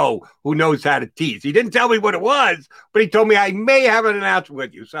radio pro who knows how to tease. He didn't tell me what it was, but he told me I may have an announcement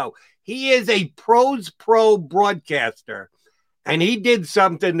with you. So he is a pros pro broadcaster, and he did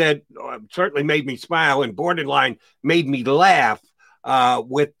something that certainly made me smile and borderline made me laugh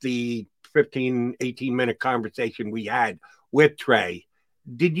with the 15, 18-minute conversation we had with Trey.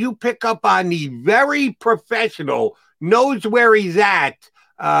 Did you pick up on the very professional, knows where he's at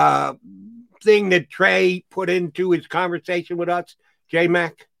thing that Trey put into his conversation with us,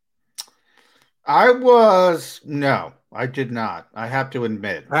 J-Mac? No, I did not. I have to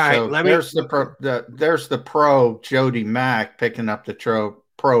admit. All right, so there's the pro Jody Mack picking up the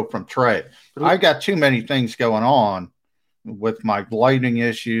pro from Trey. I got too many things going on with my lighting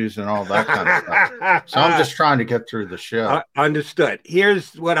issues and all that kind of stuff. So I'm just trying to get through the show. Understood.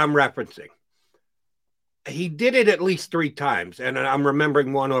 Here's what I'm referencing. He did it at least 3 times, and I'm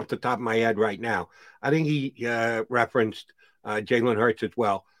remembering one off the top of my head right now. I think he referenced Jalen Hurts as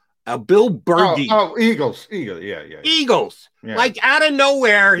well. Bill Bergey. Eagles. Eagles. Yeah. Like out of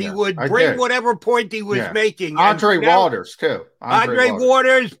nowhere, he would bring whatever point he was making. Andre Waters, too. Andre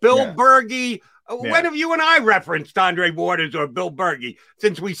Waters, Bill Bergey. When have you and I referenced Andre Waters or Bill Bergey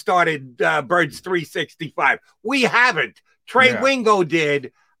since we started Birds 365? We haven't. Trey Wingo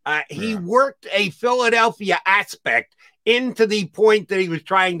did. He worked a Philadelphia aspect into the point that he was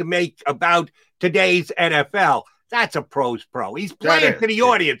trying to make about today's NFL. That's a pro's pro. He's playing to the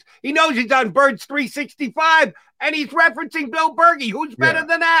audience. He knows he's on Birds 365, and he's referencing Bill Bergey. Who's better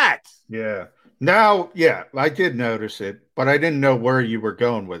than that? Yeah. Now, I did notice it, but I didn't know where you were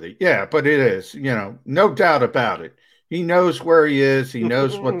going with it. Yeah, but it is, no doubt about it. He knows where he is. He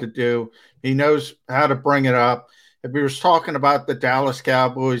knows what to do. He knows how to bring it up. If he was talking about the Dallas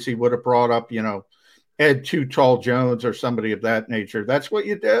Cowboys, he would have brought up, Ed Too Tall Jones or somebody of that nature. That's what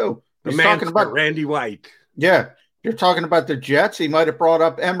you do. He's talking about Randy White. Yeah. You're talking about the Jets. He might have brought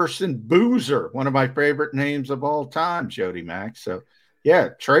up Emerson Boozer, one of my favorite names of all time, Jody Mack. So, yeah,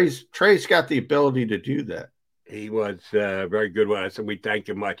 Trey's got the ability to do that. He was very good with us, and we thank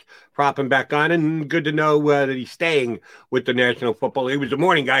him much for hopping back on. And good to know that he's staying with the National Football League. He was a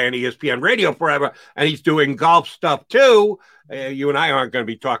morning guy on ESPN Radio forever, and he's doing golf stuff too. You and I aren't going to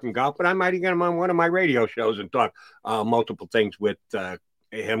be talking golf, but I might get him on one of my radio shows and talk multiple things with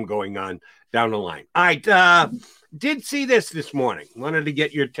him going on down the line. All right, did see this morning. Wanted to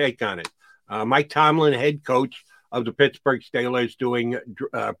get your take on it. Mike Tomlin, head coach of the Pittsburgh Steelers, doing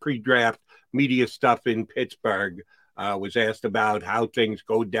pre-draft media stuff in Pittsburgh, was asked about how things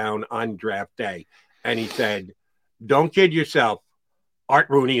go down on draft day. And he said, don't kid yourself, Art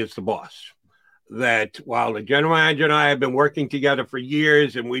Rooney is the boss. That while the general manager and I have been working together for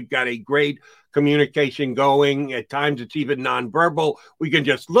years and we've got a great communication going, at times it's even nonverbal. We can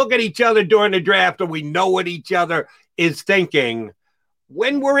just look at each other during the draft and we know what each other is thinking.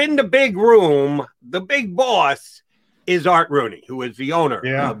 When we're in the big room, the big boss is Art Rooney, who is the owner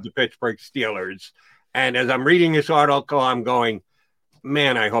of the Pittsburgh Steelers. And as I'm reading this article, I'm going,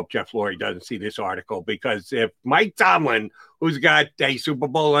 man, I hope Jeff Lurie doesn't see this article, because if Mike Tomlin, who's got a Super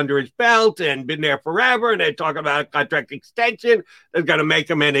Bowl under his belt and been there forever, and they're talking about a contract extension that's going to make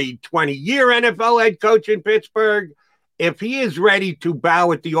him a 20-year NFL head coach in Pittsburgh, if he is ready to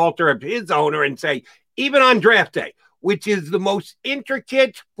bow at the altar of his owner and say, even on draft day, which is the most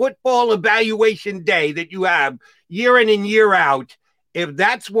intricate football evaluation day that you have year in and year out, if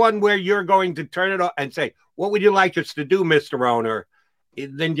that's one where you're going to turn it off and say, what would you like us to do, Mr. Owner?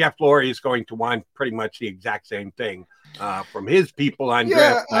 Then Jeff Lurie is going to want pretty much the exact same thing from his people on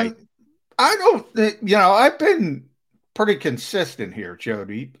draft night. I don't think, I've been pretty consistent here,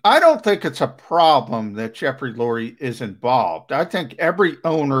 Jody. I don't think it's a problem that Jeffrey Lurie is involved. I think every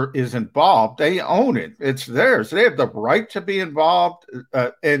owner is involved. They own it. It's theirs. They have the right to be involved.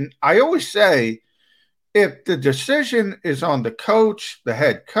 And I always say, if the decision is on the coach, the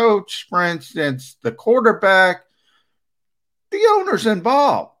head coach, for instance, the quarterback, the owner's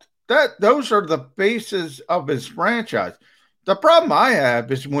involved. Those are the bases of his franchise. The problem I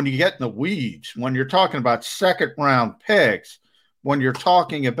have is when you get in the weeds, when you're talking about second-round picks, when you're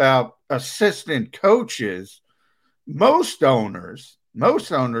talking about assistant coaches, most owners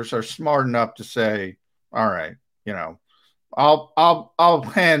are smart enough to say, all right, I'll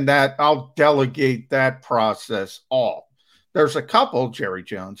hand that, I'll delegate that process off. There's a couple, Jerry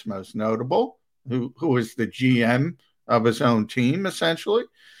Jones most notable, who is the GM of his own team, essentially.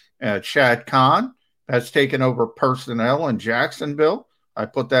 Chad Kahn, has taken over personnel in Jacksonville. I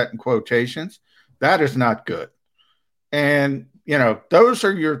put that in quotations. That is not good. And, those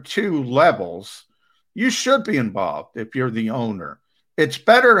are your two levels. You should be involved if you're the owner. It's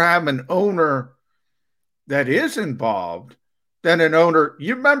better to have an owner that is involved than an owner.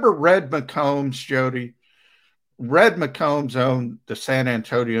 You remember Red McCombs, Jody? Red McCombs owned the San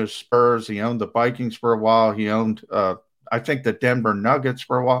Antonio Spurs. He owned the Vikings for a while. He owned, I think, the Denver Nuggets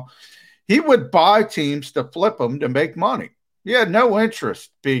for a while. He would buy teams to flip them to make money. He had no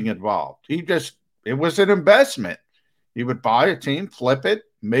interest being involved. It was an investment. He would buy a team, flip it,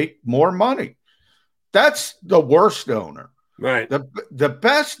 make more money. That's the worst owner. Right. The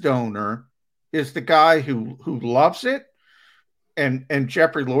best owner is the guy who loves it, and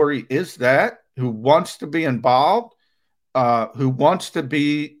Jeffrey Lurie is that, who wants to be involved, who wants to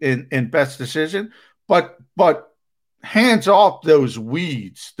be in best decision, but hands off those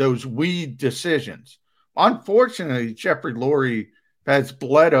weed decisions. Unfortunately, Jeffrey Lurie has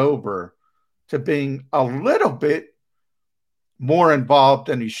bled over to being a little bit more involved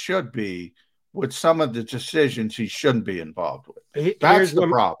than he should be with some of the decisions he shouldn't be involved with. That's the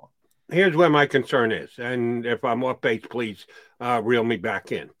problem. Here's where my concern is, and if I'm off base, please reel me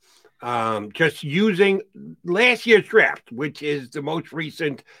back in. Just using last year's draft, which is the most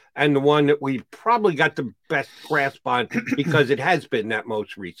recent and the one that we've probably got the best grasp on because it has been that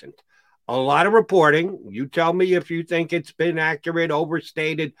most recent. A lot of reporting. You tell me if you think it's been accurate,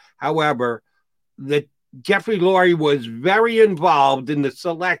 overstated. However, that Jeffrey Lurie was very involved in the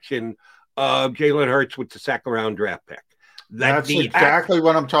selection of Jalen Hurts with the second-round draft pick. That's exactly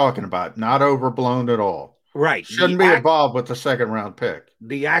what I'm talking about. Not overblown at all. Right. Shouldn't be involved with the second-round pick.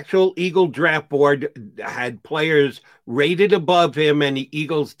 The actual Eagle draft board had players rated above him, and the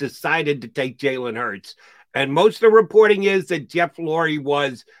Eagles decided to take Jalen Hurts. And most of the reporting is that Jeff Lurie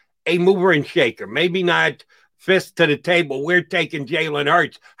was a mover and shaker. Maybe not fist to the table. We're taking Jalen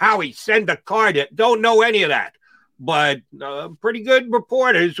Hurts. Howie, send a card. Don't know any of that. But pretty good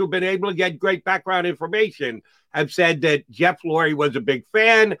reporters who've been able to get great background information have said that Jeff Lurie was a big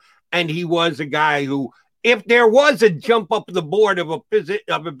fan, and he was a guy who, if there was a jump up the board of a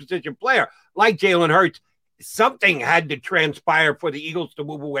position player like Jalen Hurts, something had to transpire for the Eagles to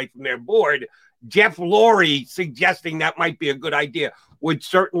move away from their board. Jeff Lurie suggesting that might be a good idea would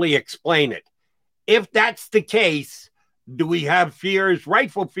certainly explain it. If that's the case, do we have fears,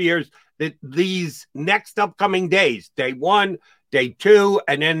 rightful fears, that these next upcoming days, day 1, day 2,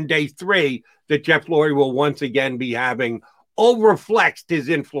 and then day 3, that Jeff Lurie will once again be having overflexed his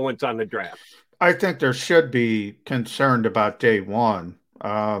influence on the draft? I think there should be concerned about day 1.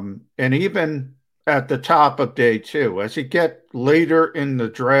 And even at the top of day 2, as you get later in the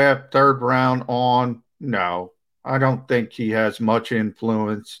draft, third round on, no, I don't think he has much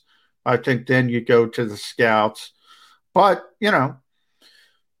influence. I think then you go to the scouts. But,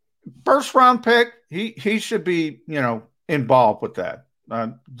 first round pick, he should be, involved with that.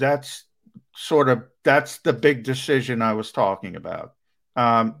 That's the big decision I was talking about.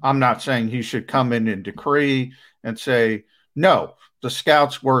 I'm not saying he should come in and decree and say, no, the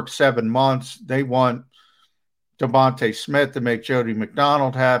scouts worked 7 months. They want DeVonta Smith to make Jody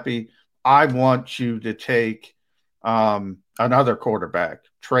McDonald happy. I want you to take another quarterback,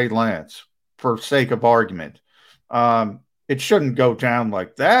 Trey Lance, for sake of argument. It shouldn't go down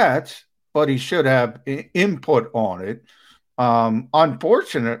like that, but he should have input on it.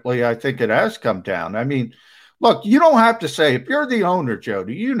 Unfortunately, I think it has come down. I mean, look, you don't have to say, if you're the owner,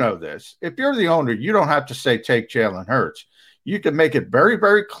 Jody, you know this. If you're the owner, you don't have to say take Jalen Hurts. You can make it very,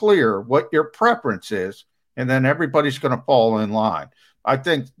 very clear what your preference is, and then everybody's going to fall in line. I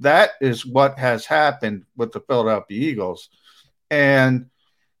think that is what has happened with the Philadelphia Eagles. And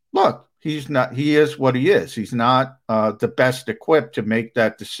look, he is what he is. He's not the best equipped to make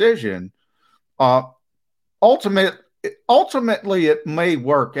that decision. Ultimately, it may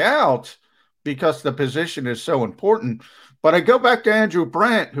work out because the position is so important. But I go back to Andrew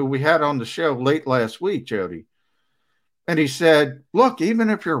Brandt, who we had on the show late last week, Jody. And he said, look,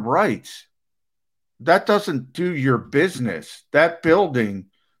 even if you're right, that doesn't do your business. That building,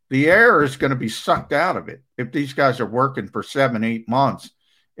 the air is going to be sucked out of it if these guys are working for 7-8 months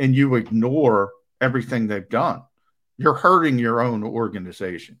and you ignore everything they've done. You're hurting your own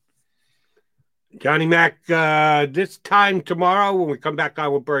organization. Johnny Mac, this time tomorrow when we come back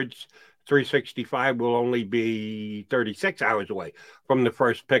on with Birds 365, will only be 36 hours away from the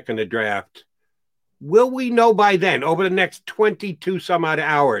first pick in the draft. Will we know by then, over the next 22 some odd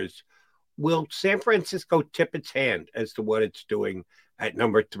hours, will San Francisco tip its hand as to what it's doing at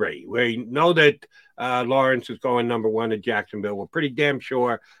number 3? We know that Lawrence is going number 1 to Jacksonville. We're pretty damn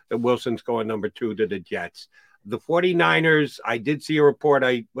sure that Wilson's going number 2 to the Jets. The 49ers, I did see a report.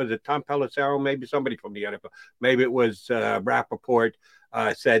 Was it Tom Pelissero, maybe somebody from the NFL, maybe it was Rappaport,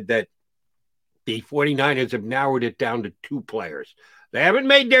 said that the 49ers have narrowed it down to 2 players. They haven't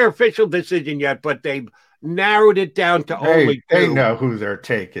made their official decision yet, but they've narrowed it down to only 2. They know who they're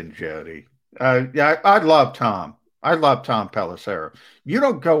taking, Jody. Yeah, I love Tom. I love Tom Pelissero. You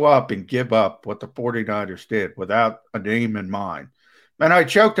don't go up and give up what the 49ers did without a name in mind. And I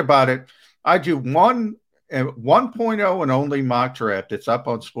joked about it. I do 1.0 and only mock draft. It's up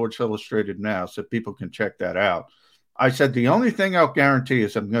on Sports Illustrated now, so people can check that out. I said the only thing I'll guarantee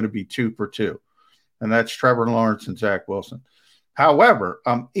is I'm going to be 2 for 2, and that's Trevor Lawrence and Zach Wilson. However,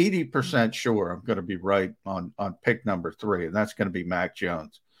 I'm 80% sure I'm going to be right on pick number 3, and that's going to be Mac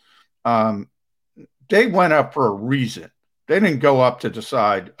Jones. They went up for a reason. They didn't go up to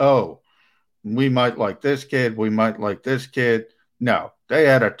decide, we might like this kid, we might like this kid. No, they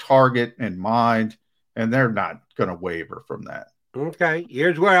had a target in mind, and they're not going to waver from that. Okay,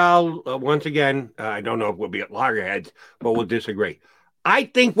 here's where I'll, once again, I don't know if we'll be at loggerheads, but we'll disagree. I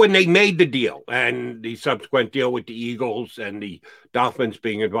think when they made the deal and the subsequent deal with the Eagles and the Dolphins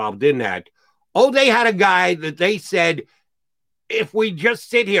being involved in that, they had a guy that they said, if we just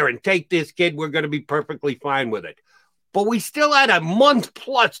sit here and take this kid, we're going to be perfectly fine with it. But we still had a month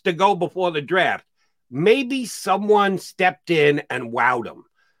plus to go before the draft. Maybe someone stepped in and wowed him.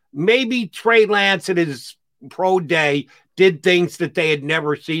 Maybe Trey Lance at his pro day did things that they had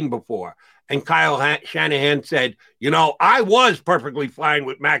never seen before. And Kyle Shanahan said, I was perfectly fine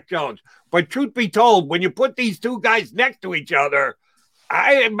with Mac Jones. But truth be told, when you put these 2 guys next to each other,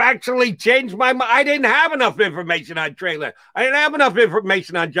 I have actually changed my mind. I didn't have enough information on Trey Lance. I didn't have enough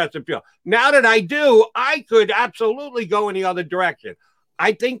information on Justin Fields. Now that I do, I could absolutely go in the other direction.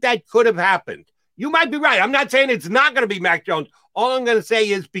 I think that could have happened. You might be right. I'm not saying it's not going to be Mac Jones. All I'm going to say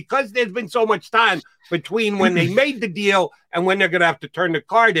is because there's been so much time between when they made the deal and when they're going to have to turn the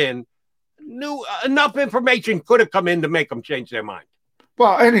card in, enough information could have come in to make them change their mind.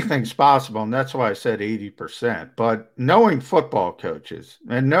 Well, anything's possible, and that's why I said 80%. But knowing football coaches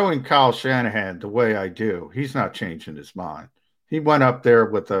and knowing Kyle Shanahan the way I do, he's not changing his mind. He went up there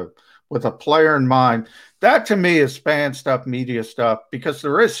with a player in mind. That to me is fan stuff, media stuff, because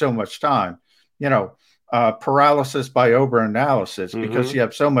there is so much time. Paralysis by overanalysis, because you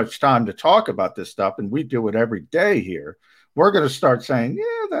have so much time to talk about this stuff, and we do it every day here. We're going to start saying,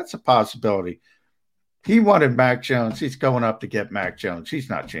 yeah, that's a possibility. He wanted Mac Jones. He's going up to get Mac Jones. He's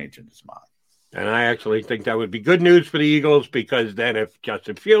not changing his mind. And I actually think that would be good news for the Eagles, because then if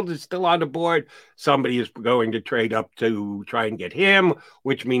Justin Fields is still on the board, somebody is going to trade up to try and get him,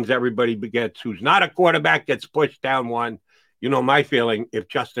 which means everybody who's not a quarterback gets pushed down one. My feeling, if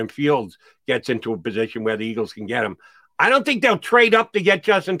Justin Fields gets into a position where the Eagles can get him, I don't think they'll trade up to get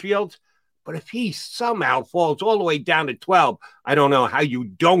Justin Fields. But if he somehow falls all the way down to 12, I don't know how you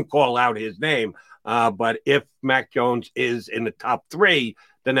don't call out his name. But if Mac Jones is in the top 3,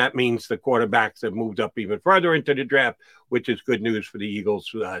 then that means the quarterbacks have moved up even further into the draft, which is good news for the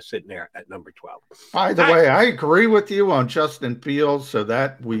Eagles sitting there at number 12. By the way, I agree with you on Justin Fields, so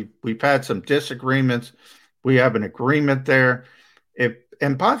that we've had some disagreements. We have an agreement there.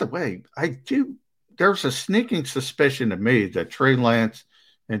 And by the way, there's a sneaking suspicion to me that Trey Lance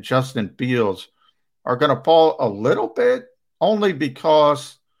and Justin Fields are going to fall a little bit, only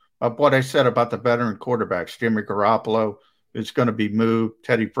because of what I said about the veteran quarterbacks. Jimmy Garoppolo is going to be moved.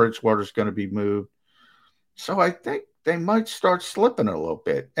 Teddy Bridgewater is going to be moved. So I think they might start slipping a little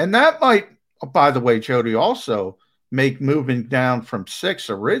bit. And that might, by the way, Jody, also make moving down from 6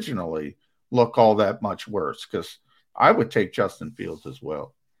 originally look all that much worse, because I would take Justin Fields as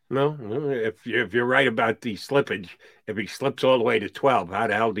well. No, if you're right about the slippage, if he slips all the way to 12, how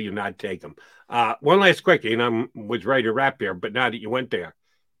the hell do you not take him? One last quickie, and I was ready to wrap here, but now that you went there,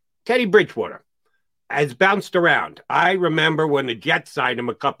 Teddy Bridgewater has bounced around. I remember when the Jets signed him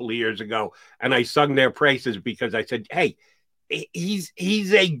a couple of years ago, and I sung their praises because I said, hey,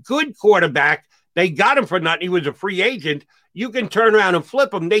 he's a good quarterback. They got him for nothing. He was a free agent. You can turn around and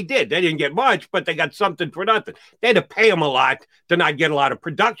flip him. They did. They didn't get much, but they got something for nothing. They had to pay him a lot to not get a lot of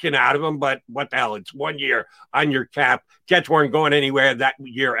production out of him, but what the hell? It's 1 year on your cap. Jets weren't going anywhere that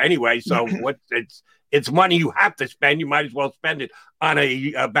year anyway, so it's money you have to spend. You might as well spend it on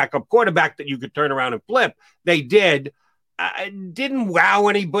a backup quarterback that you could turn around and flip. They did. Didn't wow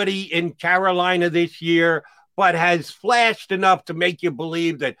anybody in Carolina this year, but has flashed enough to make you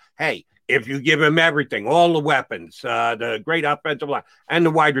believe that, hey, if you give him everything, all the weapons, the great offensive line, and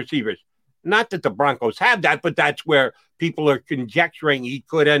the wide receivers, Not that the Broncos have that, but that's where people are conjecturing he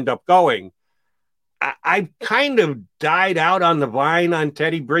could end up going. I've kind of died out on the vine on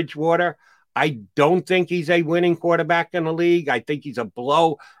Teddy Bridgewater. I don't think he's a winning quarterback in the league. I think he's a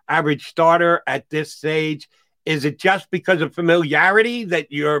below average starter at this stage. Is it just because of familiarity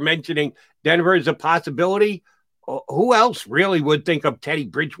that you're mentioning Denver is a possibility? Who else really would think of Teddy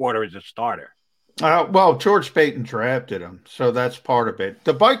Bridgewater as a starter? Well, George Paton drafted him, so that's part of it.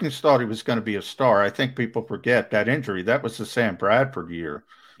 The Vikings thought he was going to be a star. I think people forget that injury. That was the Sam Bradford year.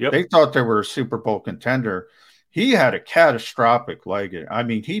 Yep. They thought they were a Super Bowl contender. He had a catastrophic leg. I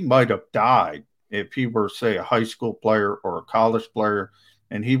mean, he might have died if he were, say, a high school player or a college player,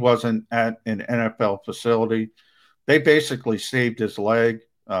 and he wasn't at an NFL facility. They basically saved his leg,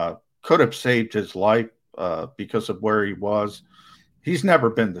 could have saved his life because of where he was. He's never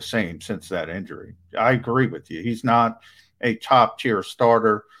been the same since that injury. I agree with you. He's not a top-tier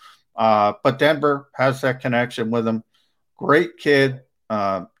starter, but Denver has that connection with him. Great kid.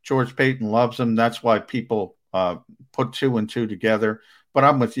 George Paton loves him. That's why people put 2 and 2 together. But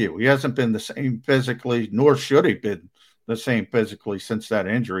I'm with you. He hasn't been the same physically, nor should he been the same physically since that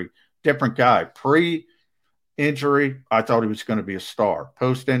injury. Different guy. Pre-injury, I thought he was going to be a star.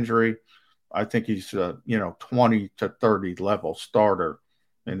 Post-injury, I think he's 20 to 30 level starter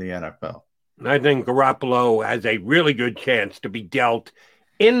in the NFL. I think Garoppolo has a really good chance to be dealt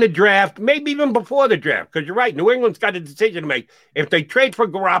in the draft, maybe even before the draft, because you're right. New England's got a decision to make. If they trade for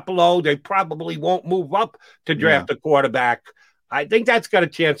Garoppolo, they probably won't move up to draft a quarterback. I think that's got a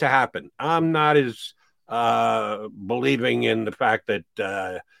chance to happen. I'm not as believing in the fact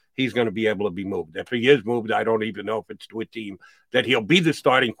that he's going to be able to be moved. If he is moved, I don't even know if it's to a team that he'll be the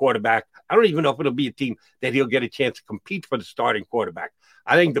starting quarterback. I don't even know if it'll be a team that he'll get a chance to compete for the starting quarterback.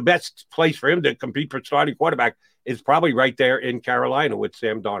 I think the best place for him to compete for starting quarterback is probably right there in Carolina with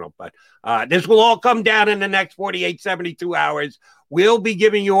Sam Darnold. But this will all come down in the next 48, 72 hours. We'll be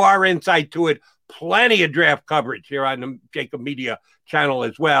giving you our insight to it. Plenty of draft coverage here on the Jacob Media channel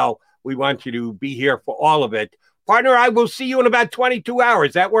as well. We want you to be here for all of it. Partner, I will see you in about 22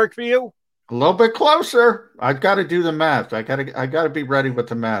 hours. That work for you? A little bit closer. I've got to do the math. I got to be ready with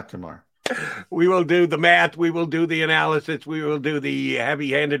the math tomorrow. We will do the math. We will do the analysis. We will do the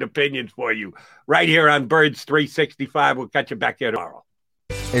heavy-handed opinions for you right here on Birds 365. We'll catch you back here tomorrow.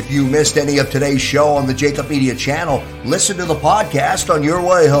 If you missed any of today's show on the Jacob Media channel, listen to the podcast on your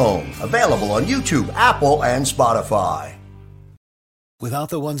way home. Available on YouTube, Apple, and Spotify. Without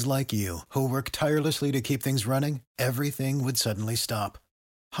the ones like you, who work tirelessly to keep things running, everything would suddenly stop.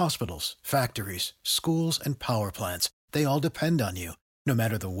 Hospitals, factories, schools, and power plants, they all depend on you. No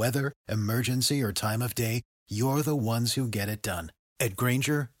matter the weather, emergency, or time of day, you're the ones who get it done. At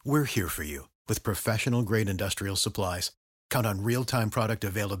Grainger, we're here for you with professional-grade industrial supplies. Count on real-time product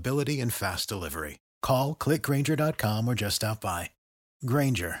availability and fast delivery. Call, click Grainger.com, or just stop by.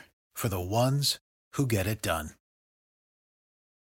 Grainger, for the ones who get it done.